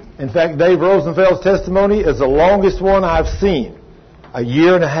 In fact, Dave Rosenfeld's testimony is the longest one I've seen. 1.5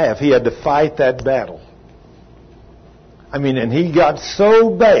 years. He had to fight that battle. I mean, and he got so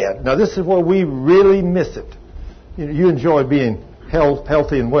bad. Now, this is where we really miss it. You enjoy being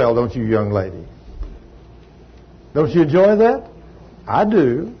healthy and well, don't you, young lady? Don't you enjoy that? I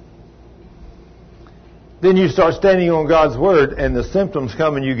do. Then you start standing on God's word, and the symptoms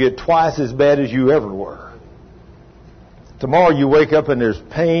come, and you get twice as bad as you ever were. Tomorrow you wake up and there's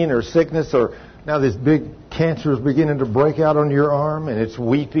pain or sickness, or now this big cancer is beginning to break out on your arm, and it's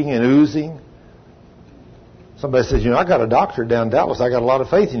weeping and oozing. Somebody says, I got a doctor down in Dallas. I got a lot of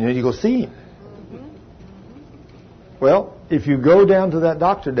faith in you. You go see him. Well, if you go down to that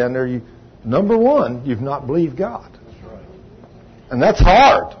doctor down there, number one, you've not believed God. And that's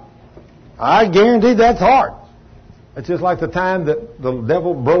hard. I guarantee that's hard. It's just like the time that the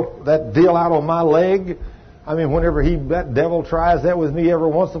devil broke that deal out on my leg. I mean, whenever that devil tries that with me every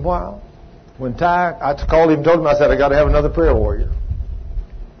once in a while. When I called him and told him, I said, I got to have another prayer warrior.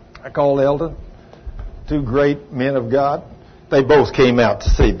 I called Eldon, 2 great men of God. They both came out to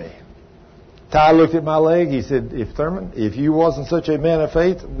see me. Ty looked at my leg. He said, Thurman, if you wasn't such a man of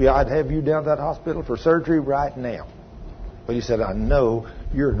faith, I'd have you down to that hospital for surgery right now. But he said, I know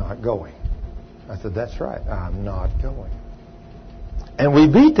you're not going. I said, that's right. I'm not going. And we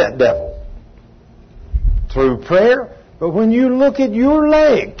beat that devil through prayer. But when you look at your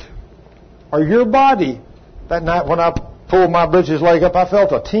leg or your body, that night when I pulled my britches leg up, I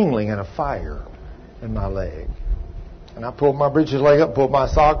felt a tingling and a fire in my leg. And I pulled my britches leg up, pulled my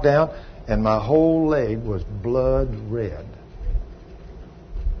sock down, and my whole leg was blood red.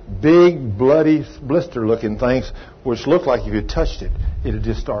 Big, bloody, blister-looking things, which looked like if you touched it, it would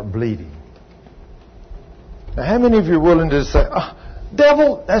just start bleeding. Now, how many of you are willing to say,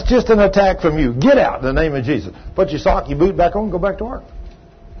 devil, that's just an attack from you. Get out in the name of Jesus. Put your sock, your boot back on, and go back to work.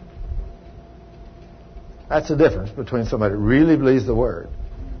 That's the difference between somebody that really believes the Word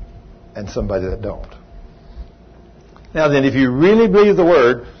and somebody that don't. Now then, if you really believe the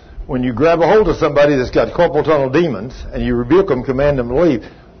Word, when you grab a hold of somebody that's got carpal tunnel demons and you rebuke them, command them to leave,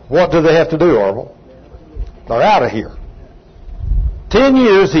 what do they have to do, Orville? They're out of here. 10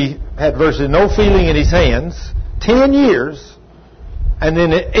 years he had virtually no feeling in his hands. 10 years. And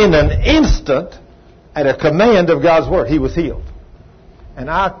then in an instant, at a command of God's Word, he was healed. And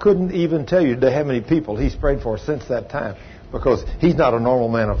I couldn't even tell you how many people he's prayed for since that time, because he's not a normal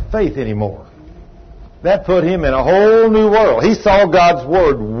man of faith anymore. That put him in a whole new world. He saw God's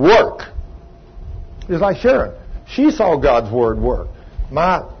Word work. Just like Sharon. She saw God's Word work.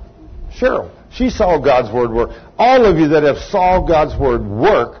 Cheryl, she saw God's Word work. All of you that have saw God's Word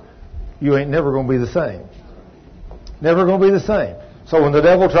work, you ain't never going to be the same. Never going to be the same. So when the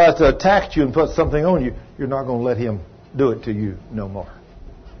devil tries to attack you and put something on you, you're not going to let him do it to you no more.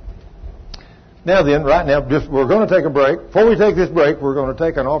 Now then, right now, we're going to take a break. Before we take this break, we're going to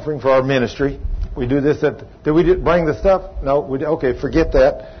take an offering for our ministry. We do this did we bring the stuff? No, okay, forget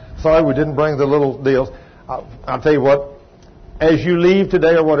that. Sorry, we didn't bring the little deals. I'll tell you what, as you leave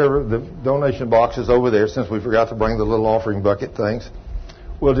today or whatever, the donation box is over there, since we forgot to bring the little offering bucket things.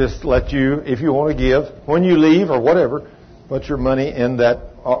 We'll just let you, if you want to give, when you leave or whatever, put your money in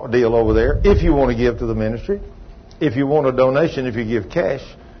that deal over there. If you want to give to the ministry, if you want a donation, if you give cash,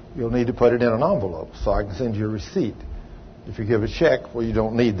 you'll need to put it in an envelope so I can send you a receipt. If you give a check, well, you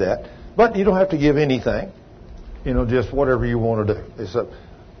don't need that. But you don't have to give anything. Just whatever you want to do.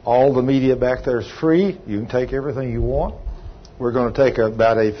 All the media back there is free. You can take everything you want. We're going to take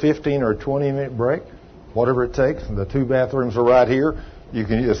about a 15 or 20-minute break, whatever it takes. And the 2 bathrooms are right here.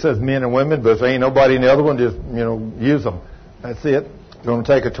 It says men and women, but if there ain't nobody in the other one, just, use them. That's it. We're going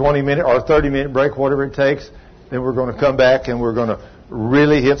to take a 20-minute or 30-minute break, whatever it takes. Then we're going to come back and we're going to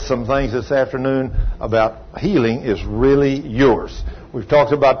really hit some things this afternoon about healing is really yours. We've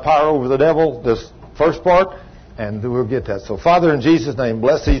talked about power over the devil, this first part, and we'll get that. So, Father, in Jesus' name,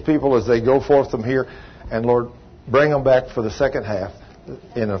 bless these people as they go forth from here. And, Lord, bring them back for the second half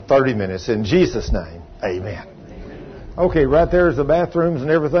in 30 minutes. In Jesus' name, amen. Okay, right there's the bathrooms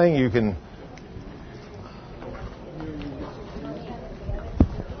and everything. You can...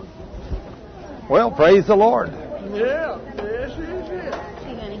 Well, praise the Lord. Yeah, yes, yes.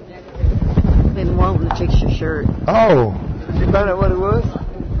 Been wanting to fix your shirt. Oh. Did you find out what it was?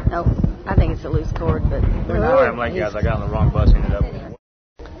 No, I think it's a loose cord, but I'm like, guys, I got on the wrong bus, ended up.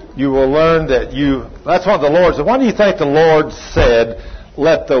 You will learn that that's what the Lord said. Why do you think the Lord said,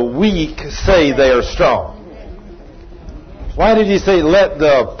 let the weak say they are strong? Why did he say, let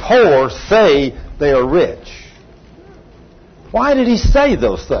the poor say they are rich? Why did he say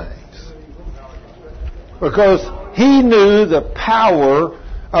those things? Because he knew the power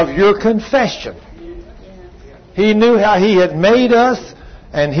of your confession. He knew how he had made us,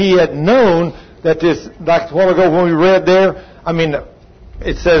 and he had known that this, like a while ago when we read there,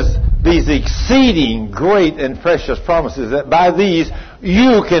 it says these exceeding great and precious promises, that by these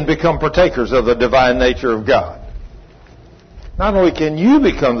you can become partakers of the divine nature of God. Not only can you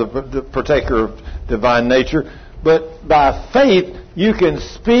become the partaker of divine nature, but by faith you can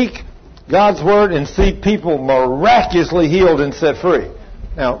speak God's word and see people miraculously healed and set free.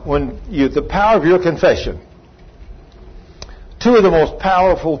 Now, the power of your confession, two of the most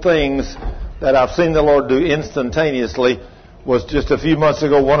powerful things that I've seen the Lord do instantaneously was just a few months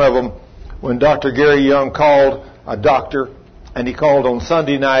ago. One of them, when Dr. Gary Young called, a doctor, and he called on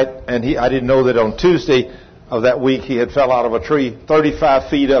Sunday night, and I didn't know that on Tuesday of that week he had fell out of a tree 35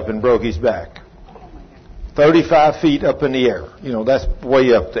 feet up and broke his back. 35 feet up in the air. That's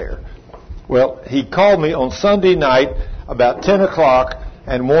way up there. Well, he called me on Sunday night about 10 o'clock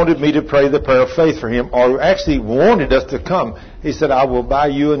and wanted me to pray the prayer of faith for him, or actually wanted us to come. He said, I will buy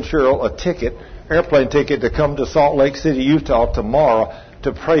you and Cheryl a airplane ticket to come to Salt Lake City, Utah tomorrow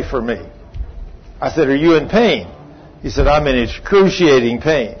to pray for me. I said, are you in pain? He said, I'm in excruciating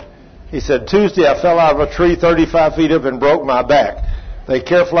pain. He said, Tuesday I fell out of a tree 35 feet up and broke my back. They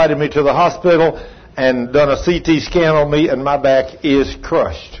care flighted me to the hospital and done a CT scan on me, and my back is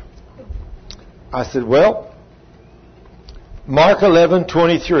crushed. I said, well, Mark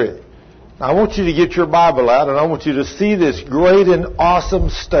 11:23. I want you to get your Bible out, and I want you to see this great and awesome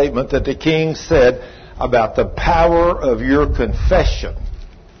statement that the King said about the power of your confession.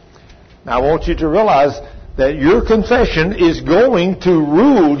 Now, I want you to realize that your confession is going to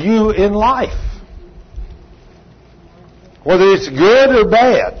rule you in life. Whether it's good or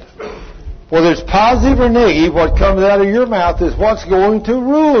bad, whether it's positive or negative, what comes out of your mouth is what's going to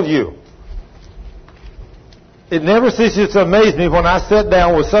rule you. It never ceases to amaze me when I sit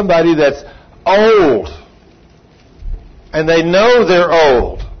down with somebody that's old, and they know they're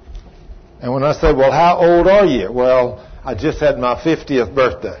old. And when I say, well, how old are you? Well, I just had my 50th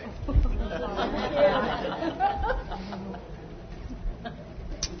birthday.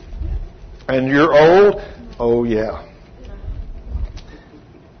 And you're old? Oh, yeah.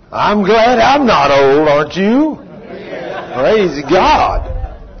 I'm glad I'm not old, aren't you? Praise God.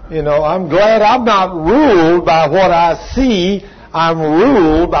 I'm glad I'm not ruled by what I see. I'm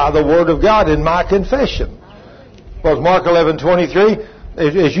ruled by the Word of God in my confession. Because Mark 11:23,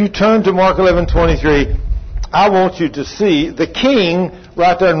 as you turn to Mark 11:23, I want you to see the King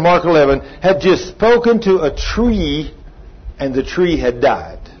right there in Mark 11 had just spoken to a tree, and the tree had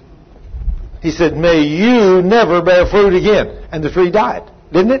died. He said, may you never bear fruit again. And the tree died,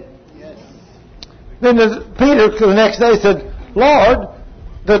 didn't it? Yes. Then Peter the next day said, Lord,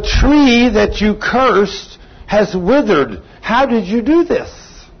 the tree that you cursed has withered. How did you do this?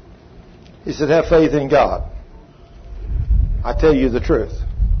 He said, have faith in God. I tell you the truth.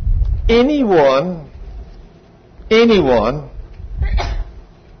 Anyone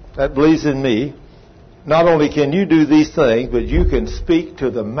that believes in me, not only can you do these things, but you can speak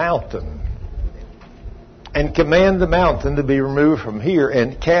to the mountain and command the mountain to be removed from here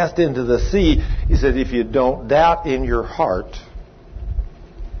and cast into the sea. He said, if you don't doubt in your heart,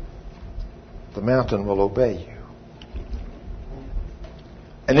 the mountain will obey you.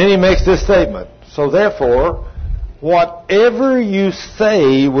 And then he makes this statement. So therefore, whatever you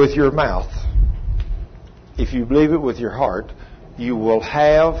say with your mouth, if you believe it with your heart, you will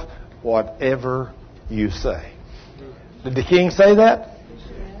have whatever you say. Did the King say that?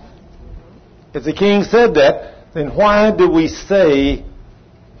 If the King said that, then why do we say,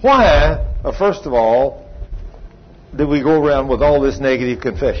 first of all, do we go around with all this negative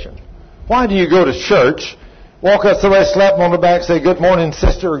confession? Why do you go to church Walk up to somebody, slap them on the back, say, good morning,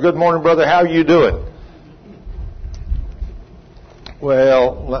 sister, or good morning, brother, how are you doing?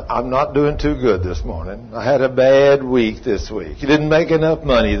 Well, I'm not doing too good this morning. I had a bad week this week. You didn't make enough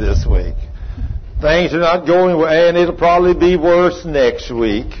money this week. Things are not going well, and it'll probably be worse next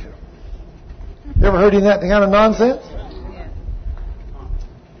week. You ever heard any of that kind of nonsense?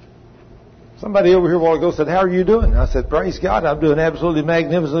 Somebody over here a while ago said, how are you doing? I said, praise God, I'm doing absolutely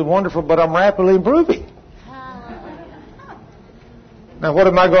magnificently wonderful, but I'm rapidly improving. Now, what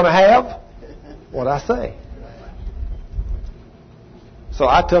am I going to have? What I say. So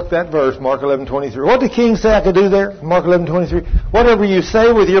I took that verse, Mark 11:23. What did the king say I could do there? Mark 11:23. Whatever you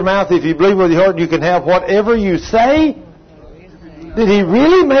say with your mouth, if you believe with your heart, you can have whatever you say. Did he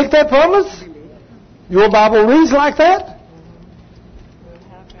really make that promise? Your Bible reads like that?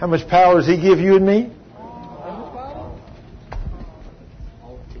 How much power does he give you and me?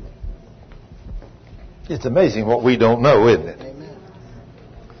 It's amazing what we don't know, isn't it?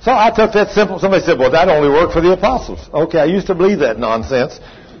 So I took that simple. Somebody said, well, that only worked for the apostles. Okay, I used to believe that nonsense,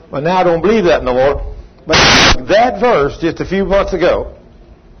 but now I don't believe that no more. But that verse just a few months ago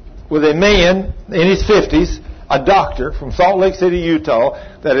with a man in his 50s, a doctor from Salt Lake City, Utah,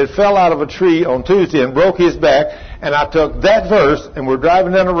 that had fell out of a tree on Tuesday and broke his back, and I took that verse, and we're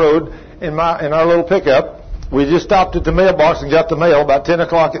driving down the road in our little pickup. We just stopped at the mailbox and got the mail about 10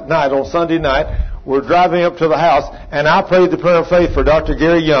 o'clock at night on Sunday night. We're driving up to the house, and I prayed the prayer of faith for Dr.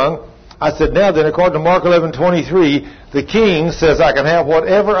 Gary Young. I said, now then, according to Mark 11:23, the king says I can have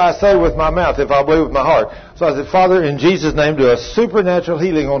whatever I say with my mouth if I believe with my heart. So I said, Father, in Jesus' name, do a supernatural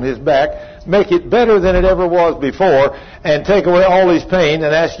healing on his back, make it better than it ever was before, and take away all his pain,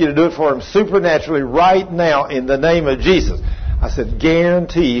 and ask you to do it for him supernaturally right now in the name of Jesus. I said,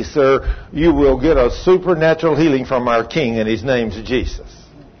 guarantee, sir, you will get a supernatural healing from our king, and his name's Jesus.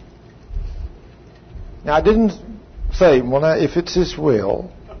 Now, I didn't say, well, now, if it's his will,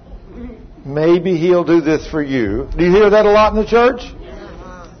 maybe he'll do this for you. Do you hear that a lot in the church?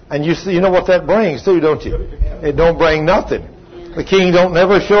 And you know what that brings, too, don't you? It don't bring nothing. The king don't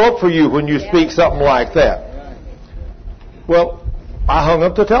never show up for you when you speak something like that. Well, I hung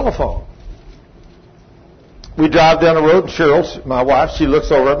up the telephone. We drive down the road, and Cheryl, my wife, she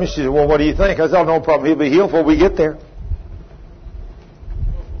looks over at me. She said, well, what do you think? I said, oh, no problem. He'll be healed before we get there.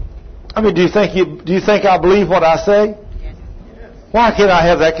 I mean, do you think I believe what I say? Why can't I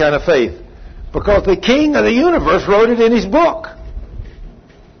have that kind of faith? Because the king of the universe wrote it in his book.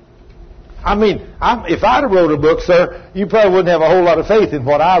 I mean, if I'd have wrote a book, sir, you probably wouldn't have a whole lot of faith in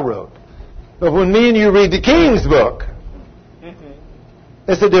what I wrote. But when me and you read the king's book,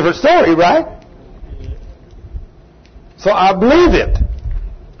 it's a different story, right? So I believe it.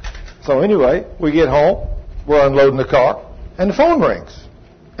 So anyway, we get home, we're unloading the car, and the phone rings.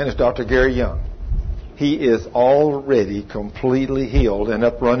 And it's Dr. Gary Young. He is already completely healed and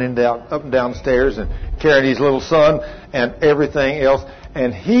up and downstairs and carrying his little son and everything else.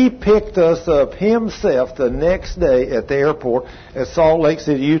 And he picked us up himself the next day at the airport at Salt Lake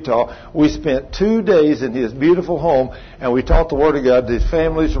City, Utah. We spent 2 days in his beautiful home, and we taught the Word of God to his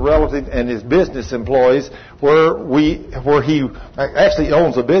families, relatives, and his business employees, where he actually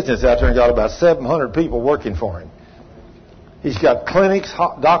owns a business out there and got about 700 people working for him. He's got clinics,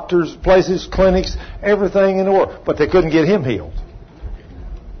 doctors, places, clinics, everything in the world. But they couldn't get him healed.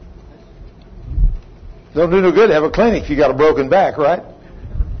 Don't do no good to have a clinic if you got a broken back, right?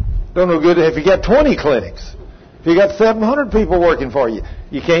 Don't do no good if you got 20 clinics. If you got 700 people working for you,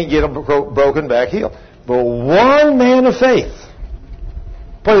 you can't get a broken back healed. But one man of faith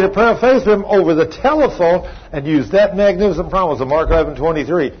prayed a prayer of faith for him over the telephone and used that magnificent promise of Mark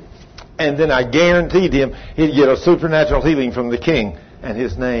 11:23. And then I guaranteed him he'd get a supernatural healing from the king. And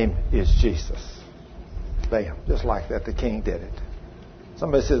his name is Jesus. Bam. Just like that, the king did it.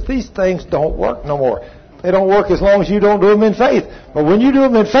 Somebody says, these things don't work no more. They don't work as long as you don't do them in faith. But when you do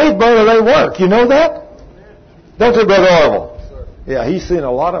them in faith, brother, they work. You know that? Don't you, Brother Orville? Yeah, he's seen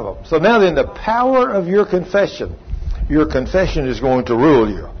a lot of them. So now then, the power of your confession is going to rule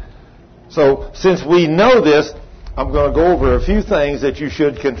you. So since we know this, I'm going to go over a few things that you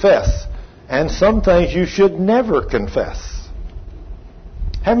should confess. And some things you should never confess.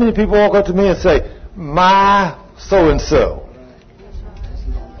 How many people walk up to me and say, my so-and-so,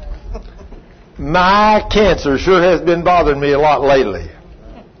 my cancer sure has been bothering me a lot lately.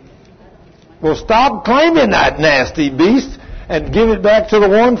 Well, stop claiming that nasty beast and give it back to the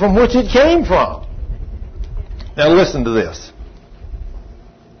one from which it came from. Now listen to this.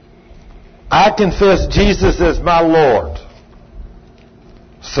 I confess Jesus as my Lord,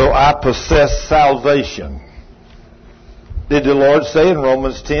 so I possess salvation. Did the Lord say in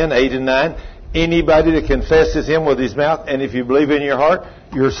Romans 10:8 and 9, anybody that confesses him with his mouth, and if you believe in your heart,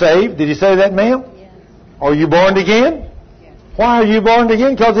 you're saved. Did he say that, ma'am? Yes. Are you born again? Yes. Why are you born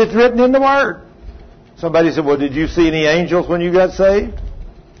again? Because it's written in the Word. Somebody said, well, did you see any angels when you got saved?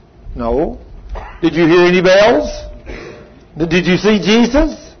 No. Did you hear any bells? Did you see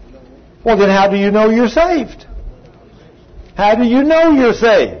Jesus? Well, then how do you know you're saved? How do you know you're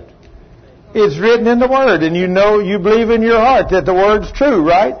saved? It's written in the Word, and you know, you believe in your heart that the Word's true,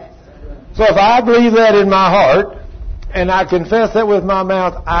 right? So if I believe that in my heart, and I confess that with my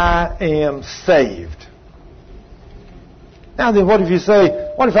mouth, I am saved. Now then, what if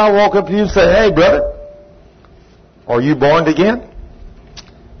I walk up to you and say, hey, brother, are you born again?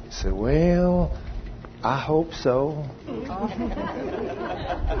 You say, well, I hope so. You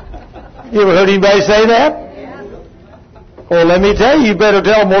ever heard anybody say that? Well, let me tell you, you better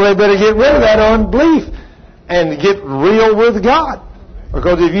tell them, well, they better get rid of that unbelief and get real with God.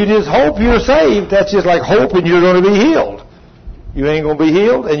 Because if you just hope you're saved, that's just like hoping you're going to be healed. You ain't going to be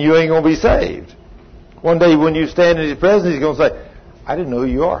healed and you ain't going to be saved. One day when you stand in His presence, He's going to say, I didn't know who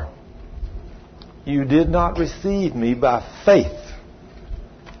you are. You did not receive me by faith.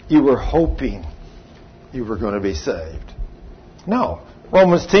 You were hoping you were going to be saved. No.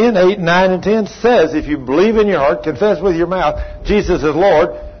 Romans 10, 8, 9, and 10 says, if you believe in your heart, confess with your mouth, Jesus is Lord,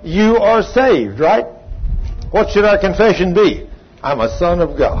 you are saved, right? What should our confession be? I'm a son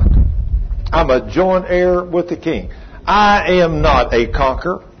of God. I'm a joint heir with the King. I am not a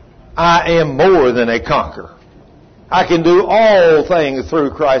conqueror. I am more than a conqueror. I can do all things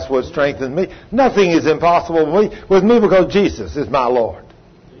through Christ which strengthens me. Nothing is impossible with me because Jesus is my Lord.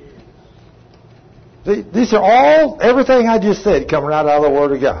 These are all, everything I just said come right out of the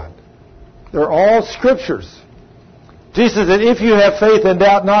Word of God. They're all scriptures. Jesus said, if you have faith and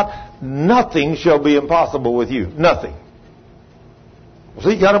doubt not, nothing shall be impossible with you. Nothing. Well,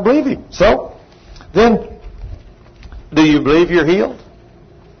 see, you got to believe Him. So, then, do you believe you're healed?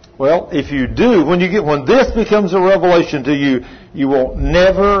 Well, if you do, when this becomes a revelation to you, you will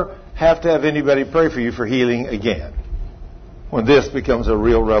never have to have anybody pray for you for healing again. When this becomes a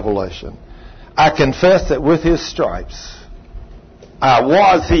real revelation. I confess that with His stripes, I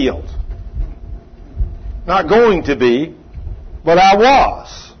was healed. Not going to be, but I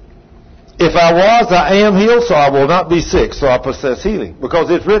was. If I was, I am healed, so I will not be sick, so I possess healing.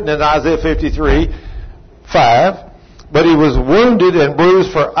 Because it's written in Isaiah 53, 5, but He was wounded and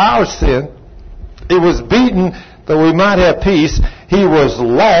bruised for our sin. He was beaten that we might have peace. He was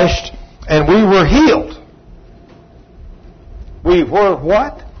lashed and we were healed. We were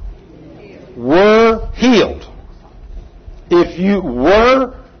what? Were healed. If you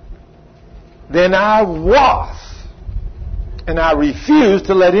were, then I was. And I refuse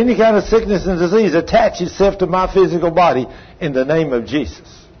to let any kind of sickness and disease attach itself to my physical body in the name of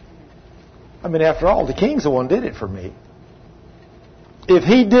Jesus. I mean, after all, the King's the one who did it for me. If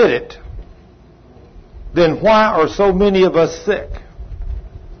He did it, then why are so many of us sick?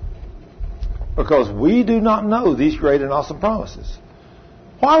 Because we do not know these great and awesome promises.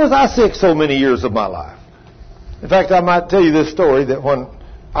 Why was I sick so many years of my life? In fact, I might tell you this story that when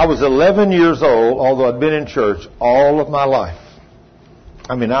I was 11 years old, although I'd been in church all of my life.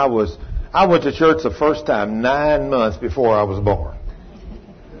 I mean, I went to church the first time 9 months before I was born.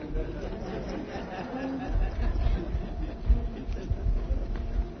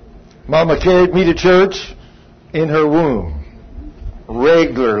 Mama carried me to church in her womb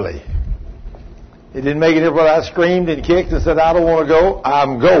regularly. It didn't make it when I screamed and kicked and said, I don't want to go.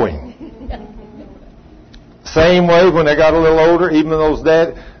 I'm going. Same way when I got a little older, even those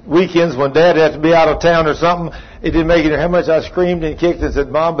weekends when Dad had to be out of town or something, it didn't make it how much I screamed and kicked and said,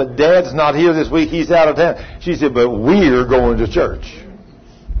 Mom, but Dad's not here this week. He's out of town. She said, but we're going to church.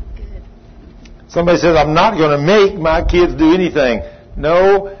 Somebody says, I'm not going to make my kids do anything.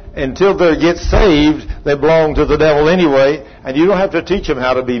 No, until they get saved, they belong to the devil anyway, and you don't have to teach them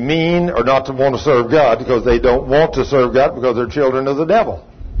how to be mean or not to want to serve God because they don't want to serve God because they're children of the devil.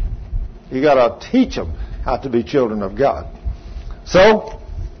 You got to teach them how to be children of God. So,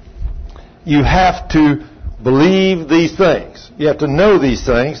 you have to believe these things. You have to know these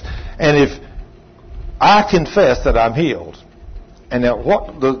things, and if I confess that I'm healed, and that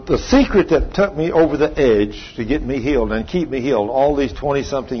the secret that took me over the edge to get me healed and keep me healed all these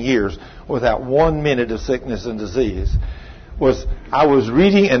 20-something years without 1 minute of sickness and disease was I was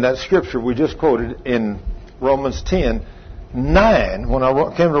reading in that scripture we just quoted in Romans 10:9. When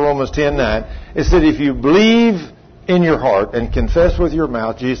I came to Romans 10:9, it said, if you believe in your heart and confess with your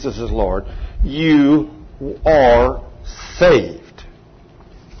mouth Jesus is Lord, you are saved.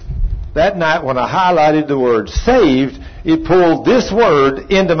 That night when I highlighted the word saved, it pulled this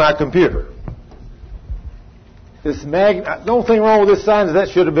word into my computer. The only thing wrong with this sign is that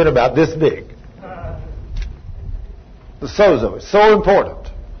should have been about this big. The sozo is so important.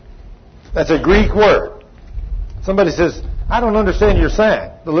 That's a Greek word. Somebody says, I don't understand your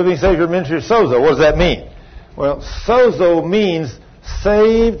sign. The Living Savior Ministry of Sozo. What does that mean? Well, sozo means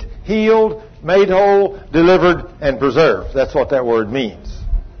saved, healed, made whole, delivered, and preserved. That's what that word means.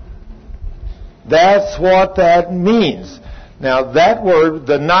 That's what that means. Now, that word,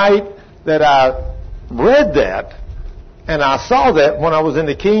 the night that I read that, and I saw that when I was in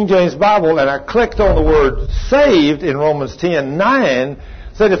the King James Bible, and I clicked on the word saved in Romans 10:9,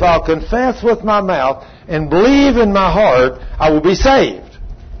 said, if I'll confess with my mouth and believe in my heart, I will be saved.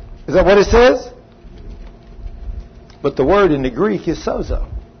 Is that what it says? But the word in the Greek is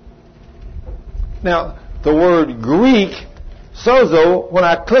sozo. Now, the word Greek, sozo, when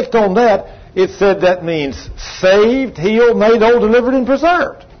I clicked on that, it said that means saved, healed, made whole, delivered, and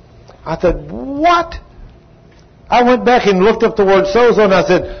preserved. I said, what? I went back and looked up the word sozo, and I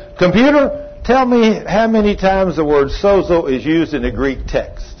said, computer, tell me how many times the word sozo is used in the Greek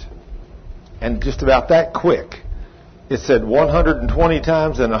text. And just about that quick, it said 120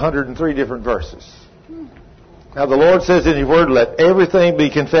 times in 103 different verses. Now, the Lord says in His Word, let everything be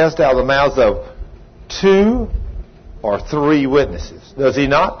confessed out of the mouths of 2 or 3 witnesses. Does He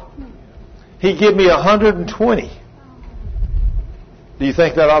not? He gave me 120. Do you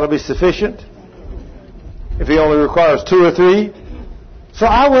think that ought to be sufficient? If He only requires 2 or 3? So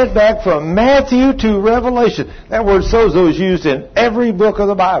I went back from Matthew to Revelation. That word sozo is used in every book of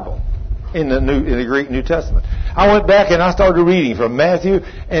the Bible in the Greek New Testament. I went back and I started reading from Matthew,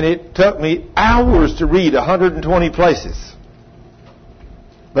 and it took me hours to read 120 places.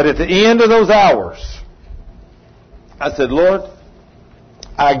 But at the end of those hours, I said, Lord,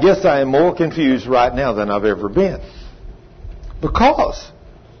 I guess I am more confused right now than I've ever been. Because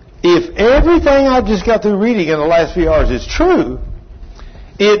if everything I just got through reading in the last few hours is true,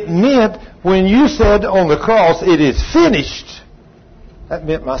 it meant when you said on the cross, it is finished, that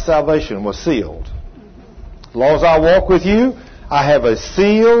meant my salvation was sealed. As long as I walk with you, I have a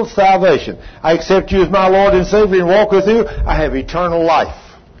sealed salvation. I accept you as my Lord and Savior and walk with you, I have eternal life.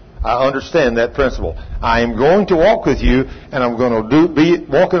 I understand that principle. I am going to walk with you, and I'm going to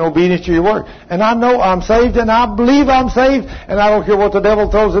walk in obedience to your word. And I know I'm saved, and I believe I'm saved, and I don't care what the devil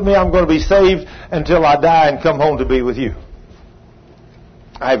throws at me, I'm going to be saved until I die and come home to be with you.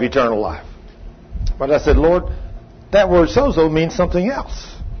 I have eternal life. But I said, Lord, that word sozo means something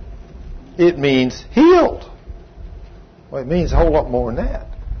else. It means healed. Well, it means a whole lot more than that.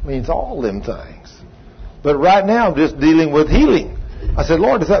 It means all them things. But right now I'm just dealing with healing. I said,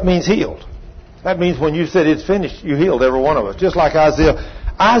 Lord, if that means healed, that means when you said it's finished, you healed every one of us. Just like Isaiah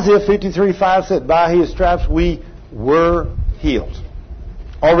 53:5 said, by His stripes we were healed.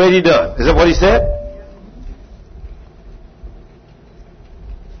 Already done. Is that what He said?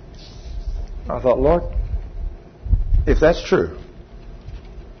 I thought, Lord, if that's true,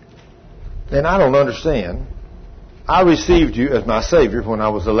 then I don't understand. I received you as my Savior when I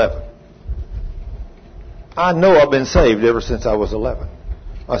was 11. I know I've been saved ever since I was 11.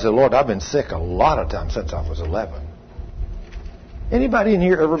 I said, Lord, I've been sick a lot of times since I was 11. Anybody in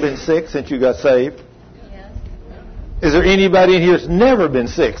here ever been sick since you got saved? Yes. Is there anybody in here that's never been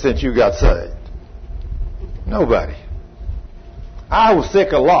sick since you got saved? Nobody. I was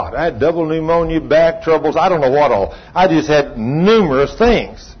sick a lot. I had double pneumonia, back troubles, I don't know what all. I just had numerous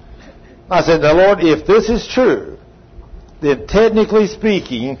things. I said, now, Lord, if this is true, then technically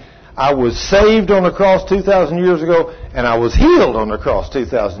speaking, I was saved on the cross 2,000 years ago, and I was healed on the cross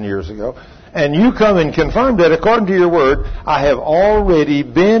 2,000 years ago. And you come and confirm that according to your word, I have already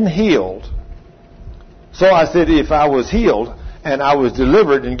been healed. So I said, if I was healed and I was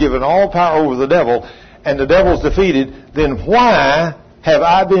delivered and given all power over the devil, and the devil's defeated, then why have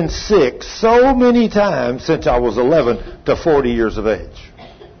I been sick so many times since I was 11 to 40 years of age?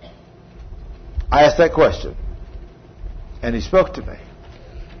 I asked that question, and He spoke to me.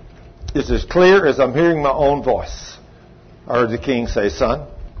 It's as clear as I'm hearing my own voice. I heard the king say, son,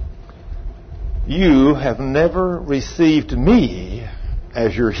 you have never received me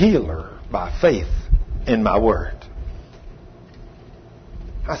as your healer by faith in my word.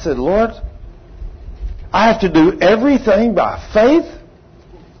 I said, Lord, I have to do everything by faith?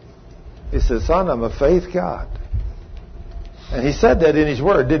 He said, son, I'm a faith God. And He said that in His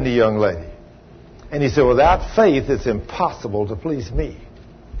word, didn't He, young lady? And He said, without faith, it's impossible to please me.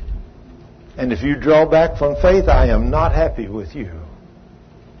 And if you draw back from faith, I am not happy with you.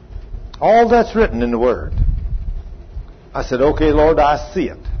 All that's written in the Word. I said, okay, Lord, I see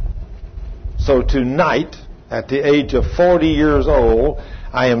it. So tonight, at the age of 40 years old,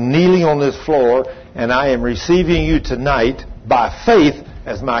 I am kneeling on this floor and I am receiving you tonight by faith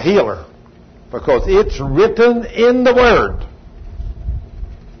as my healer. Because it's written in the Word.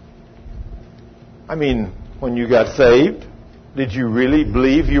 I mean, when you got saved, did you really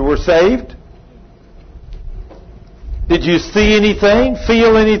believe you were saved? Did you see anything,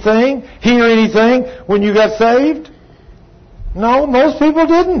 feel anything, hear anything when you got saved? No, most people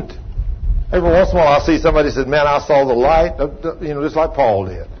didn't. Every once in a while I see somebody said, man, I saw the light, just like Paul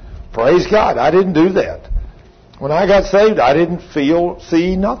did. Praise God, I didn't do that. When I got saved, I didn't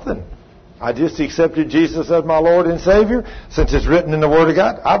see nothing. I just accepted Jesus as my Lord and Savior. Since it's written in the Word of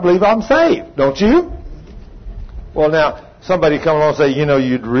God, I believe I'm saved. Don't you? Well, now, somebody come along and say,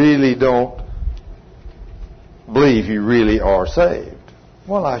 you really don't believe you really are saved.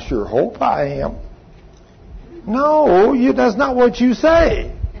 Well, I sure hope I am. No, that's not what you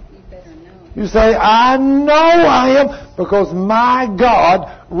say. You say, I know I am because my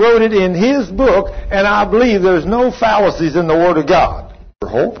God wrote it in His book, and I believe there's no fallacies in the Word of God. I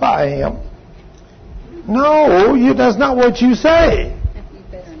hope I am. No, that's not what you say.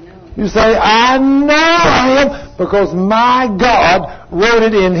 You say, I know I am because my God wrote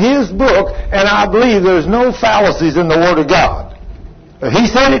it in His book, and I believe there's no fallacies in the Word of God. If He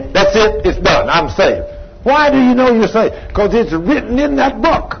said it, that's it, it's done, I'm saved. Why do you know you're saved? Because it's written in that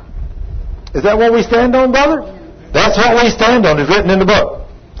book. Is that what we stand on, brother? That's what we stand on. It's written in the book.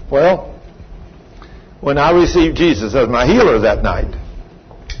 Well, when I received Jesus as my healer that night,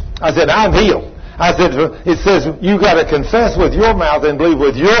 I said, I'm healed. I said, it says you got to confess with your mouth and believe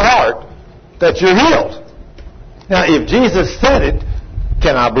with your heart that you're healed. Now, if Jesus said it,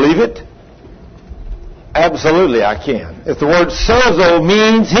 can I believe it? Absolutely, I can. If the word sozo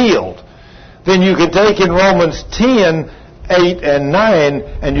means healed, then you can take in Romans 10, 8 and 9,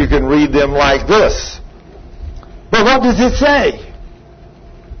 and you can read them like this. But what does it say?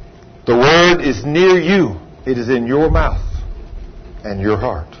 The word is near you. It is in your mouth and your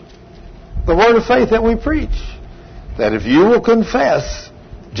heart. The word of faith that we preach. That if you will confess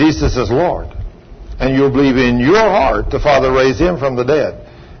Jesus as Lord, and you'll believe in your heart the Father raised Him from the dead,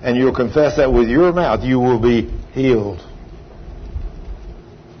 and you'll confess that with your mouth, you will be healed.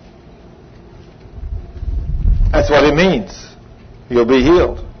 That's what it means. You'll be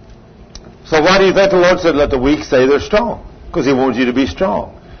healed. So why do you think the Lord said, let the weak say they're strong? Because He wants you to be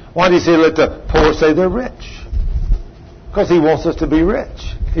strong. Why do He say, let the poor say they're rich? Because He wants us to be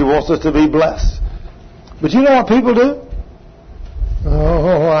rich. He wants us to be blessed. But you know what people do?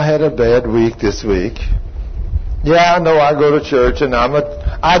 Oh, I had a bad week this week. Yeah, I know I go to church and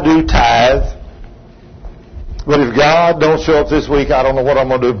I do tithe. But if God don't show up this week, I don't know what I'm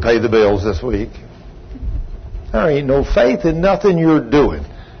going to do to pay the bills this week. There ain't no faith in nothing you're doing.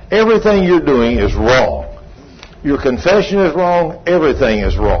 Everything you're doing is wrong. Your confession is wrong. Everything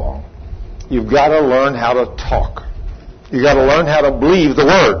is wrong. You've got to learn how to talk. You've got to learn how to believe the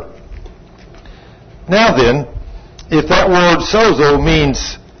Word. Now then, if that word sozo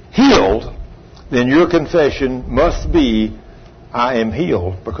means healed, then your confession must be, I am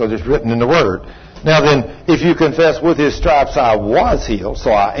healed, because it's written in the Word. Now then, if you confess with His stripes I was healed,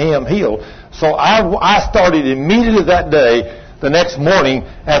 so I am healed. So I started immediately that day, the next morning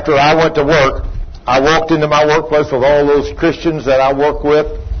after I went to work, I walked into my workplace with all those Christians that I work with,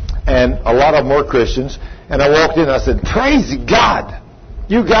 and a lot of them were Christians, and I walked in and I said, praise God,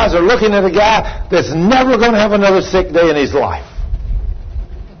 you guys are looking at a guy that's never going to have another sick day in his life.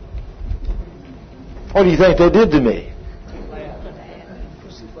 What do you think they did to me?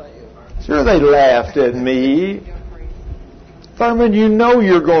 Sure, they laughed at me. Thurman, you know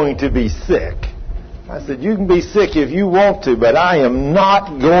you're going to be sick. I said, you can be sick if you want to, but I am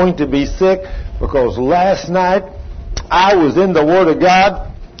not going to be sick because last night I was in the Word of God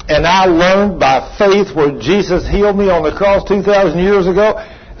and I learned by faith where Jesus healed me on the cross 2,000 years ago.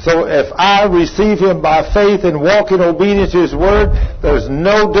 So if I receive Him by faith and walk in obedience to His Word, there's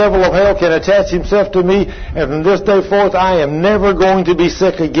no devil of hell can attach himself to me. And from this day forth, I am never going to be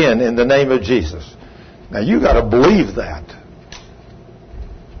sick again in the name of Jesus. Now, you got to believe that.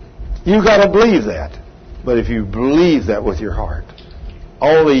 You got to believe that. But if you believe that with your heart,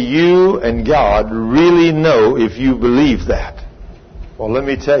 only you and God really know if you believe that. Well, let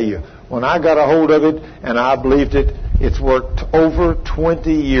me tell you, when I got a hold of it and I believed it, it's worked over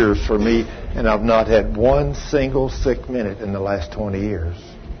 20 years for me, and I've not had one single sick minute in the last 20 years.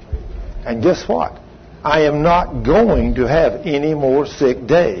 And guess what? I am not going to have any more sick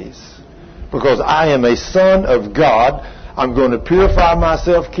days because I am a son of God. I'm going to purify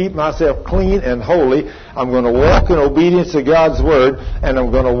myself, keep myself clean and holy. I'm going to walk in obedience to God's Word, and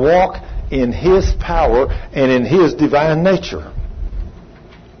I'm going to walk in His power and in His divine nature.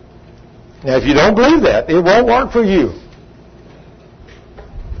 Now, if you don't believe that, it won't work for you.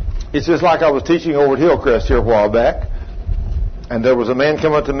 It's just like I was teaching over at Hillcrest here a while back, and there was a man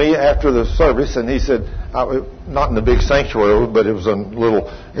come up to me after the service, and he said, not in the big sanctuary, but it was a little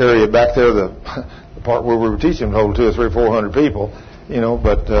area back there, the part where we were teaching, hold 200 or 300 or 400 people,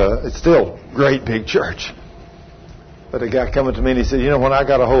 but it's still a great big church. But a guy coming to me and he said, when I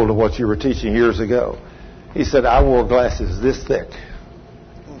got a hold of what you were teaching years ago, he said, I wore glasses this thick.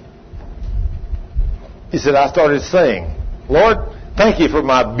 He said, I started saying, Lord, thank you for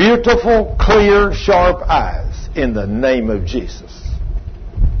my beautiful, clear, sharp eyes in the name of Jesus.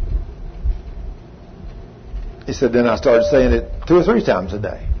 He said, then I started saying it 2 or 3 times a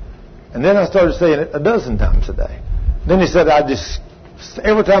day. And then I started saying it 12 times a day. Then he said,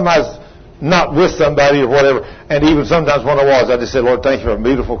 every time I was not with somebody or whatever, and even sometimes when I was, I just said, Lord, thank you for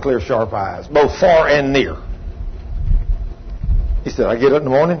beautiful, clear, sharp eyes, both far and near. He said, I get up in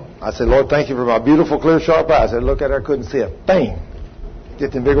the morning, I said, Lord, thank you for my beautiful, clear, sharp eyes. I said, look at her, I couldn't see a thing.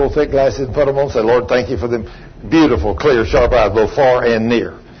 Get them big old thick glasses and put them on and say, Lord, thank you for them beautiful, clear, sharp eyes, both far and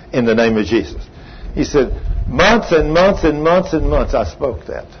near, in the name of Jesus. He said, months and months and months and months I spoke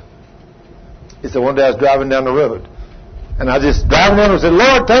that. He said, one day I was driving down the road, and I just driving down and said,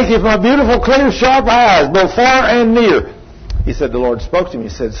 Lord, thank you for my beautiful, clear, sharp eyes, both far and near. He said, the Lord spoke to me. He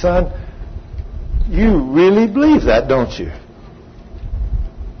said, son, you really believe that, don't you?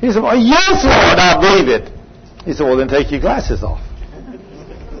 He said, well, yes, Lord, I believe it. He said, well, then take your glasses off.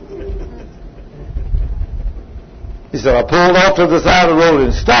 He said, I pulled off to the side of the road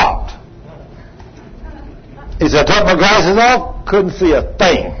and stopped. He said, I took my glasses off, couldn't see a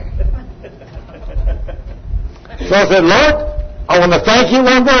thing. So I said, Lord, I want to thank you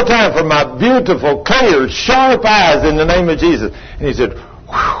one more time for my beautiful, clear, sharp eyes in the name of Jesus. And he said,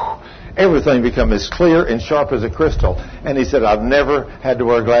 whew. Everything became as clear and sharp as a crystal. And he said, I've never had to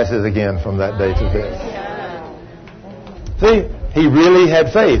wear glasses again from that day to this. See, he really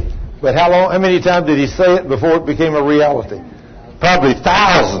had faith. But how many times did he say it before it became a reality? Probably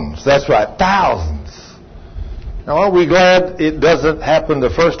thousands. That's right, thousands. Now, aren't we glad it doesn't happen the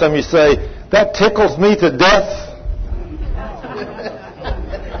first time you say, that tickles me to death?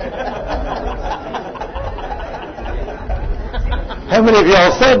 How many of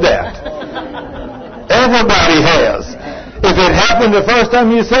y'all said that? Everybody has. If it happened the first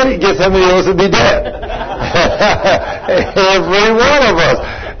time you said it, guess how many of us would be dead? Every one of us.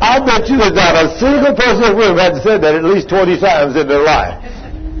 I bet you there's not a single person in the room hadn't said that at least 20 times in their life.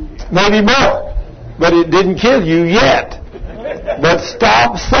 Maybe more. But it didn't kill you yet. But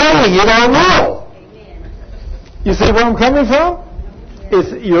stop saying it or will. You see where I'm coming from?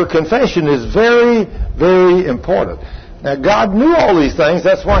 Your confession is very, very important. Now, God knew all these things.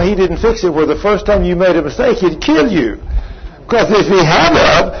 That's why He didn't fix it where the first time you made a mistake, He'd kill you. Because if He had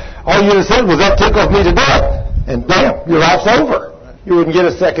all you'd have said was, that tickled me to death. And bam, your life's over. You wouldn't get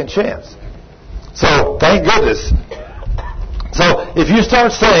a second chance. So, thank goodness. So, if you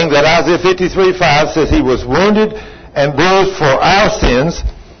start saying that Isaiah 53:5 says He was wounded and bruised for our sins,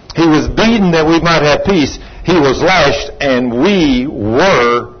 He was beaten that we might have peace, He was lashed and we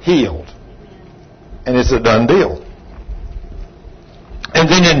were healed. And it's a done deal. And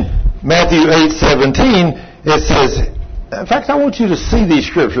then in Matthew 8:17, it says, in fact, I want you to see these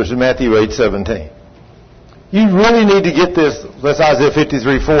scriptures in Matthew 8:17. You really need to get this. That's Isaiah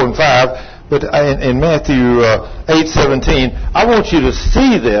 53:4 and 5. But in Matthew 8:17, I want you to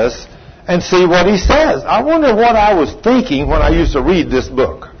see this and see what he says. I wonder what I was thinking when I used to read this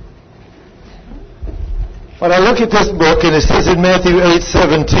book. When I look at this book, and it says in Matthew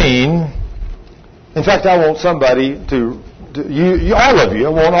 8:17, in fact, I want somebody all of you, I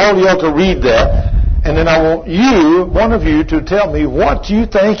want all of y'all to read that, and then I want one of you, to tell me what you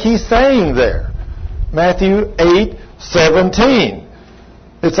think he's saying there. Matthew 8:17.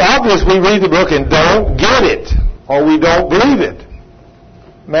 It's obvious we read the book and don't get it, or we don't believe it.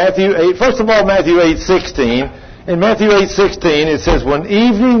 Matthew 8, first of all, Matthew 8:16. In Matthew 8:16, it says, when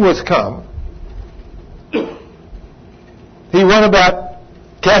evening was come, he went about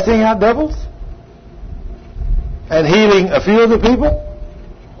casting out devils and healing a few of the people.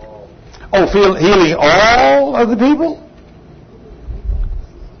 Healing all of the people?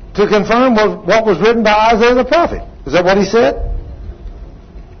 To confirm what was written by Isaiah the prophet. Is that what he said?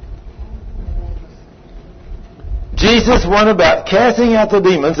 Jesus went about casting out the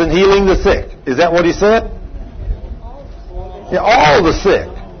demons and healing the sick. Is that what he said? Yeah, all the sick.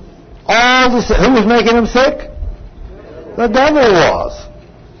 All the sick. Who was making them sick? The devil was.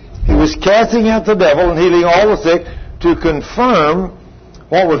 He was casting out the devil and healing all the sick to confirm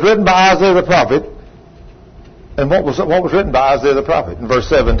what was written by Isaiah the prophet. And what was written by Isaiah the prophet in verse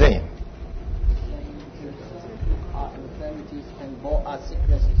 17? Our infirmities and bore our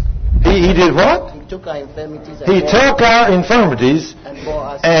sicknesses. He did what? He took our infirmities and He bore took our infirmities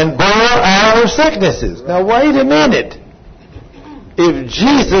and bore our sicknesses. Now wait a minute. If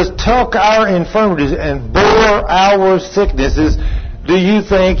Jesus took our infirmities and bore our sicknesses, do you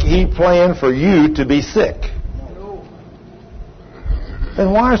think He planned for you to be sick? No.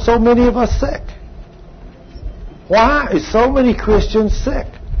 Then why are so many of us sick? Why is so many Christians sick?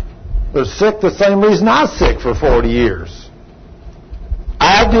 They're sick the same reason I was sick for 40 years.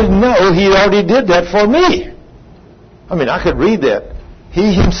 I didn't know He already did that for me. I mean, I could read that.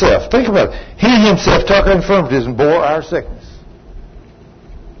 He Himself, think about it. He Himself took our infirmities and bore our sickness.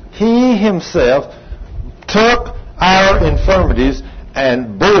 He Himself took our infirmities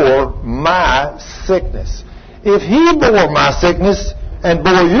and bore my sickness. If He bore my sickness and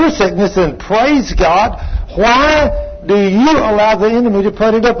bore your sickness, then praise God. Why do you allow the enemy to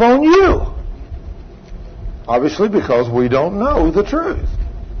put it upon you? Obviously because we don't know the truth.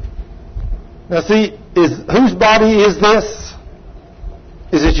 Now see, whose body is this?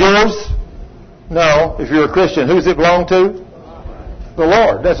 Is it yours? No. If you're a Christian, who's it belong to? The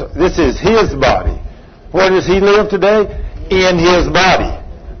Lord. This is His body. Where does He live today? In His body.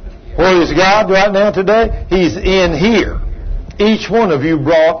 Where is God right now today? He's in here. Each one of you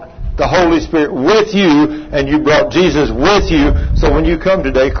brought the Holy Spirit with you, and you brought Jesus with you, so when you come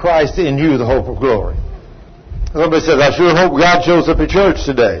today, Christ in you, the hope of glory. Somebody says, I sure hope God shows up at church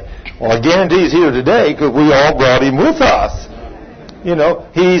today. Well, I guarantee He's here today because we all brought Him with us. You know,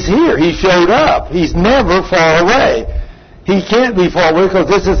 He's here. He showed up. He's never far away. He can't be far away because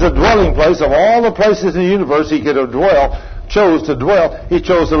this is the dwelling place of all the places in the universe He could have chose to dwell. He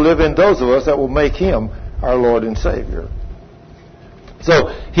chose to live in those of us that will make Him our Lord and Savior.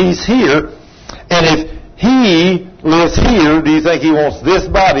 So He's here, and if He lives here, do you think He wants this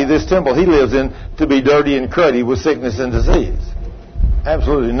body, this temple He lives in, to be dirty and cruddy with sickness and disease?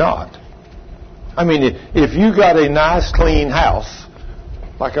 Absolutely not. I mean, if you got a nice, clean house,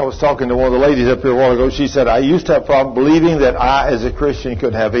 like I was talking to one of the ladies up here a while ago, she said, I used to have a problem believing that I, as a Christian,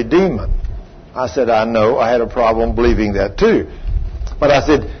 could have a demon. I said, I know, I had a problem believing that too. But I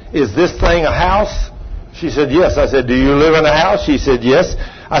said, is this thing a house? She said, yes. I said, do you live in a house? She said, yes.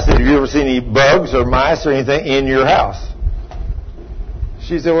 I said, have you ever seen any bugs or mice or anything in your house?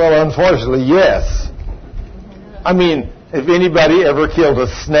 She said, well, unfortunately, yes. I mean, have anybody ever killed a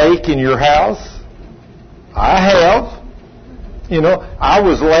snake in your house? I have. You know, I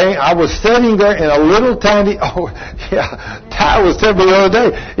was sitting there in a little tiny, Ty was telling me the other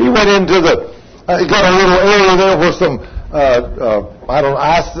day, he went into got a little area there where some,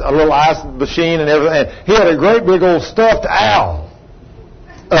 a little ice machine and everything. And he had a great big old stuffed owl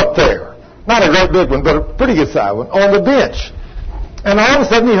up there. Not a great big one, but a pretty good sized one on the bench. And all of a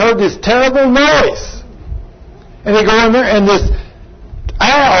sudden he heard this terrible noise. And he go in there, and this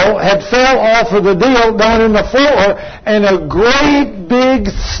owl had fell off of the deal down in the floor, and a great big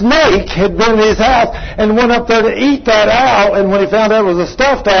snake had been in his house and went up there to eat that owl, and when he found out it was a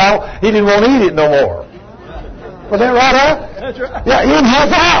stuffed owl, he didn't want to eat it no more. Was that right, Al? That's right. Yeah, in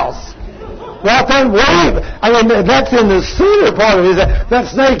his house. Right there, wave. I mean, that's in the cedar part of his house. That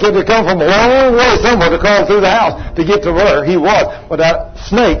snake had to come from a long way somewhere to crawl through the house to get to where he was. But that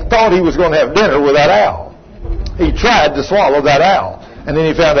snake thought he was going to have dinner with that owl. He tried to swallow that owl, and then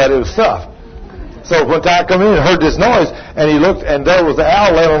he found out it was stuffed. So when Ty come in and heard this noise, and he looked, and there was the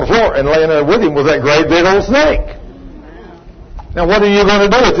owl laying on the floor, and laying there with him was that great big old snake. Now, what are you going to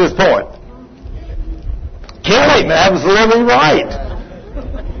do at this point? Kill him, absolutely right.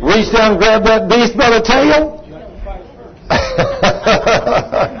 Reach down and grab that beast by the tail.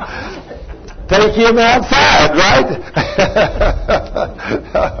 Take him outside, right?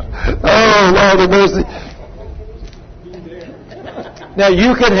 Oh, Lord have mercy. Now,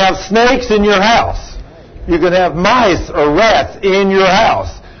 you can have snakes in your house. You can have mice or rats in your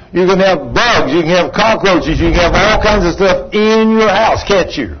house. You can have bugs. You can have cockroaches. You can have all kinds of stuff in your house,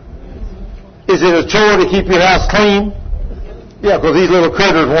 can't you? Is it a chore to keep your house clean? Yeah, because these little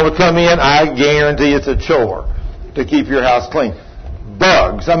critters want to come in. I guarantee it's a chore to keep your house clean.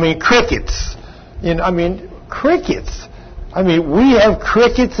 Bugs. I mean, crickets. Crickets. I mean, we have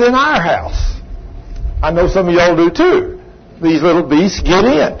crickets in our house. I know some of y'all do too. These little beasts get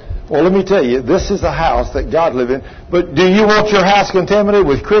in. Well, let me tell you, this is a house that God lives in. But do you want your house contaminated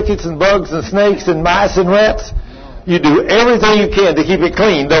with crickets and bugs and snakes and mice and rats? You do everything you can to keep it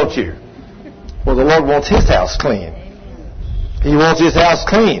clean, don't you? Well, the Lord wants His house clean. He wants His house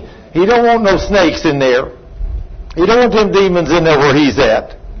clean. He don't want no snakes in there. He don't want them demons in there where he's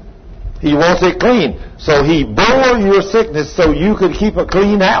at. He wants it clean. So he bore your sickness so you could keep a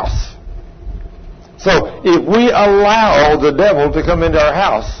clean house. So if we allow the devil to come into our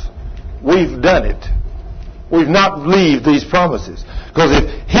house, we've done it. We've not believed these promises. Because if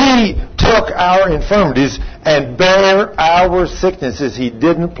he took our infirmities and bare our sicknesses, he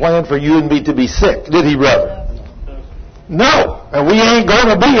didn't plan for you and me to be sick, did he, brother? No. And we ain't going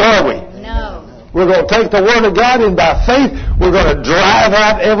to be, are we? No. We're going to take the Word of God, and by faith, we're going to drive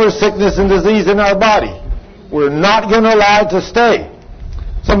out every sickness and disease in our body. We're not going to allow it to stay.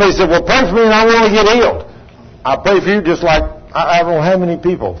 Somebody said, well, pray for me and I want to get healed. I pray for you just like I don't know how many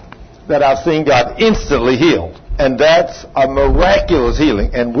people that I've seen God instantly healed. And that's a miraculous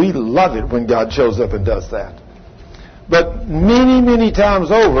healing. And we love it when God shows up and does that. But many, many times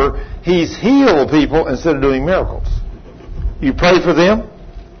over, He's healed people instead of doing miracles. You pray for them.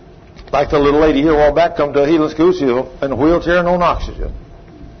 Like the little lady here a while back come to a healing school. She was in a wheelchair and on oxygen.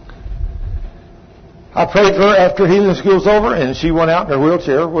 I prayed for her after healing school's over, and she went out in her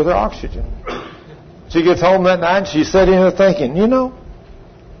wheelchair with her oxygen. She gets home that night, and she sat in there thinking, you know,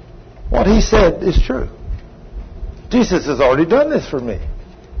 what he said is true. Jesus has already done this for me.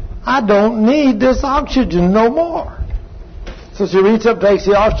 I don't need this oxygen no more. So she reaches up, takes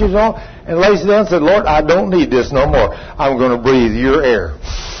the oxygen off, and lays it down and said, Lord, I don't need this no more. I'm going to breathe your air.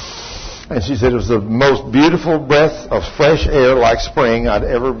 And she said it was the most beautiful breath of fresh air like spring I'd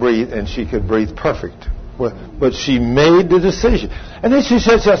ever breathed, and she could breathe perfect. But she made the decision. And then she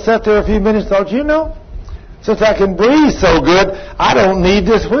said, she sat there a few minutes and thought, you know, since I can breathe so good, I don't need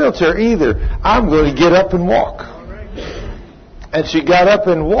this wheelchair either. I'm going to get up and walk. And she got up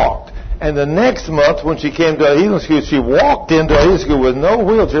and walked. And the next month when she came to a healing school, she walked into a healing school with no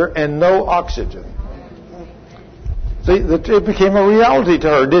wheelchair and no oxygen. See, it became a reality to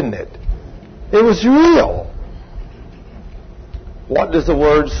her, didn't it? It was real. What does the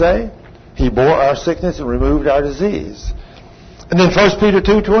Word say? He bore our sickness and removed our disease. And then 1 Peter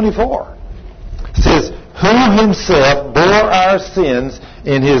 2:24 says, who himself bore our sins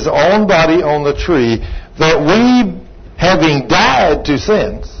in his own body on the tree, that we, having died to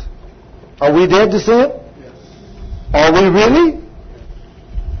sins. Are we dead to sin? Yes. Are we really?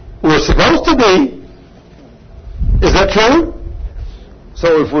 We're supposed to be. Is that true?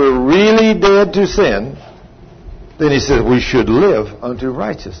 So if we're really dead to sin, then he says we should live unto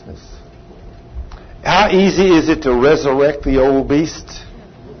righteousness. How easy is it to resurrect the old beast?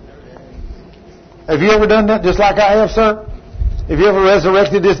 Have you ever done that just like I have, sir? Have you ever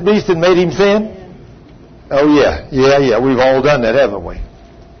resurrected this beast and made him sin? Oh, yeah. We've all done that, haven't we?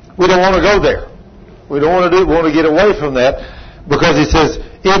 We don't want to go there. We don't want to do it. We want to get away from that, because he says,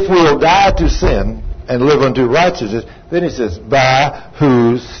 if we'll die to sin and live unto righteousness, then he says, by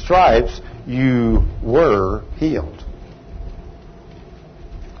whose stripes you were healed.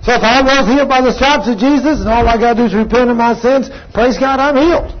 So if I was healed by the stripes of Jesus and all I got to do is repent of my sins, praise God, I'm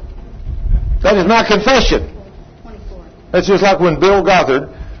healed. That is my confession. 24. It's just like when Bill Gothard,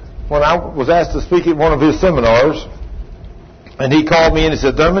 when I was asked to speak at one of his seminars, and he called me and he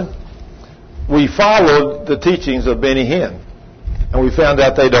said, Thurman, we followed the teachings of Benny Hinn, and we found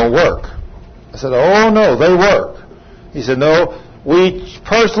out they don't work. I said, oh, no, they work. He said, no, we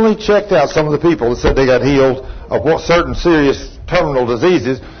personally checked out some of the people that said they got healed of what certain serious terminal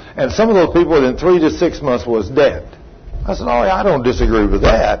diseases, and some of those people within 3 to 6 months was dead. I said, oh, yeah, I don't disagree with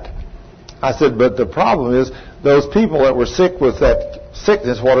that. I said, but the problem is those people that were sick with that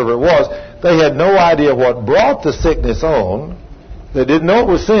sickness, whatever it was, they had no idea what brought the sickness on. They didn't know it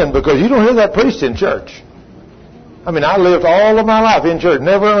was sin, because you don't hear that preached in church. I mean, I lived all of my life in church,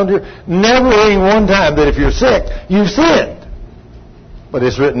 never hearing one time that if you're sick, you've sinned. But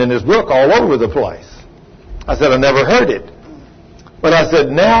it's written in this book all over the place. I said, I never heard it. But I said,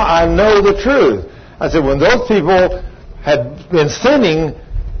 now I know the truth. I said, when those people had been sinning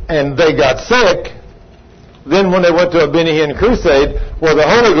and they got sick, then when they went to a Benny Hinn crusade where the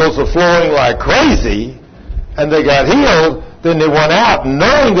Holy Ghost was flowing like crazy and they got healed, then they went out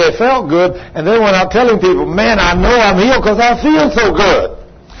knowing they felt good, and they went out telling people, man, I know I'm healed because I feel so good.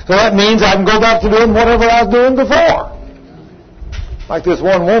 So that means I can go back to doing whatever I was doing before. Like this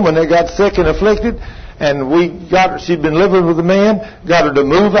one woman that got sick and afflicted, and she'd been living with a man, got her to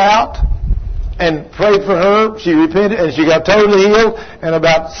move out, and prayed for her. She repented, and she got totally healed, and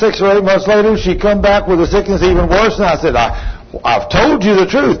about 6 or 8 months later, she come back with the sickness even worse, and I said, I've told you the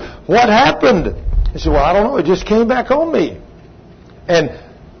truth. What happened? She said, well, I don't know. It just came back on me. And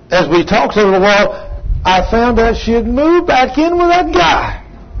as we talked a little while, I found out she had moved back in with that guy.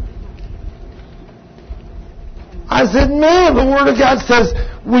 I said, man, the Word of God says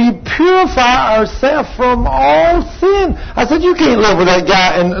we purify ourselves from all sin. I said, you can't live with that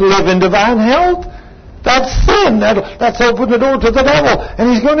guy and live in divine health. That's sin. That's open the door to the devil, and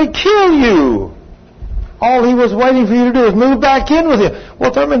he's going to kill you. All he was waiting for you to do is move back in with him.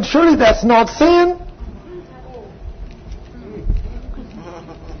 Well, Thurman, surely that's not sin.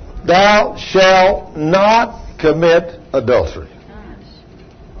 Thou shalt not commit adultery.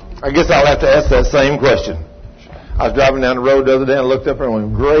 I guess I'll have to ask that same question. I was driving down the road the other day and looked up and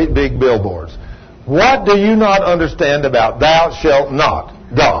went, great big billboards. What do you not understand about thou shalt not,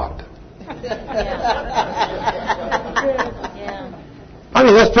 God? I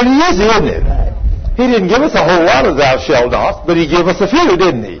mean, that's pretty easy, isn't it? He didn't give us a whole lot of thou shalt not, but he gave us a few,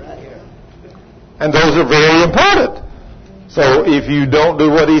 didn't he? And those are very important. So if you don't do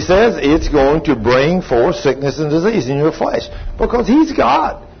what he says, it's going to bring forth sickness and disease in your flesh. Because he's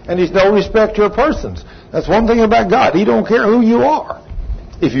God, and he's no respecter of persons. That's one thing about God. He don't care who you are.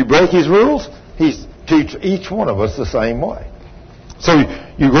 If you break his rules, he teaches each one of us the same way. So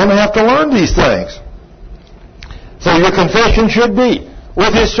you're going to have to learn these things. So your confession should be,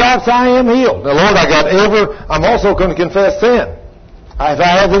 with his stripes I am healed. Now, Lord, I'm also going to confess sin. If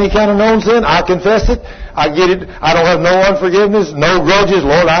I have any kind of known sin, I confess it. I get it. I don't have no unforgiveness, no grudges.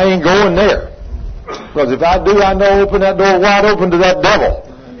 Lord, I ain't going there. Because if I do, I know open that door wide open to that devil.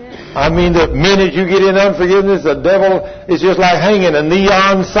 I mean, the minute you get in unforgiveness, the devil is just like hanging a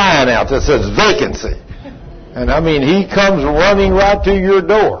neon sign out that says vacancy. And I mean, he comes running right to your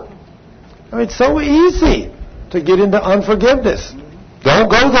door. I mean, it's so easy to get into unforgiveness. Don't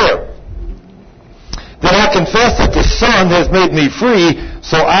go there. Then I confess that the Son has made me free,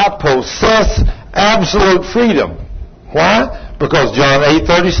 so I possess absolute freedom. Why? Because John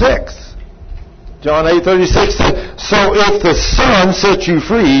 8:36. John 8:36 said, so if the Son sets you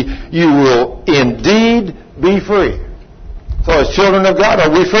free, you will indeed be free. So as children of God,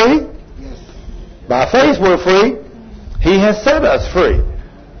 are we free? Yes. By faith we're free. He has set us free.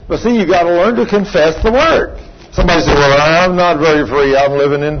 But see, you've got to learn to confess the Word. Somebody said, well, I'm not very free. I'm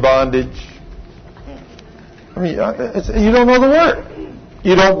living in bondage. I mean, you don't know the Word.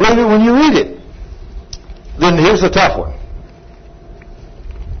 You don't believe it when you read it. Then here's a tough one.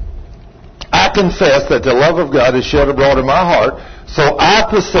 I confess that the love of God is shed abroad in my heart, so I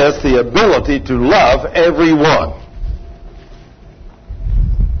possess the ability to love everyone.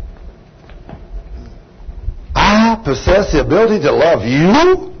 I possess the ability to love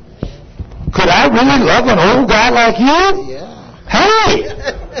you? Could I really love an old guy like you? Yeah. Hey!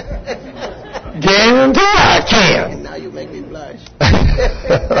 Guarantee I can. Now you make me blush.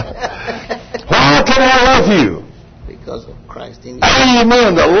 Why can I love you? Because of Christ in you.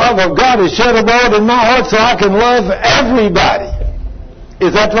 Amen. The love of God is shed abroad in my heart so I can love everybody.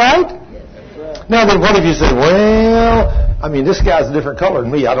 Is that right? Yes, that's right. Now then, what if you say, well, I mean, this guy's a different color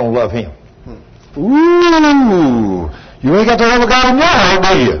than me. I don't love him. Ooh. You ain't got the love of God in your heart,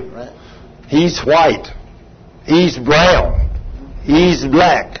 do you? Right. He's white. He's brown. He's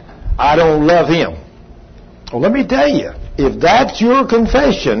black. I don't love him. Well, let me tell you, if that's your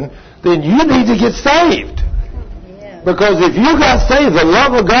confession, then you need to get saved. Because if you got saved, the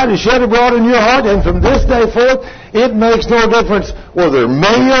love of God is shed abroad in your heart, and from this day forth, it makes no difference whether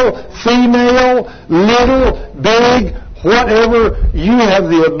male, female, little, big, whatever, you have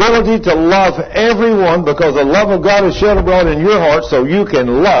the ability to love everyone because the love of God is shed abroad in your heart so you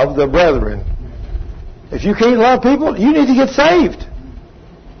can love the brethren. If you can't love people, you need to get saved.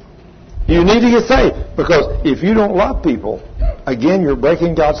 You need to get saved because if you don't love people, again, you're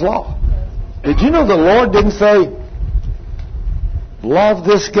breaking God's law. Did you know the Lord didn't say, love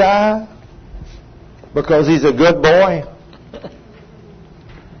this guy because he's a good boy?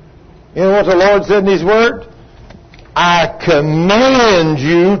 You know what the Lord said in His Word? I command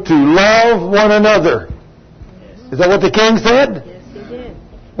you to love one another. Is that what the king said? Yes, he did.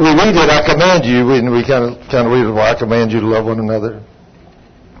 We read it, I command you, and we kind of read it, well, I command you to love one another.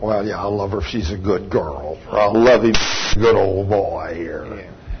 Well, yeah, I'll love her if she's a good girl. Or I'll love him, good old boy here.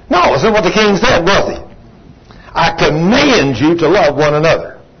 Yeah. No, is that what the king said, was he? I command you to love one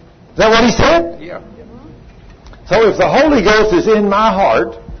another. Is that what he said? Yeah. So if the Holy Ghost is in my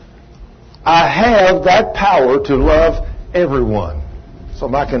heart, I have that power to love everyone. So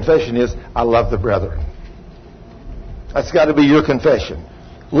my confession is, I love the brethren. That's got to be your confession.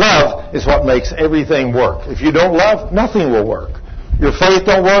 Love is what makes everything work. If you don't love, nothing will work. Your faith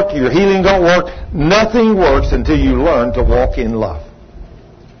don't work, your healing don't work. Nothing works until you learn to walk in love.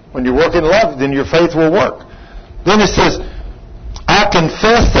 When you work in love, then your faith will work. Then it says, I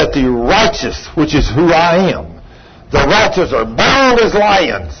confess that the righteous, which is who I am, the righteous are bold as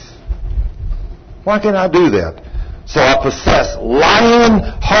lions. Why can I do that? So I possess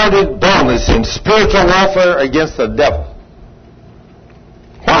lion-hearted boldness in spiritual warfare against the devil.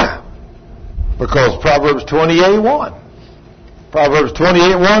 Why? Because Proverbs 28:1. Proverbs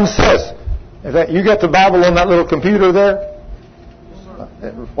 28:1 says, in fact, you got the Bible on that little computer there?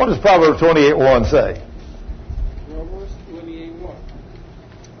 What does Proverbs 28:1 say? Proverbs 28:1.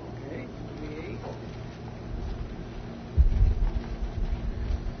 Okay, 28.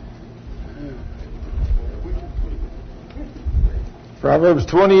 Proverbs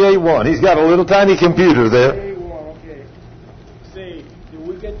 28:1. He's got a little tiny computer there. 28:1, okay. Say, the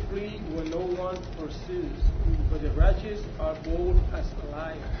wicked flee when no one pursues, but the righteous are bold as a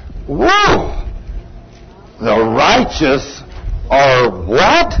lion. Whoa! The righteous are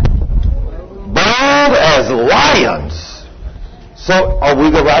what? Bold as lions. So, are we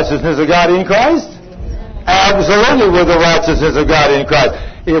the righteousness of God in Christ? Absolutely, we're the righteousness of God in Christ.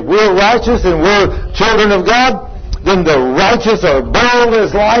 If we're righteous and we're children of God, then the righteous are bold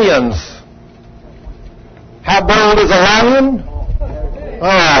as lions. How bold is a lion?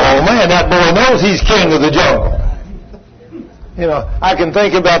 Oh man, that boy knows he's king of the jungle. You know, I can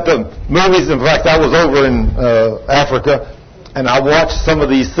think about the movies. In fact, I was over in Africa, and I watched some of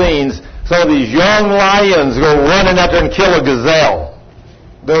these scenes. Some of these young lions go running out there and kill a gazelle.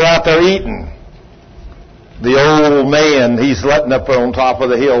 They're out there eating. The old man, he's sitting up on top of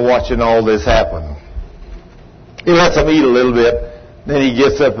the hill watching all this happen. He lets them eat a little bit. Then he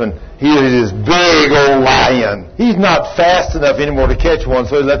gets up and he is this big old lion. He's not fast enough anymore to catch one,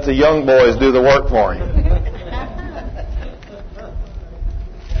 so he lets the young boys do the work for him.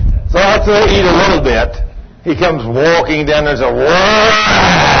 So after they eat a little bit, he comes walking down there and says,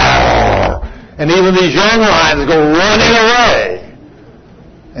 "Whoa!" And even these young lions go running away.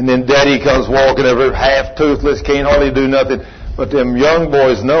 And then Daddy comes walking over, half toothless, can't hardly do nothing. But them young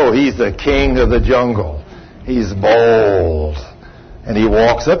boys know he's the king of the jungle. He's bold. And he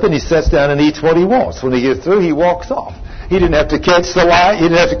walks up and he sits down and eats what he wants. When he gets through, he walks off. He didn't have to catch the lion. He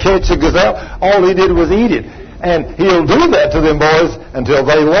didn't have to catch the gazelle. All he did was eat it. And he'll do that to them boys until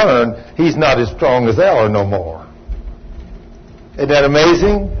they learn he's not as strong as they are no more. Isn't that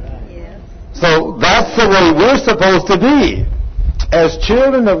amazing? Yes. So that's the way we're supposed to be. As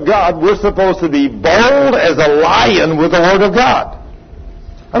children of God, we're supposed to be bold as a lion with the Word of God.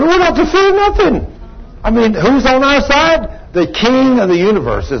 I mean, we're not to fear nothing. I mean, who's on our side? The King of the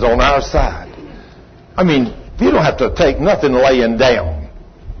universe is on our side. I mean, you don't have to take nothing laying down.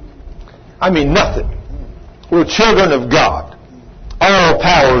 I mean, nothing. We're children of God. All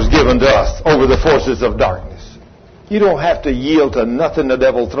power is given to us over the forces of darkness. You don't have to yield to nothing the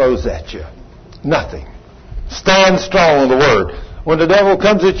devil throws at you. Nothing. Stand strong in the Word. When the devil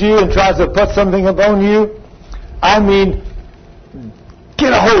comes at you and tries to put something upon you, I mean,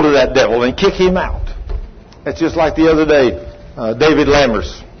 get a hold of that devil and kick him out. It's just like the other day, David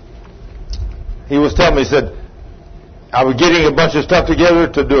Lammers. He was telling me, he said, I was getting a bunch of stuff together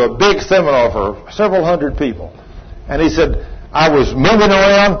to do a big seminar for several hundred people. And he said, I was moving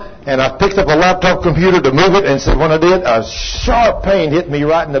around and I picked up a laptop computer to move it, and said when I did, a sharp pain hit me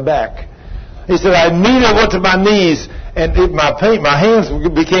right in the back. He said, I immediately went to my knees and my hands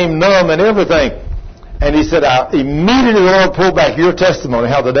became numb and everything. And he said, I immediately, the Lord pulled back your testimony,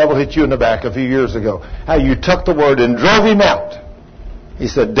 how the devil hit you in the back a few years ago, how you took the word and drove him out. He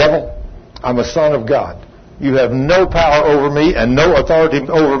said, devil, I'm a son of God. You have no power over me and no authority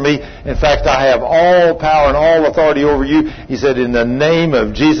over me. In fact, I have all power and all authority over you. He said, in the name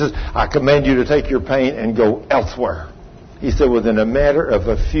of Jesus, I command you to take your pain and go elsewhere. He said, within a matter of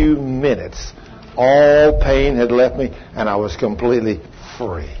a few minutes, all pain had left me and I was completely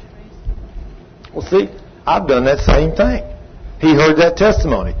free. Well, see, I've done that same thing. He heard that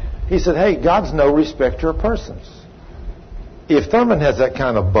testimony. He said, hey, God's no respecter of persons. If Thurman has that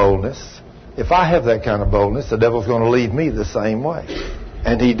kind of boldness, if I have that kind of boldness, the devil's going to lead me the same way.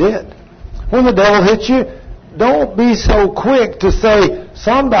 And he did. When the devil hits you, don't be so quick to say,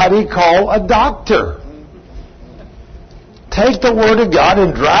 somebody call a doctor. Take the Word of God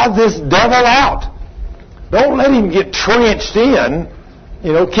and drive this devil out. Don't let him get trenched in.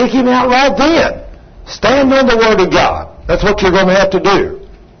 Kick him out right then. Stand on the Word of God. That's what you're going to have to do.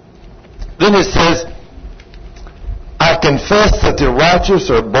 Then it says, I confess that the righteous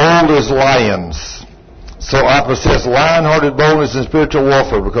are bold as lions. So I possess lion-hearted boldness in spiritual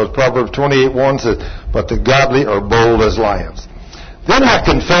warfare, because Proverbs 28:1 says, but the godly are bold as lions. Then I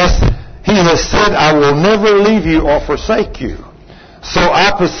confess, he has said, I will never leave you or forsake you. So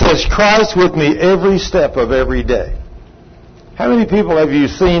I possess Christ with me every step of every day. How many people have you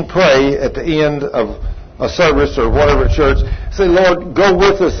seen pray at the end of a service or whatever at church? Say, Lord, go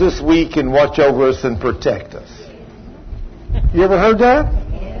with us this week and watch over us and protect us. You ever heard that?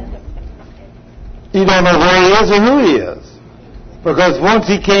 You don't know where he is or who he is. Because once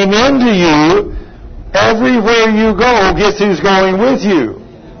he came into you, everywhere you go, guess who's going with you?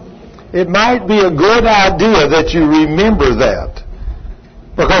 It might be a good idea that you remember that.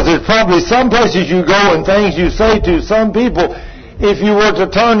 Because there's probably some places you go and things you say to some people, if you were to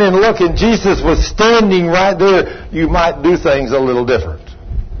turn and look and Jesus was standing right there, you might do things a little different.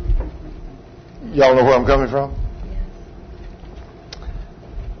 Y'all know where I'm coming from?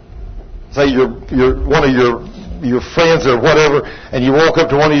 Say you're one of your friends or whatever, and you walk up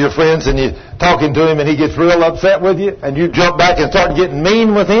to one of your friends and you're talking to him and he gets real upset with you, and you jump back and start getting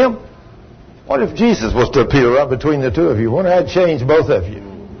mean with him. What if Jesus was to appear right between the two of you? Wonder how it'd change both of you.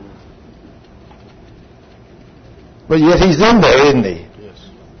 But yet he's in there, isn't he?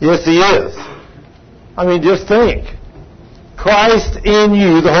 Yes, he is. I mean, just think. Christ in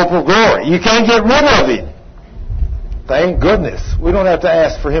you, the hope of glory. You can't get rid of him. Thank goodness. We don't have to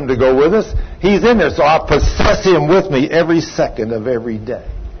ask for him to go with us. He's in there, so I possess him with me every second of every day.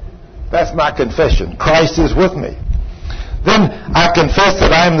 That's my confession. Christ is with me. Then I confess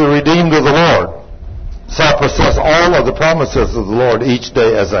that I am the redeemed of the Lord. So I possess all of the promises of the Lord each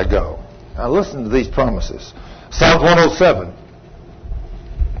day as I go. Now listen to these promises. Psalm 107.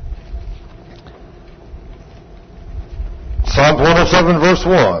 Psalm 107 verse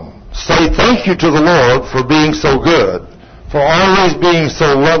 1. Say thank you to the Lord for being so good, for always being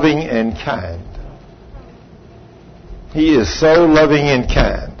so loving and kind. He is so loving and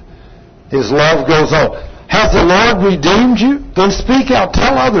kind. His love goes on. Has the Lord redeemed you? Then speak out.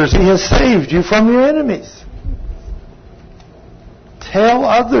 Tell others He has saved you from your enemies. Tell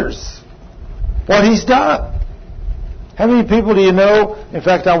others what He's done. How many people do you know? In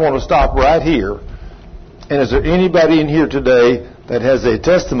fact, I want to stop right here. And is there anybody in here today that has a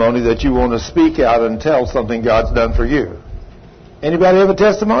testimony that you want to speak out and tell something God's done for you? Anybody have a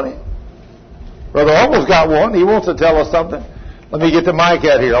testimony? Brother Almost got one. He wants to tell us something. Let me get the mic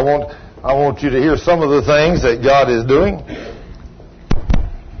out here. I want you to hear some of the things that God is doing.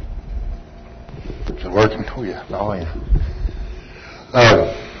 Is it working? Oh, yeah. Oh, yeah.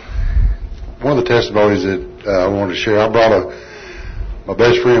 One of the testimonies that I wanted to share, I brought my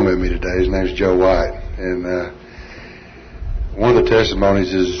best friend with me today. His name's Joe White. And one of the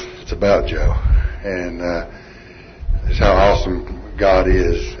testimonies is it's about Joe. And it's how awesome God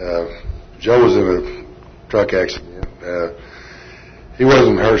is. Joe was in a truck accident. He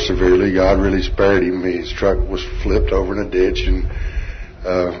wasn't hurt severely. God really spared him. His truck was flipped over in a ditch, and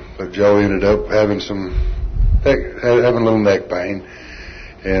but Joe ended up having having a little neck pain,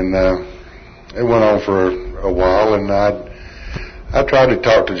 and it went on for a while. And I tried to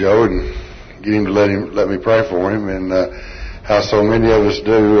talk to Joe and get him to let me pray for him, and how so many of us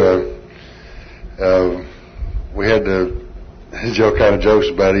do. We had to. Joe kind of jokes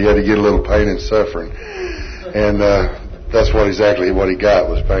about it. He had to get a little pain and suffering, and that's exactly what he got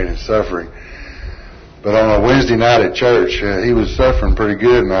was pain and suffering. But on a Wednesday night at church, he was suffering pretty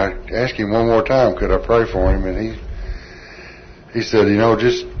good, and I asked him one more time, could I pray for him? And he said,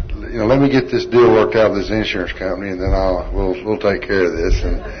 let me get this deal worked out with this insurance company, and then we'll take care of this.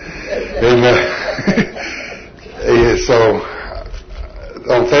 And so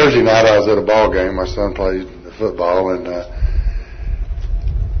on Thursday night, I was at a ball game. My son plays football, and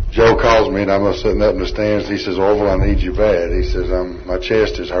Joe calls me, and I'm sitting up in the stands. He says, Orville, I need you bad. He says, my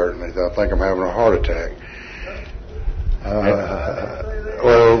chest is hurting. I think I'm having a heart attack.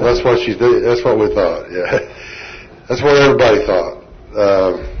 Well, that's what we thought. Yeah, that's what everybody thought.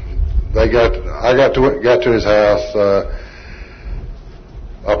 I got to his house.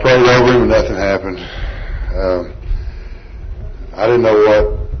 I prayed over him, and nothing happened. I didn't know what.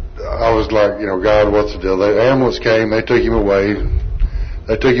 I was like, God, what's the deal? The ambulance came. They took him away.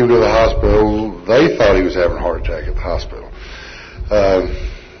 They took him to the hospital. They thought he was having a heart attack at the hospital.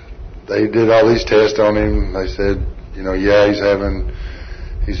 They did all these tests on him. They said, yeah, he's having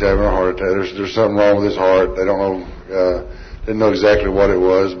a heart attack. There's something wrong with his heart. They don't know, didn't know exactly what it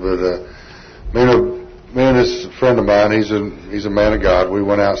was. But me and this friend of mine, he's a man of God. We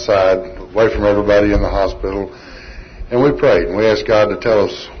went outside, away from everybody in the hospital, and we prayed and we asked God to tell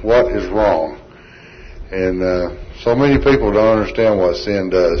us what is wrong. And so many people don't understand what sin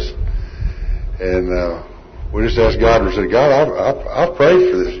does. And we just asked God, we said, God, I've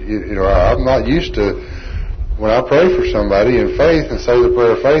prayed for this. I'm not used to, when I pray for somebody in faith and say the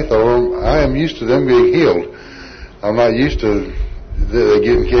prayer of faith over them, I am used to them being healed. I'm not used to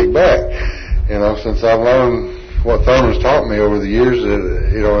getting kicked back. Since I've learned what Thurman's taught me over the years,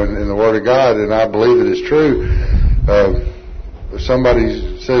 in the Word of God, and I believe that it's true. If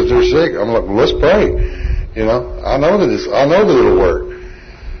somebody says they're sick, I'm like, well, let's pray. You know, I know that it'll work.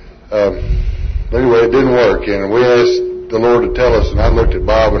 But anyway, it didn't work, and we asked the Lord to tell us. And I looked at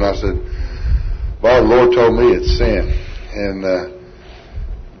Bob and I said, Bob, the Lord told me it's sin. And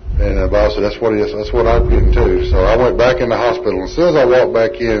Bob said, that's what I'm getting too. So I went back in the hospital. And as soon as I walked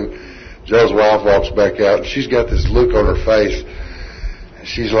back in, Joe's wife walks back out, and she's got this look on her face. And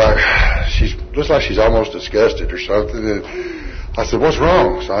she looks like she's almost disgusted or something. And I said, what's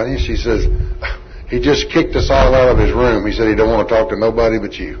wrong, Sonia? She says, he just kicked us all out of his room. He said he don't want to talk to nobody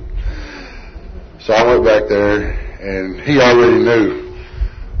but you. So I went back there, and he already knew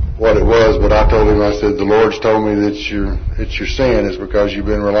what it was, but I told him, I said, the Lord's told me that it's your sin is because you've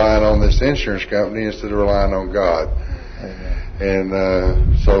been relying on this insurance company instead of relying on God. Amen. And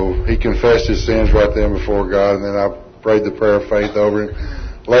so he confessed his sins right then before God, and then I prayed the prayer of faith over him,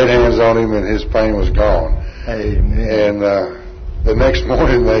 laid hands on him, and his pain was gone. Amen. And the next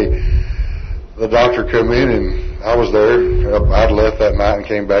morning, the doctor come in, and I was there. I'd left that night and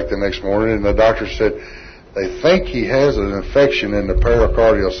came back the next morning, and the doctor said, they think he has an infection in the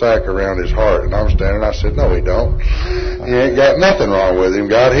pericardial sac around his heart. And I'm standing, I said, no, he don't. He ain't got nothing wrong with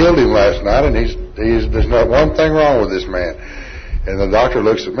him. God healed him last night, and there's not one thing wrong with this man. And the doctor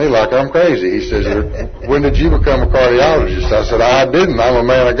looks at me like I'm crazy. He says, when did you become a cardiologist? I said, I didn't. I'm a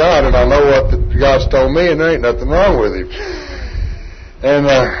man of God, and I know what God's told me, and there ain't nothing wrong with him. And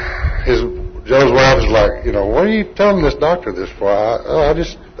Joe's wife is like, what are you telling this doctor this for? I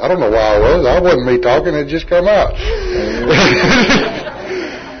don't know why I was. I wasn't me talking. It just come out.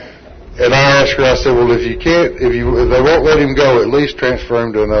 And I asked her, I said, well, if they won't let him go, at least transfer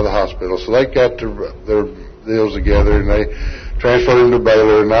him to another hospital. So they got their deals together, and they transferred him to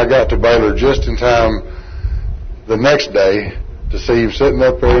Baylor. And I got to Baylor just in time the next day to see him sitting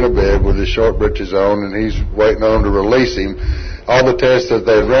up there in a bed with his short britches on, and he's waiting on them to release him. All the tests that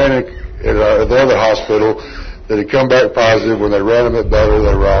they ran at the other hospital that had come back positive, when they ran him at Baylor,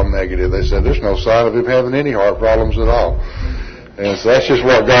 they were all negative. They said there's no sign of him having any heart problems at all. And so that's just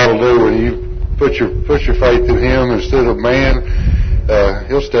what God will do when you put your faith in Him instead of man.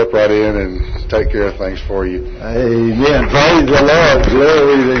 He'll step right in and take care of things for you. Amen. Praise the Lord.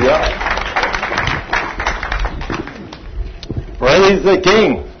 Glory to God. Praise the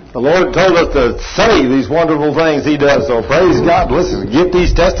King. The Lord told us to say these wonderful things He does. So praise God. Listen, get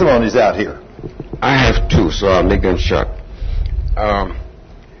these testimonies out here. I have two, so I'll make them short.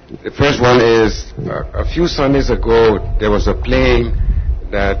 The first one is, a few Sundays ago, there was a plane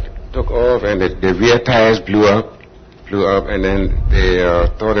that took off, and the rear tires blew up, and then they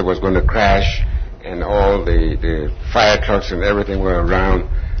thought it was going to crash, and all the fire trucks and everything were around.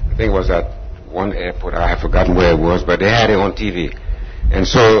 I think it was at one airport. I have forgotten where it was, but they had it on TV. And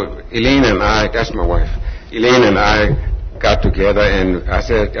so Elaine and I, that's my wife, Elaine and I got together, and I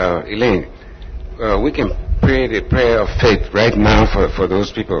said, Elaine, we can pray the prayer of faith right now for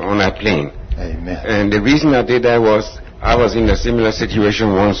those people on that plane. Amen. And the reason I did that was I was in a similar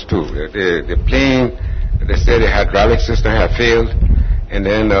situation once too. The plane, they said the hydraulic system had failed, and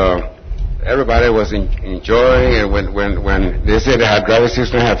then everybody was enjoying, and when they said the hydraulic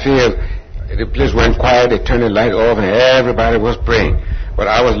system had failed, the place went quiet, they turned the light off, and everybody was praying. But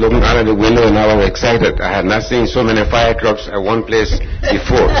I was looking out of the window, and I was excited. I had not seen so many fire trucks at one place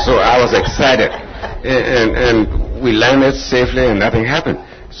before, so I was excited. And we landed safely, and nothing happened.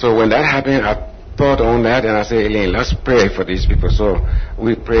 So when that happened, I thought on that, and I said, Elaine, let's pray for these people. So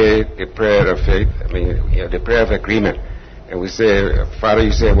we prayed the prayer of faith, the prayer of agreement. And we say, Father,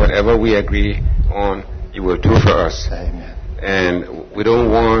 you say, whatever we agree on, you will do for us. Amen. And we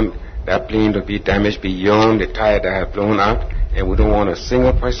don't want that plane to be damaged beyond the tire that have blown out, and we don't want a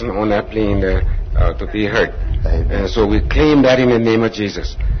single person on that plane there to be hurt. Amen. And so we claim that in the name of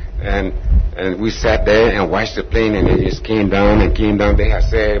Jesus. And we sat there and watched the plane, and it just came down and came down. They had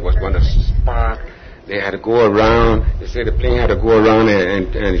said it was going to spark. They had to go around. They said the plane had to go around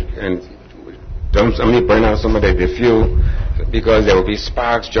and burn out some of the fuel, because there would be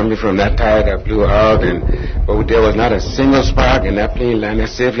sparks jumping from that tire that blew out. But there was not a single spark, and that plane landed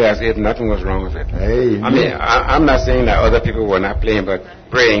safely as if nothing was wrong with it. Amen. I'm not saying that other people were not praying, but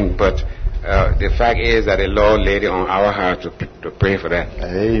the fact is that the Lord laid it on our heart to pray for that.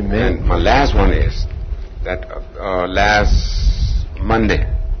 Amen. And my last one is that last Monday,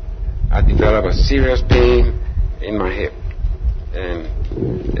 I developed a serious pain in my hip, and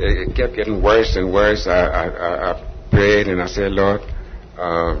it kept getting worse and worse. I prayed, and I said, Lord,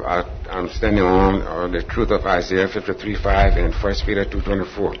 I'm standing on the truth of Isaiah 53:5 and 1 Peter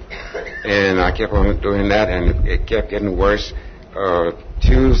 2:24. And I kept on doing that, and it kept getting worse.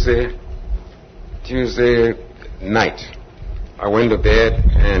 Tuesday night, I went to bed,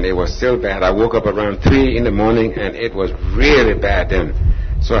 and it was still bad. I woke up around 3 in the morning, and it was really bad then.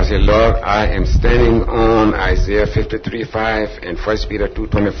 So I said, Lord, I am standing on Isaiah 53:5 and 1 Peter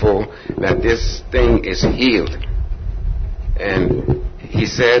 2:24, that this thing is healed. And he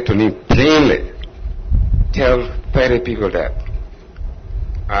said to me plainly, tell 30 people that.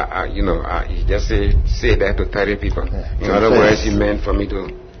 He just say that to 30 people. In other words, he meant for me to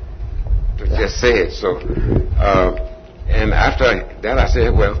just say it. So, and after that, I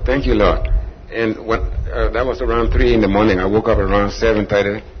said, well, thank you, Lord. And that was around 3 in the morning. I woke up around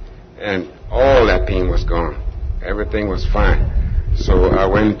 7:30, and all that pain was gone. Everything was fine. So I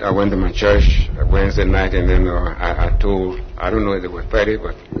went to my church Wednesday night, and then I told, I don't know if it was 30,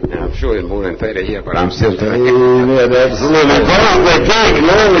 but I'm sure it's more than 30 here, but I'm still 30. Amen, absolutely.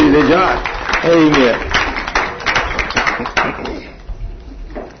 Glory to God. Amen.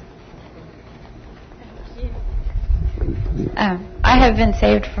 I have been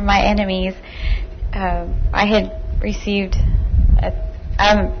saved from my enemies. I had received,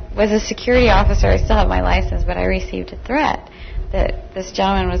 I was a security officer. I still have my license, but I received a threat that this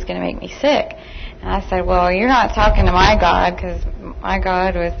gentleman was going to make me sick. And I said, well, you're not talking to my God, because my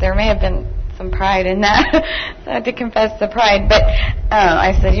God there may have been some pride in that. So I had to confess the pride. But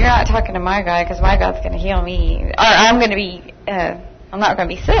I said, you're not talking to my God, because my God's going to heal me. Or I'm not going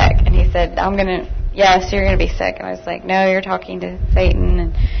to be sick. And he said, yes, you're going to be sick. And I was like, no, you're talking to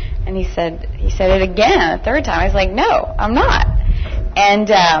Satan. And he said it again, a third time. I was like, no, I'm not. And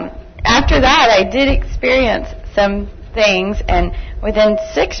after that, I did experience some things, and within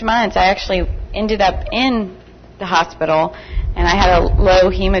 6 months, I actually ended up in the hospital, and I had a low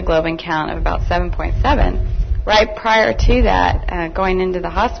hemoglobin count of about 7.7. Right prior to that, going into the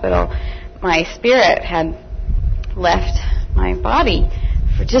hospital, my spirit had left my body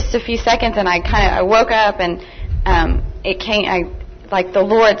for just a few seconds, and I woke up, and it came, like the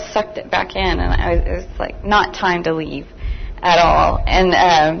Lord sucked it back in, and it was like not time to leave at all.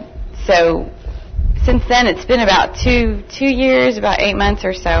 And so since then, it's been about two years, about 8 months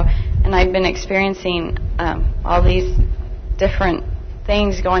or so, and I've been experiencing all these different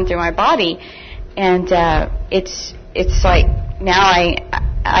things going through my body, and it's like now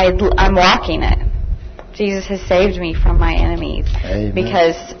I'm walking it. Jesus has saved me from my enemies. Amen.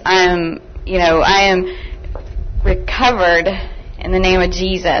 Because I am recovered in the name of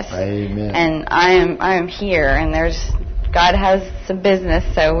Jesus. Amen. And I am here, and God has some business,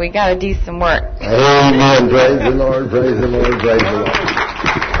 so we got to do some work. Amen. Praise the Lord. Praise the Lord. Praise the Lord.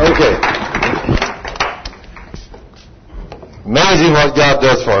 Okay. Amazing what God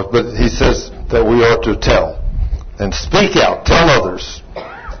does for us, but He says that we are to tell and speak out, tell others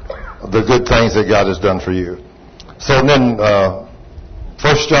the good things that God has done for you. So then,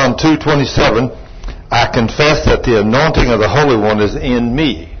 1 John 2:27, I confess that the anointing of the Holy One is in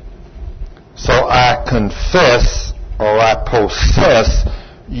me. So I confess, or I possess,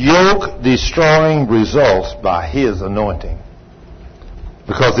 yoke-destroying results by His anointing.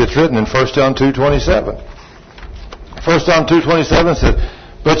 Because it's written in 1 John 2:27. 1 John 2:27 says,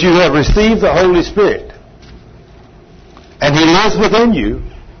 but you have received the Holy Spirit, and He lives within you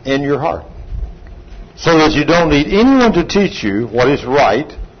in your heart. So that you don't need anyone to teach you what is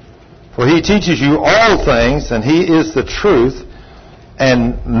right, for He teaches you all things, and He is the truth,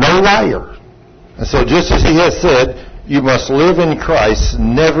 and no liar. And so just as He has said, you must live in Christ,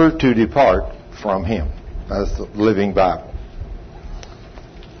 never to depart from Him. That's the Living Bible.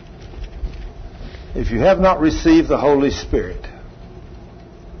 If you have not received the Holy Spirit,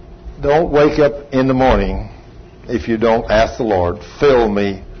 don't wake up in the morning if you don't ask the Lord, fill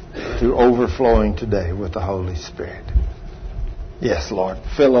me to overflowing today with the Holy Spirit. Yes, Lord,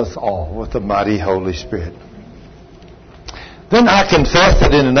 fill us all with the mighty Holy Spirit. Then I confess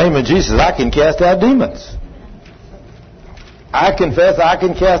that in the name of Jesus, I can cast out demons. I confess I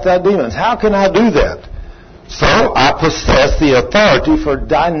can cast out demons. How can I do that? So I possess the authority for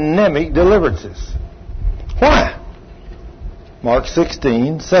dynamic deliverances. Why? Mark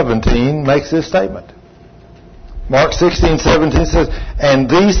 16:17 makes this statement. Mark 16:17 says, and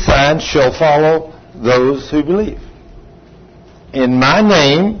these signs shall follow those who believe. In my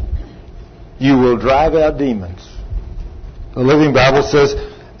name you will drive out demons. The Living Bible says,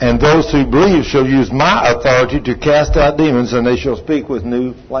 and those who believe shall use my authority to cast out demons, and they shall speak with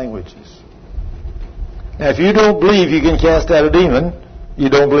new languages. Now, if you don't believe you can cast out a demon, you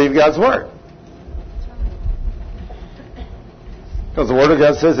don't believe God's Word. Because the Word of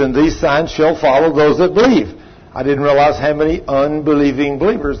God says, and these signs shall follow those that believe. I didn't realize how many unbelieving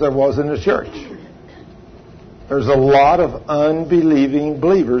believers there was in the church. There's a lot of unbelieving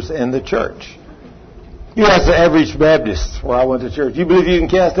believers in the church. You ask the average Baptist where I went to church, you believe you can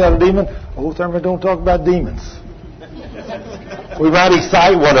cast out a demon? Oh, Thurman, don't talk about demons. We might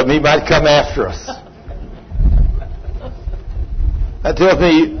excite one of them. He might come after us. That tells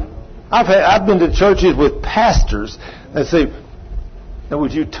me, I've been to churches with pastors that say, now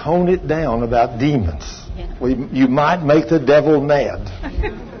would you tone it down about demons? Yeah. You might make the devil mad.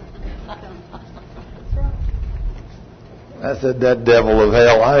 I said, that devil of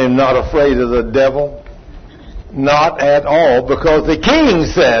hell, I am not afraid of the devil. Not at all, because the king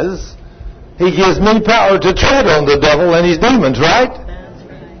says he gives me power to tread on the devil and his demons, right? That's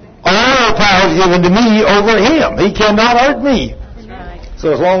right. All power is given to me over him. He cannot hurt me. That's right.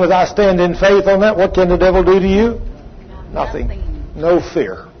 So as long as I stand in faith on that, what can the devil do to you? Nothing. No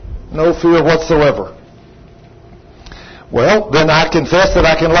fear. No fear whatsoever. Well, then I confess that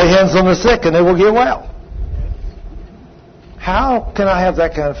I can lay hands on the sick and they will get well. How can I have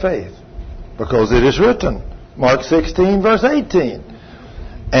that kind of faith? Because it is written, Mark 16, verse 18.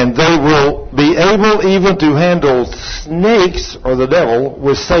 And they will be able even to handle snakes, or the devil,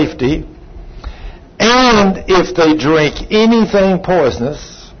 with safety. And if they drink anything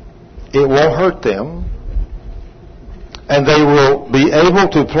poisonous, it won't hurt them. And they will be able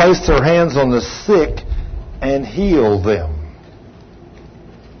to place their hands on the sick and heal them.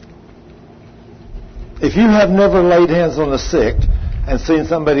 If you have never laid hands on the sick and seen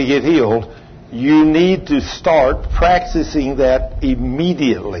somebody get healed, you need to start practicing that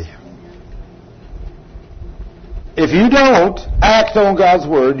immediately. If you don't act on God's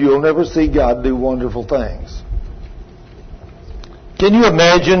Word, you'll never see God do wonderful things. Can you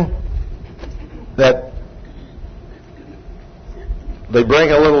imagine that they bring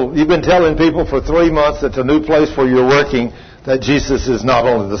a little... You've been telling people for 3 months at the new place where you're working that Jesus is not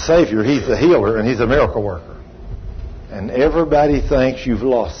only the Savior, He's the healer and He's a miracle worker. And everybody thinks you've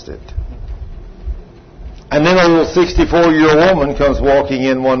lost it. And then a little 64-year-old woman comes walking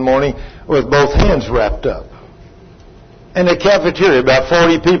in one morning with both hands wrapped up. In the cafeteria, about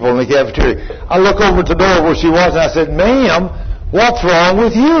 40 people in the cafeteria. I look over at the door where she was and I said, "Ma'am, what's wrong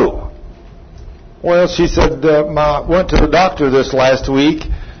with you?" Well, she said, went to the doctor this last week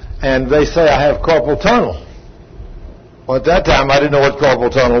and they say I have carpal tunnel. Well, at that time I didn't know what carpal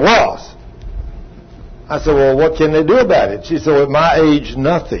tunnel was. I said, "Well, what can they do about it?" She said, "Well, at my age,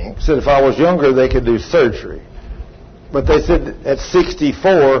 nothing." She said, "If I was younger, they could do surgery." But they said at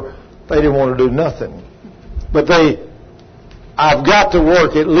 64, they didn't want to do nothing. But I've got to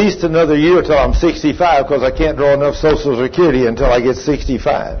work at least another year till I'm 65 because I can't draw enough Social Security until I get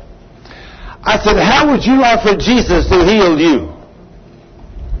 65. I said, "How would you like for Jesus to heal you?"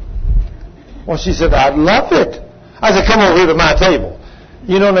 Well, she said, "I'd love it." I said, "Come over here to my table."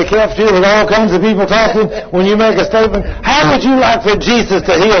 You know, in the cafeteria with all kinds of people talking, when you make a statement, "How would you like for Jesus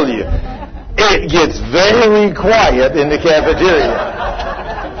to heal you?" It gets very quiet in the cafeteria.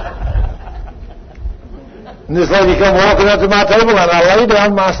 And this lady come walking up to my table and I lay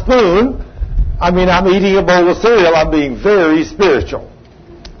down my spoon. I'm eating a bowl of cereal. I'm being very spiritual.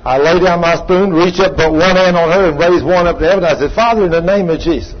 I lay down my spoon, reach up, put one hand on her and raise one up to heaven. I said, "Father, in the name of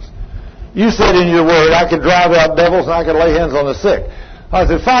Jesus, you said in your word I could drive out devils and I could lay hands on the sick. I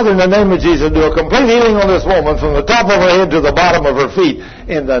said, Father, in the name of Jesus, do a complete healing on this woman from the top of her head to the bottom of her feet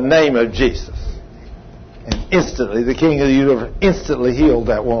in the name of Jesus." And instantly, the King of the universe instantly healed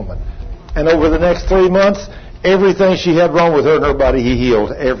that woman. And over the next 3 months, everything she had wrong with her in her body, He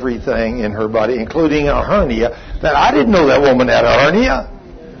healed everything in her body, including a hernia. That I didn't know that woman had a hernia.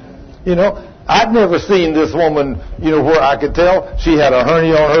 You know, I'd never seen this woman, where I could tell she had a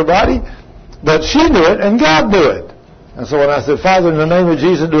hernia on her body. But she knew it, and God knew it. And so when I said, "Father, in the name of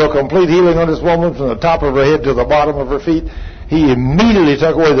Jesus, do a complete healing on this woman from the top of her head to the bottom of her feet," He immediately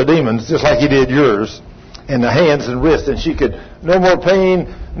took away the demons, just like He did yours, in the hands and wrists. And she could, no more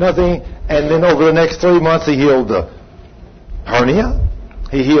pain, nothing. And then over the next 3 months, He healed the hernia.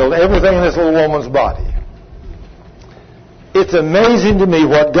 He healed everything in this little woman's body. It's amazing to me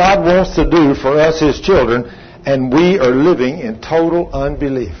what God wants to do for us, His children, and we are living in total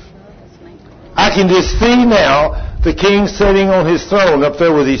unbelief. I can just see now the king sitting on his throne up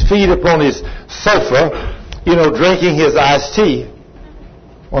there with his feet upon his sofa, drinking his iced tea.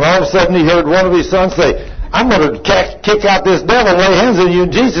 When all of a sudden he heard one of his sons say, "I'm going to kick out this devil, lay hands on you,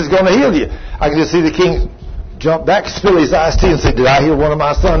 and Jesus is going to heal you." I can just see the king jump back, spill his iced tea, and say, "Did I hear one of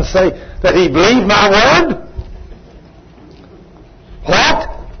my sons say that he believed my word?" What?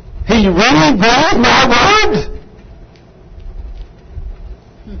 He really believed my word?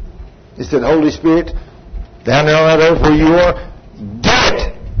 He said, "Holy Spirit, down there on that earth where you are, do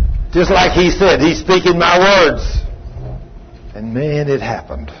it." Just like He said, He's speaking my words. And man, it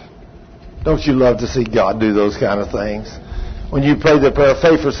happened. Don't you love to see God do those kind of things? When you pray the prayer of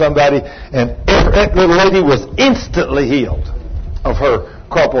faith for somebody, and that little lady was instantly healed of her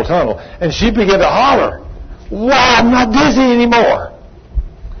carpal tunnel. And she began to holler, wow, I'm not dizzy anymore.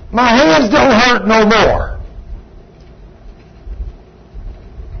 My hands don't hurt no more.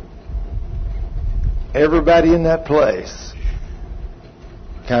 Everybody in that place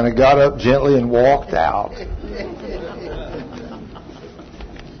kind of got up gently and walked out.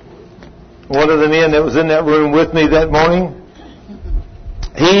 One of the men that was in that room with me that morning,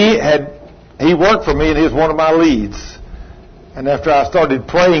 he worked for me and he was one of my leads. And after I started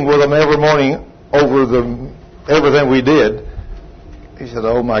praying with him every morning over everything we did, he said,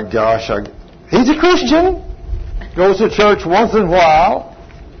 oh my gosh, he's a Christian, goes to church once in a while.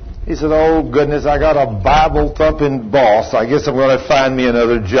 He said, oh goodness, I got a Bible thumping boss. I guess I'm going to find me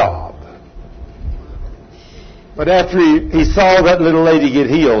another job. But after he saw that little lady get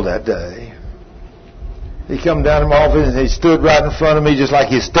healed that day, he come down to my office and he stood right in front of me just like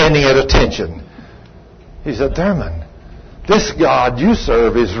he's standing at attention. He said, Thurman, this God you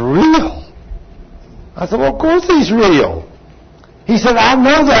serve is real. I said, well, of course he's real. He said, I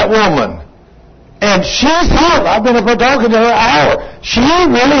know that woman. And she's healed. I've been up there talking to her an hour. She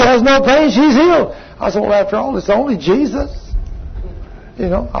really has no pain. She's healed. I said, well, after all, it's only Jesus. You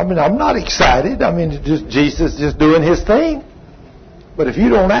know, I mean, I'm not excited. I mean, just Jesus just doing his thing. But if you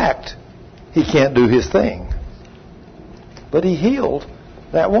don't act, he can't do his thing. But he healed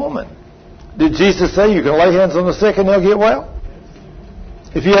that woman. Did Jesus say you can lay hands on the sick and they'll get well?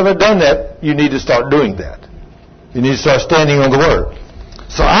 If you haven't done that, you need to start doing that. You need to start standing on the Word.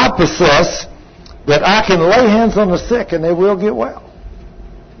 So I possess that I can lay hands on the sick and they will get well.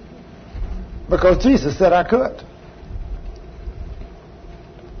 Because Jesus said I could.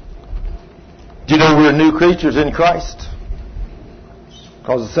 Do you know we're new creatures in Christ?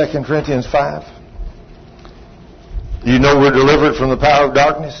 Because of 2 Corinthians 5. Do you know we're delivered from the power of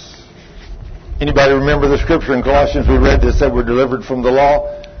darkness? Anybody remember the scripture in Colossians we read that said we're delivered from the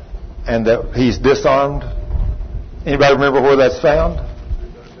law and that he's disarmed? Anybody remember where that's found?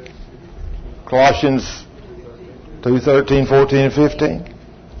 Colossians 2:13, 14, and 15.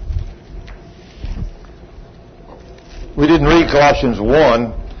 We didn't read Colossians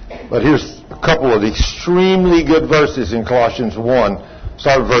 1, but here's a couple of extremely good verses in Colossians 1.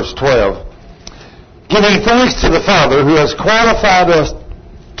 Start at verse 12. Giving thanks to the Father who has qualified us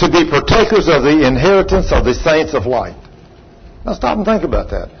to be partakers of the inheritance of the saints of light. Now stop and think about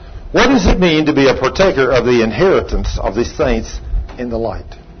that. What does it mean to be a partaker of the inheritance of the saints in the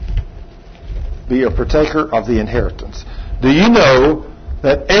light? Be a partaker of the inheritance. Do you know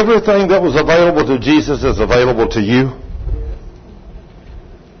that everything that was available to Jesus is available to you?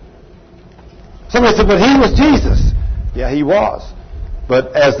 Somebody said, but he was Jesus. Yeah, he was.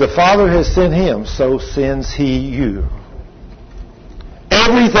 But as the Father has sent him, so sends he you.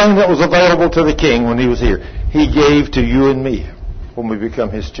 Everything that was available to the King when he was here, he gave to you and me when we become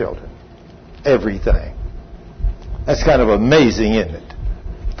his children. Everything. That's kind of amazing, isn't it?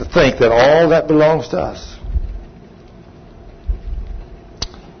 To think that all that belongs to us.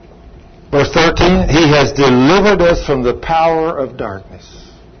 Verse 13, he has delivered us from the power of darkness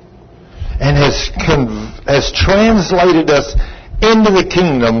and has translated us into the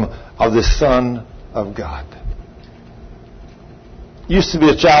kingdom of the Son of God. Used to be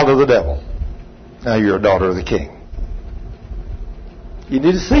a child of the devil. Now you're a daughter of the King. You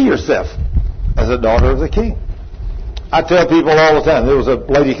need to see yourself as a daughter of the King. I tell people all the time, there was a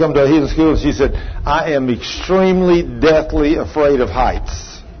lady come to a healing school and she said, I am extremely deathly afraid of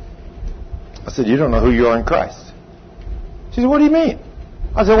heights. I said, you don't know who you are in Christ. She said, what do you mean?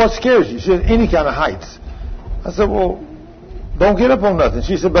 I said, what scares you? She said, any kind of heights. I said, well, don't get up on nothing.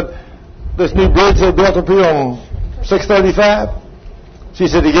 She said, but this new bridge they built up here on 635, she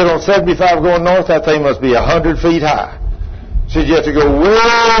said, to get on 75 going north, that thing must be 100 feet high. She said, you have to go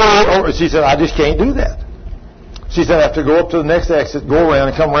way over. She said, I just can't do that. She said, I have to go up to the next exit, go around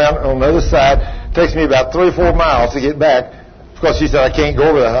and come around on the other side. It takes me about 3 or 4 miles to get back because she said, I can't go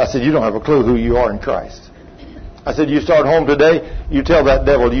over that. I said, you don't have a clue who you are in Christ. I said, you start home today, you tell that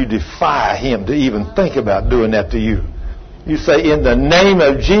devil you defy him to even think about doing that to you. You say, in the name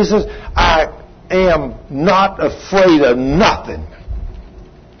of Jesus, I am not afraid of nothing.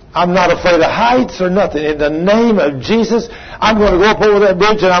 I'm not afraid of heights or nothing. In the name of Jesus, I'm going to go up over that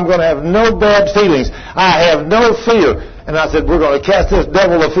bridge and I'm going to have no bad feelings. I have no fear. And I said, we're going to cast this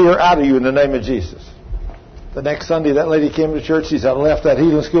devil of fear out of you in the name of Jesus. The next Sunday, that lady came to church. She said, I left that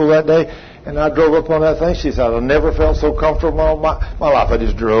healing school that day and I drove up on that thing. She said, I never felt so comfortable in my life. I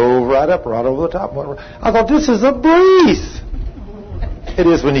just drove right up, right over the top. I thought, this is a breeze. it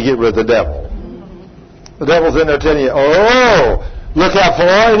is when you get rid of the devil. The devil's in there telling you, oh, look how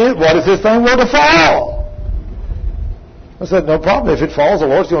far it is. What if this thing were to fall? I said, no problem. If it falls, the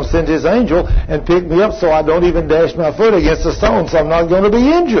Lord's going to send His angel and pick me up so I don't even dash my foot against a stone, so I'm not going to be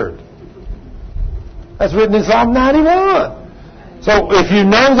injured. That's written in Psalm 91. So if you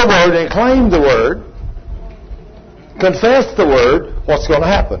know the Word and claim the Word, confess the Word, what's going to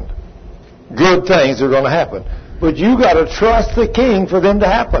happen? Good things are going to happen. But you got to trust the King for them to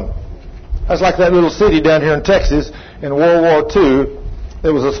happen. That's like that little city down here in Texas in World War II.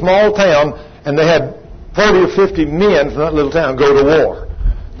 There was a small town, and they had 40 or 50 men from that little town go to war.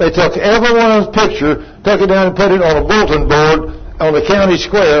 They took everyone's picture, took it down and put it on a bulletin board on the county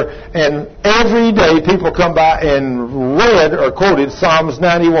square, and every day people come by and read or quoted Psalms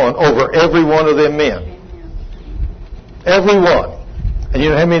 91 over every one of them men. Every one. And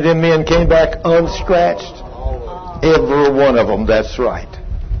you know how many of them men came back unscratched? Every one of them, that's right.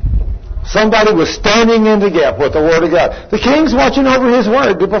 Somebody was standing in the gap with the Word of God. The King's watching over His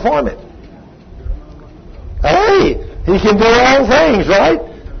Word to perform it. Hey, He can do all things, right?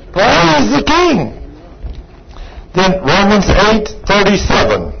 Praise the King. Then Romans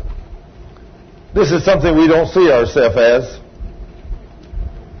 8:37. This is something we don't see ourselves as.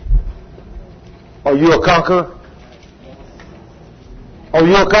 Are you a conqueror? Are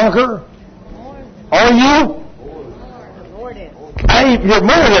you a conqueror? Are you? Hey, you're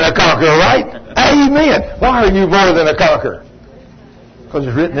more than a conqueror, right? Amen. Why are you more than a conqueror? Because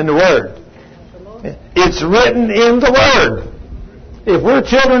it's written in the Word. It's written in the Word. If we're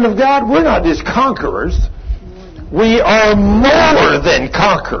children of God, we're not just conquerors. We are more than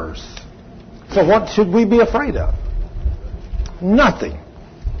conquerors. So what should we be afraid of? Nothing.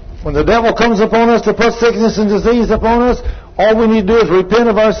 When the devil comes upon us to put sickness and disease upon us, all we need to do is repent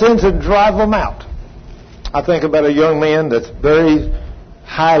of our sins and drive them out. I think about a young man that's very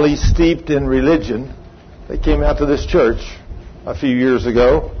highly steeped in religion. They came out to this church a few years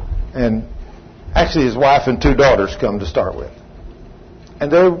ago, and actually his wife and 2 daughters come to start with. And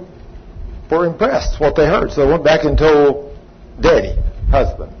they were impressed what they heard. So they went back and told Daddy,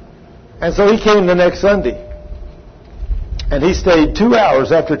 husband. And so he came the next Sunday. And he stayed 2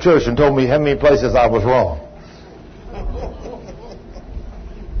 hours after church and told me how many places I was wrong.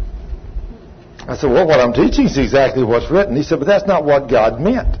 I said, well, what I'm teaching is exactly what's written. He said, but that's not what God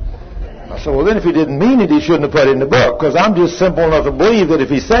meant. I said, well, then if He didn't mean it, He shouldn't have put it in the book, because I'm just simple enough to believe that if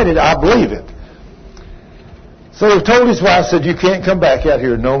He said it, I believe it. So he told his wife, said, you can't come back out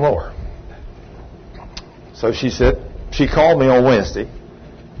here no more. So she called me on Wednesday,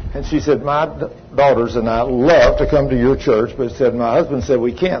 and she said, my daughters and I love to come to your church, but said, my husband said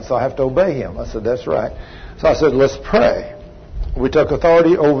we can't, so I have to obey him. I said, that's right. So I said, let's pray. We took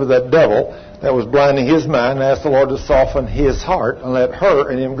authority over that devil that was blinding his mind and asked the Lord to soften his heart and let her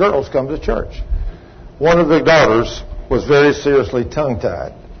and them girls come to church. One of the daughters was very seriously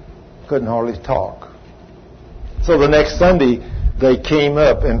tongue-tied, couldn't hardly talk. So the next Sunday, they came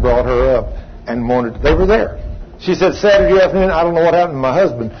up and brought her up and they were there. She said, Saturday afternoon, I don't know what happened to my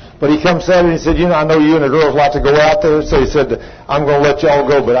husband, but he comes Saturday and he said, you know, I know you and the girls like to go out there. So he said, I'm going to let y'all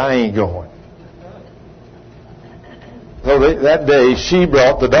go, but I ain't going. So that day, she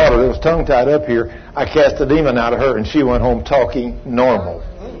brought the daughter that was tongue-tied up here. I cast the demon out of her, and she went home talking normal.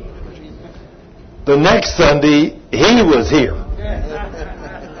 The next Sunday, he was here.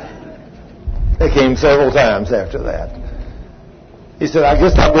 They came several times after that. He said, I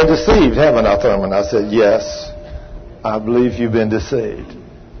guess I've been deceived, haven't I, Thurman? I said, yes, I believe you've been deceived.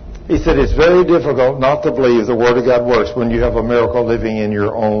 He said, it's very difficult not to believe the Word of God works when you have a miracle living in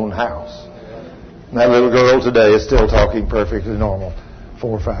your own house. And that little girl today is still talking perfectly normal 4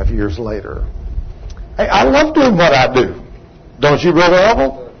 or 5 years later. Hey, I love doing what I do. Don't you, Brother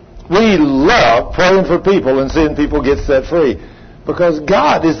Abel? We love praying for people and seeing people get set free. Because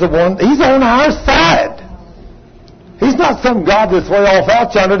God is the one, He's on our side. He's not some God that's way off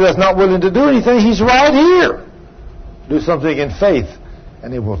out yonder that's not willing to do anything. He's right here. Do something in faith,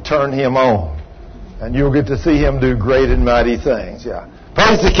 and it will turn Him on. And you'll get to see Him do great and mighty things. Yeah.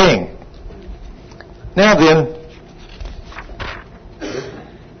 Praise the King. Now then,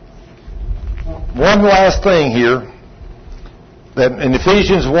 one last thing here, that in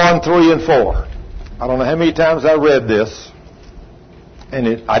Ephesians 1, 3, and 4, I don't know how many times I read this,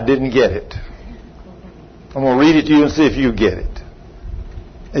 and I didn't get it. I'm going to read it to you and see if you get it.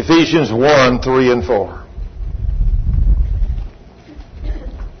 Ephesians 1, 3, and 4.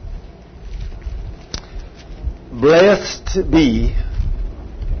 Blessed be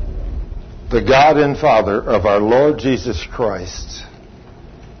the God and Father of our Lord Jesus Christ,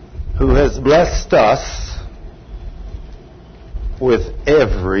 who has blessed us with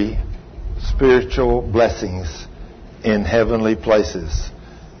every spiritual blessings in heavenly places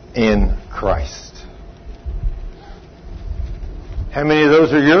in Christ. How many of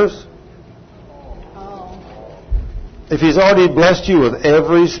those are yours? If He's already blessed you with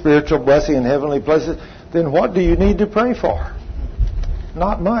every spiritual blessing in heavenly places, then what do you need to pray for?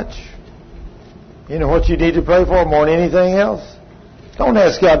 Not much. You know what you need to pray for more than anything else? Don't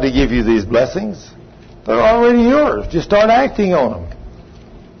ask God to give you these blessings. They're already yours. Just start acting on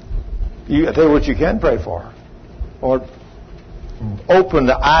them. I tell you what you can pray for. Lord, open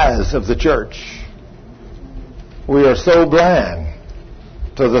the eyes of the church. We are so blind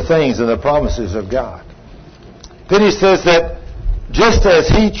to the things and the promises of God. Then he says that just as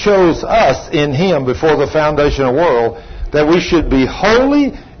He chose us in Him before the foundation of the world, that we should be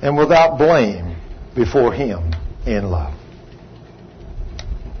holy and without blame before Him in love.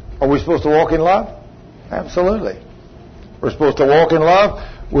 Are we supposed to walk in love? Absolutely. We're supposed to walk in love.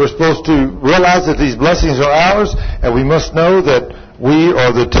 We're supposed to realize that these blessings are ours, and we must know that we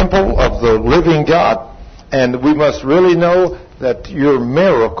are the temple of the living God, and we must really know that your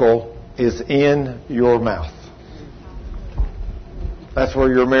miracle is in your mouth. That's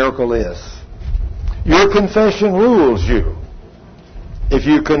where your miracle is. Your confession rules you. If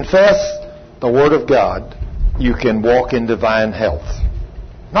you confess the Word of God, you can walk in divine health.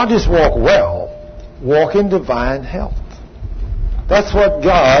 Not just walk well, walk in divine health. That's what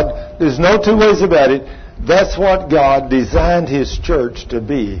God, there's no two ways about it, that's what God designed His church to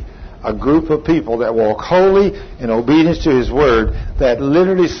be. A group of people that walk holy in obedience to His Word, that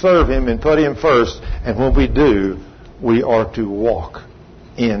literally serve Him and put Him first. And when we do, we are to walk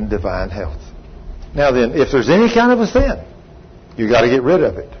in divine health. Now then, if there's any kind of a sin, you got to get rid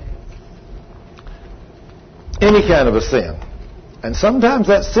of it. Any kind of a sin. And sometimes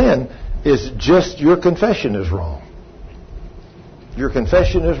that sin is just your confession is wrong. Your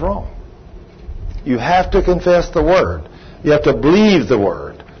confession is wrong. You have to confess the Word. You have to believe the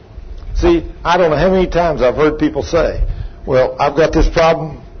Word. See, I don't know how many times I've heard people say, well, I've got this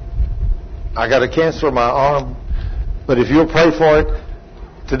problem. I got a cancer in my arm. But if you'll pray for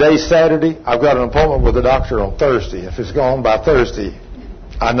it, today's Saturday, I've got an appointment with the doctor on Thursday. If it's gone by Thursday,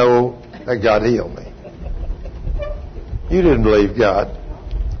 I know that God healed me. You didn't believe God.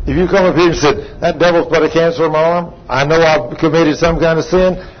 If you come up here and said, that devil's put a cancer in my arm, I know I've committed some kind of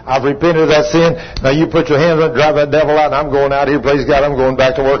sin, I've repented of that sin, now you put your hands on it, drive that devil out, and I'm going out here, praise God, I'm going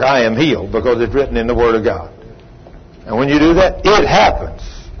back to work, I am healed, because it's written in the Word of God. And when you do that, it happens.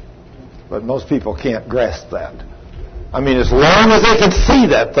 But most people can't grasp that. I mean, as long as they can see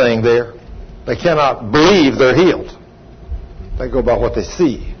that thing there, they cannot believe they're healed. They go by what they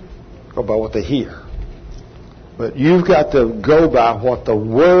see, go by what they hear. But you've got to go by what the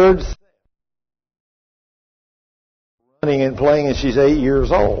Word says. Running and playing, and she's 8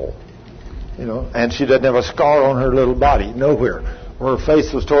 years old, you know, and she doesn't have a scar on her little body, nowhere, where her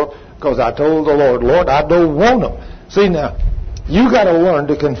face was torn, because I told the Lord, Lord, I don't want them. See, now, you got to learn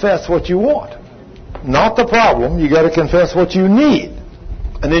to confess what you want. Not the problem. You got to confess what you need.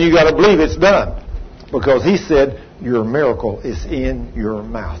 And then you got to believe it's done. Because He said, your miracle is in your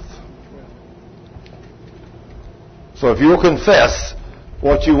mouth. So if you'll confess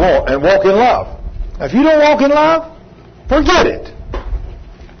what you want and walk in love. If you don't walk in love, forget it.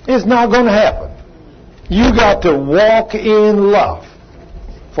 It's not going to happen. You got to walk in love.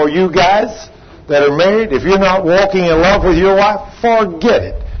 For you guys that are married, if you're not walking in love with your wife, forget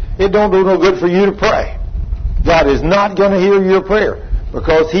it. It don't do no good for you to pray. God is not going to hear your prayer,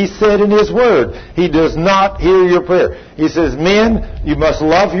 because He said in His Word, He does not hear your prayer. He says, men, you must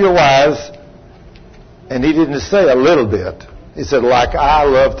love your wives. And He didn't say a little bit. He said, like I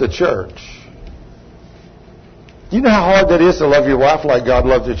love the church. You know how hard that is to love your wife like God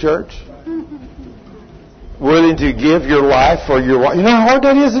loves the church? Willing to give your life for your wife. You know how hard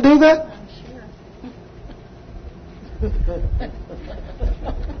that is to do that?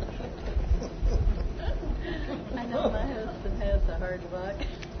 I know my husband has a hard luck.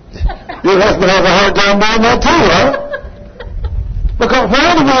 Your husband has a hard time doing that too, huh? Because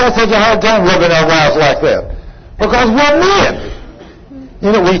why do we have such a hard time loving our wives like that? Because we're men.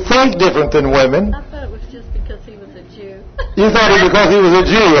 You know, we think different than women. I thought it was just because he was a Jew. You thought it was because he was a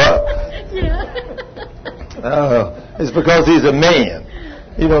Jew, huh? Yeah. Oh, it's because he's a man.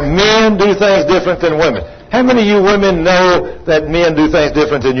 You know, men do things different than women. How many of you women know that men do things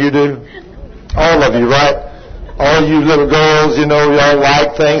different than you do? All of you, right? All you little girls, you know, y'all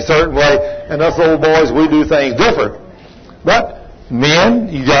like things a certain way. And us old boys, we do things different. But men,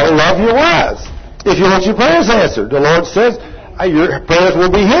 you got to love your wives. If you want your prayers answered, the Lord says your prayers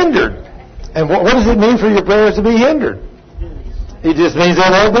will be hindered. And what does it mean for your prayers to be hindered? It just means they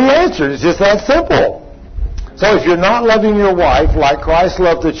won't be answered. It's just that simple. So if you're not loving your wife like Christ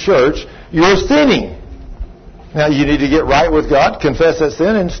loved the church, you're sinning. Now you need to get right with God, confess that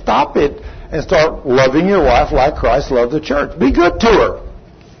sin, and stop it, and start loving your wife like Christ loved the church. Be good to her.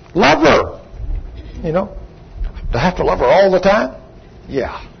 Love her. You know, do I have to love her all the time?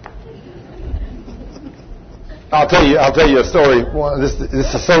 Yeah. I'll tell you a story.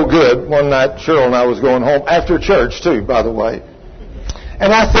 This is so good. One night, Cheryl and I was going home after church too, by the way.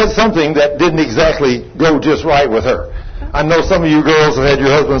 And I said something that didn't exactly go just right with her. I know some of you girls have had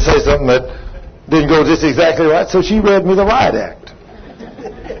your husband say something that didn't go just exactly right, so she read me the riot act.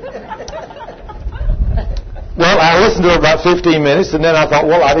 Well, I listened to her about 15 minutes, and then I thought,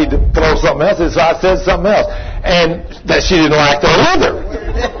 well, I need to throw something else, and so I said something else. And that she didn't like that either.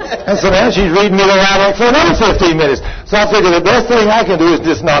 And so now she's reading me the riot act for another 15 minutes. So I figured the best thing I can do is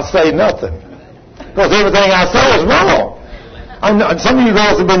just not say nothing. Because everything I say is wrong. Some of you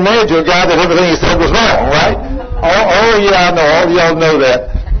girls have been married to a guy that everything he said was wrong, right? Oh, yeah, I know. All y'all know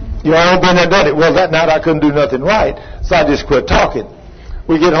that. You all been there, done it. Well, that night I couldn't do nothing right, so I just quit talking.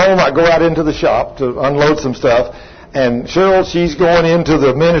 We get home, I go out into the shop to unload some stuff, and Cheryl, she's going into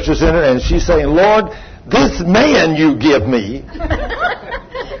the ministry center, and she's saying, Lord, this man you give me,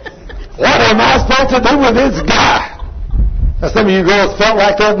 what am I supposed to do with this guy? Now, some of you girls felt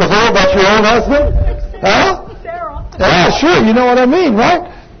like that before about your own husband? Huh? Yeah, sure, you know what I mean, right?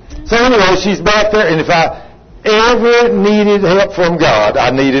 So anyway, she's back there, and if I ever needed help from God,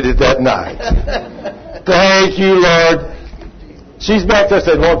 I needed it that night. Thank you, Lord. She's back there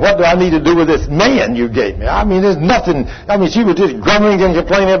saying, Lord, what do I need to do with this man you gave me? I mean, there's nothing. I mean, she was just grumbling and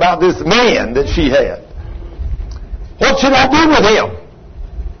complaining about this man that she had. What should I do with him?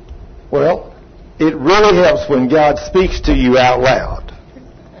 Well, it really helps when God speaks to you out loud.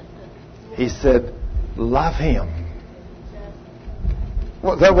 He said, love him.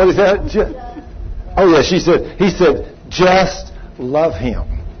 What he said? Oh, yeah, he said, just love him.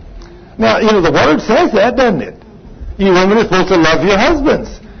 Now, you know, the Word says that, doesn't it? You women are supposed to love your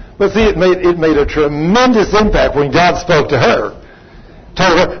husbands. But see, it made a tremendous impact when God spoke to her.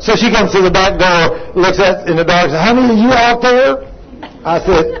 Told her. So she comes to the back door, looks in the dark, says, honey, are you out there? I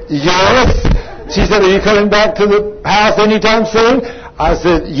said, yes. She said, are you coming back to the house anytime soon? I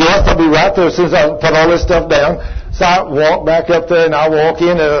said, yes, I'll be right there as soon as I put all this stuff down. So I walked back up there and I walk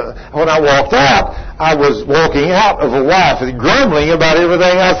in. When I walked out, I was walking out of a wife and grumbling about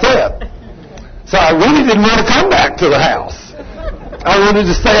everything I said. So I really didn't want to come back to the house. I wanted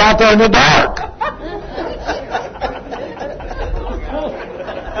to stay out there in the dark.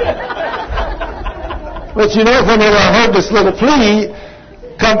 But you know, whenever I heard this little plea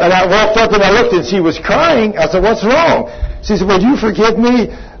come, and I walked up and I looked and she was crying, I said, what's wrong? She said, will you forgive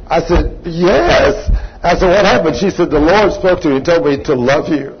me? I said, yes. I said, what happened? She said, the Lord spoke to me and told me to love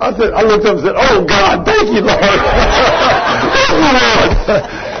you. I looked up and said, oh, God, thank you, Lord. Thank you, Lord.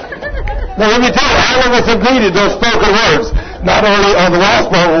 Now, let me tell you, all of us have needed those spoken words, not only on the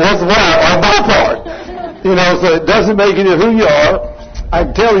wife's part, but once in a while on my part. You know, so it doesn't make it who you are. I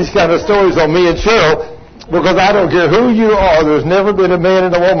can tell these kind of stories on me and Cheryl because I don't care who you are. There's never been a man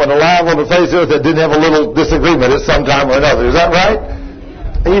and a woman alive on the face of the earth that didn't have a little disagreement at some time or another. Is that right?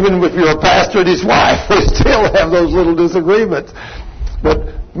 Even if you're a pastor and his wife, we still have those little disagreements.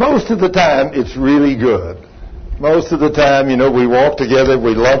 But most of the time, it's really good. Most of the time, you know, we walk together,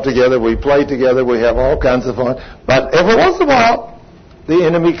 we love together, we play together, we have all kinds of fun. But every once in a while, the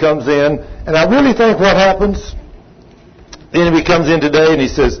enemy comes in, and I really think what happens, the enemy comes in today and he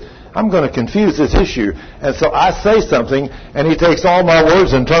says, I'm going to confuse this issue. And so I say something, and he takes all my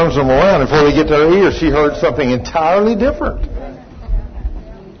words and turns them around. And before they get to her ears, she heard something entirely different.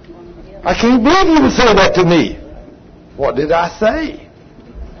 I can't believe you would say that to me. What did I say?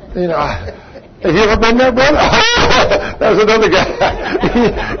 You know, have you ever been there, brother? There's another guy.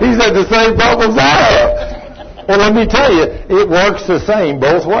 He's had the same problems I have. Well, let me tell you, it works the same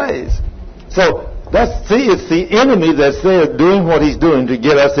both ways. So, it's the enemy that's there doing what he's doing to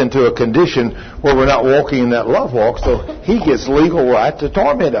get us into a condition where we're not walking in that love walk, so he gets legal right to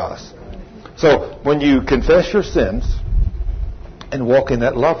torment us. So, when you confess your sins and walk in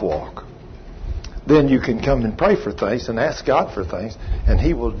that love walk, then you can come and pray for things and ask God for things, and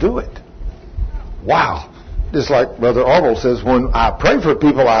he will do it. Wow. Just like Brother Orville says, when I pray for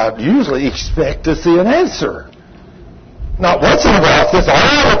people, I usually expect to see an answer. Not once in a while, since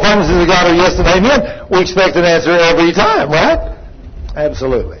all the promises of God are yes and amen, we expect an answer every time, right?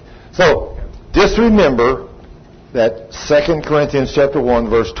 Absolutely. So, just remember that 2 Corinthians chapter 1,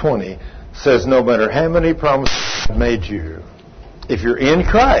 verse 20 says, no matter how many promises God made you, if you're in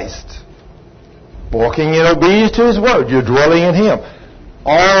Christ, walking in obedience to His Word. You're dwelling in Him.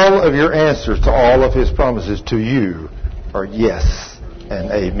 All of your answers to all of His promises to you are yes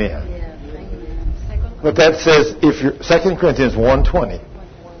and amen. But that says, if you're 2 Corinthians 1:20.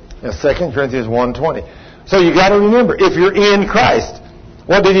 Now, 2 Corinthians 1:20. So you got to remember, if you're in Christ,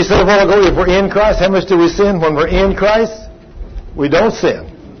 what did He say a while ago? If we're in Christ, how much do we sin? When we're in Christ, we don't sin.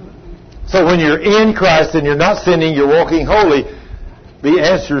 So when you're in Christ and you're not sinning, you're walking holy, the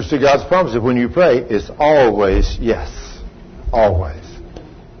answers to God's promises when you pray is always yes. Always.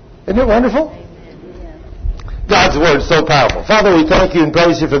 Isn't it wonderful? God's Word is so powerful. Father, we thank You and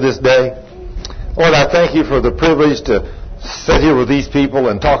praise You for this day. Lord, I thank You for the privilege to sit here with these people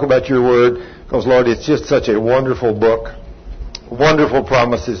and talk about Your Word, because, Lord, it's just such a wonderful book, wonderful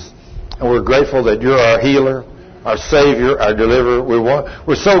promises, and we're grateful that You're our healer, our Savior, our deliverer.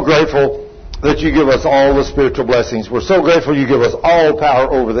 We're so grateful that You give us all the spiritual blessings. We're so grateful You give us all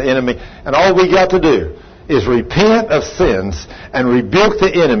power over the enemy, and all we got to do is repent of sins and rebuke the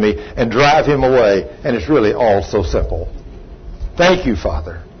enemy and drive him away, and it's really all so simple. Thank You,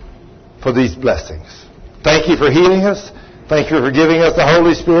 Father, for these blessings. Thank You for healing us. Thank You for giving us the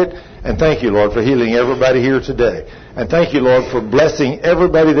Holy Spirit. And thank You, Lord, for healing everybody here today. And thank You, Lord, for blessing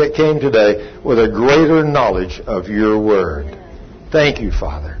everybody that came today with a greater knowledge of Your Word. Thank You,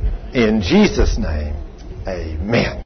 Father. In Jesus' name, amen.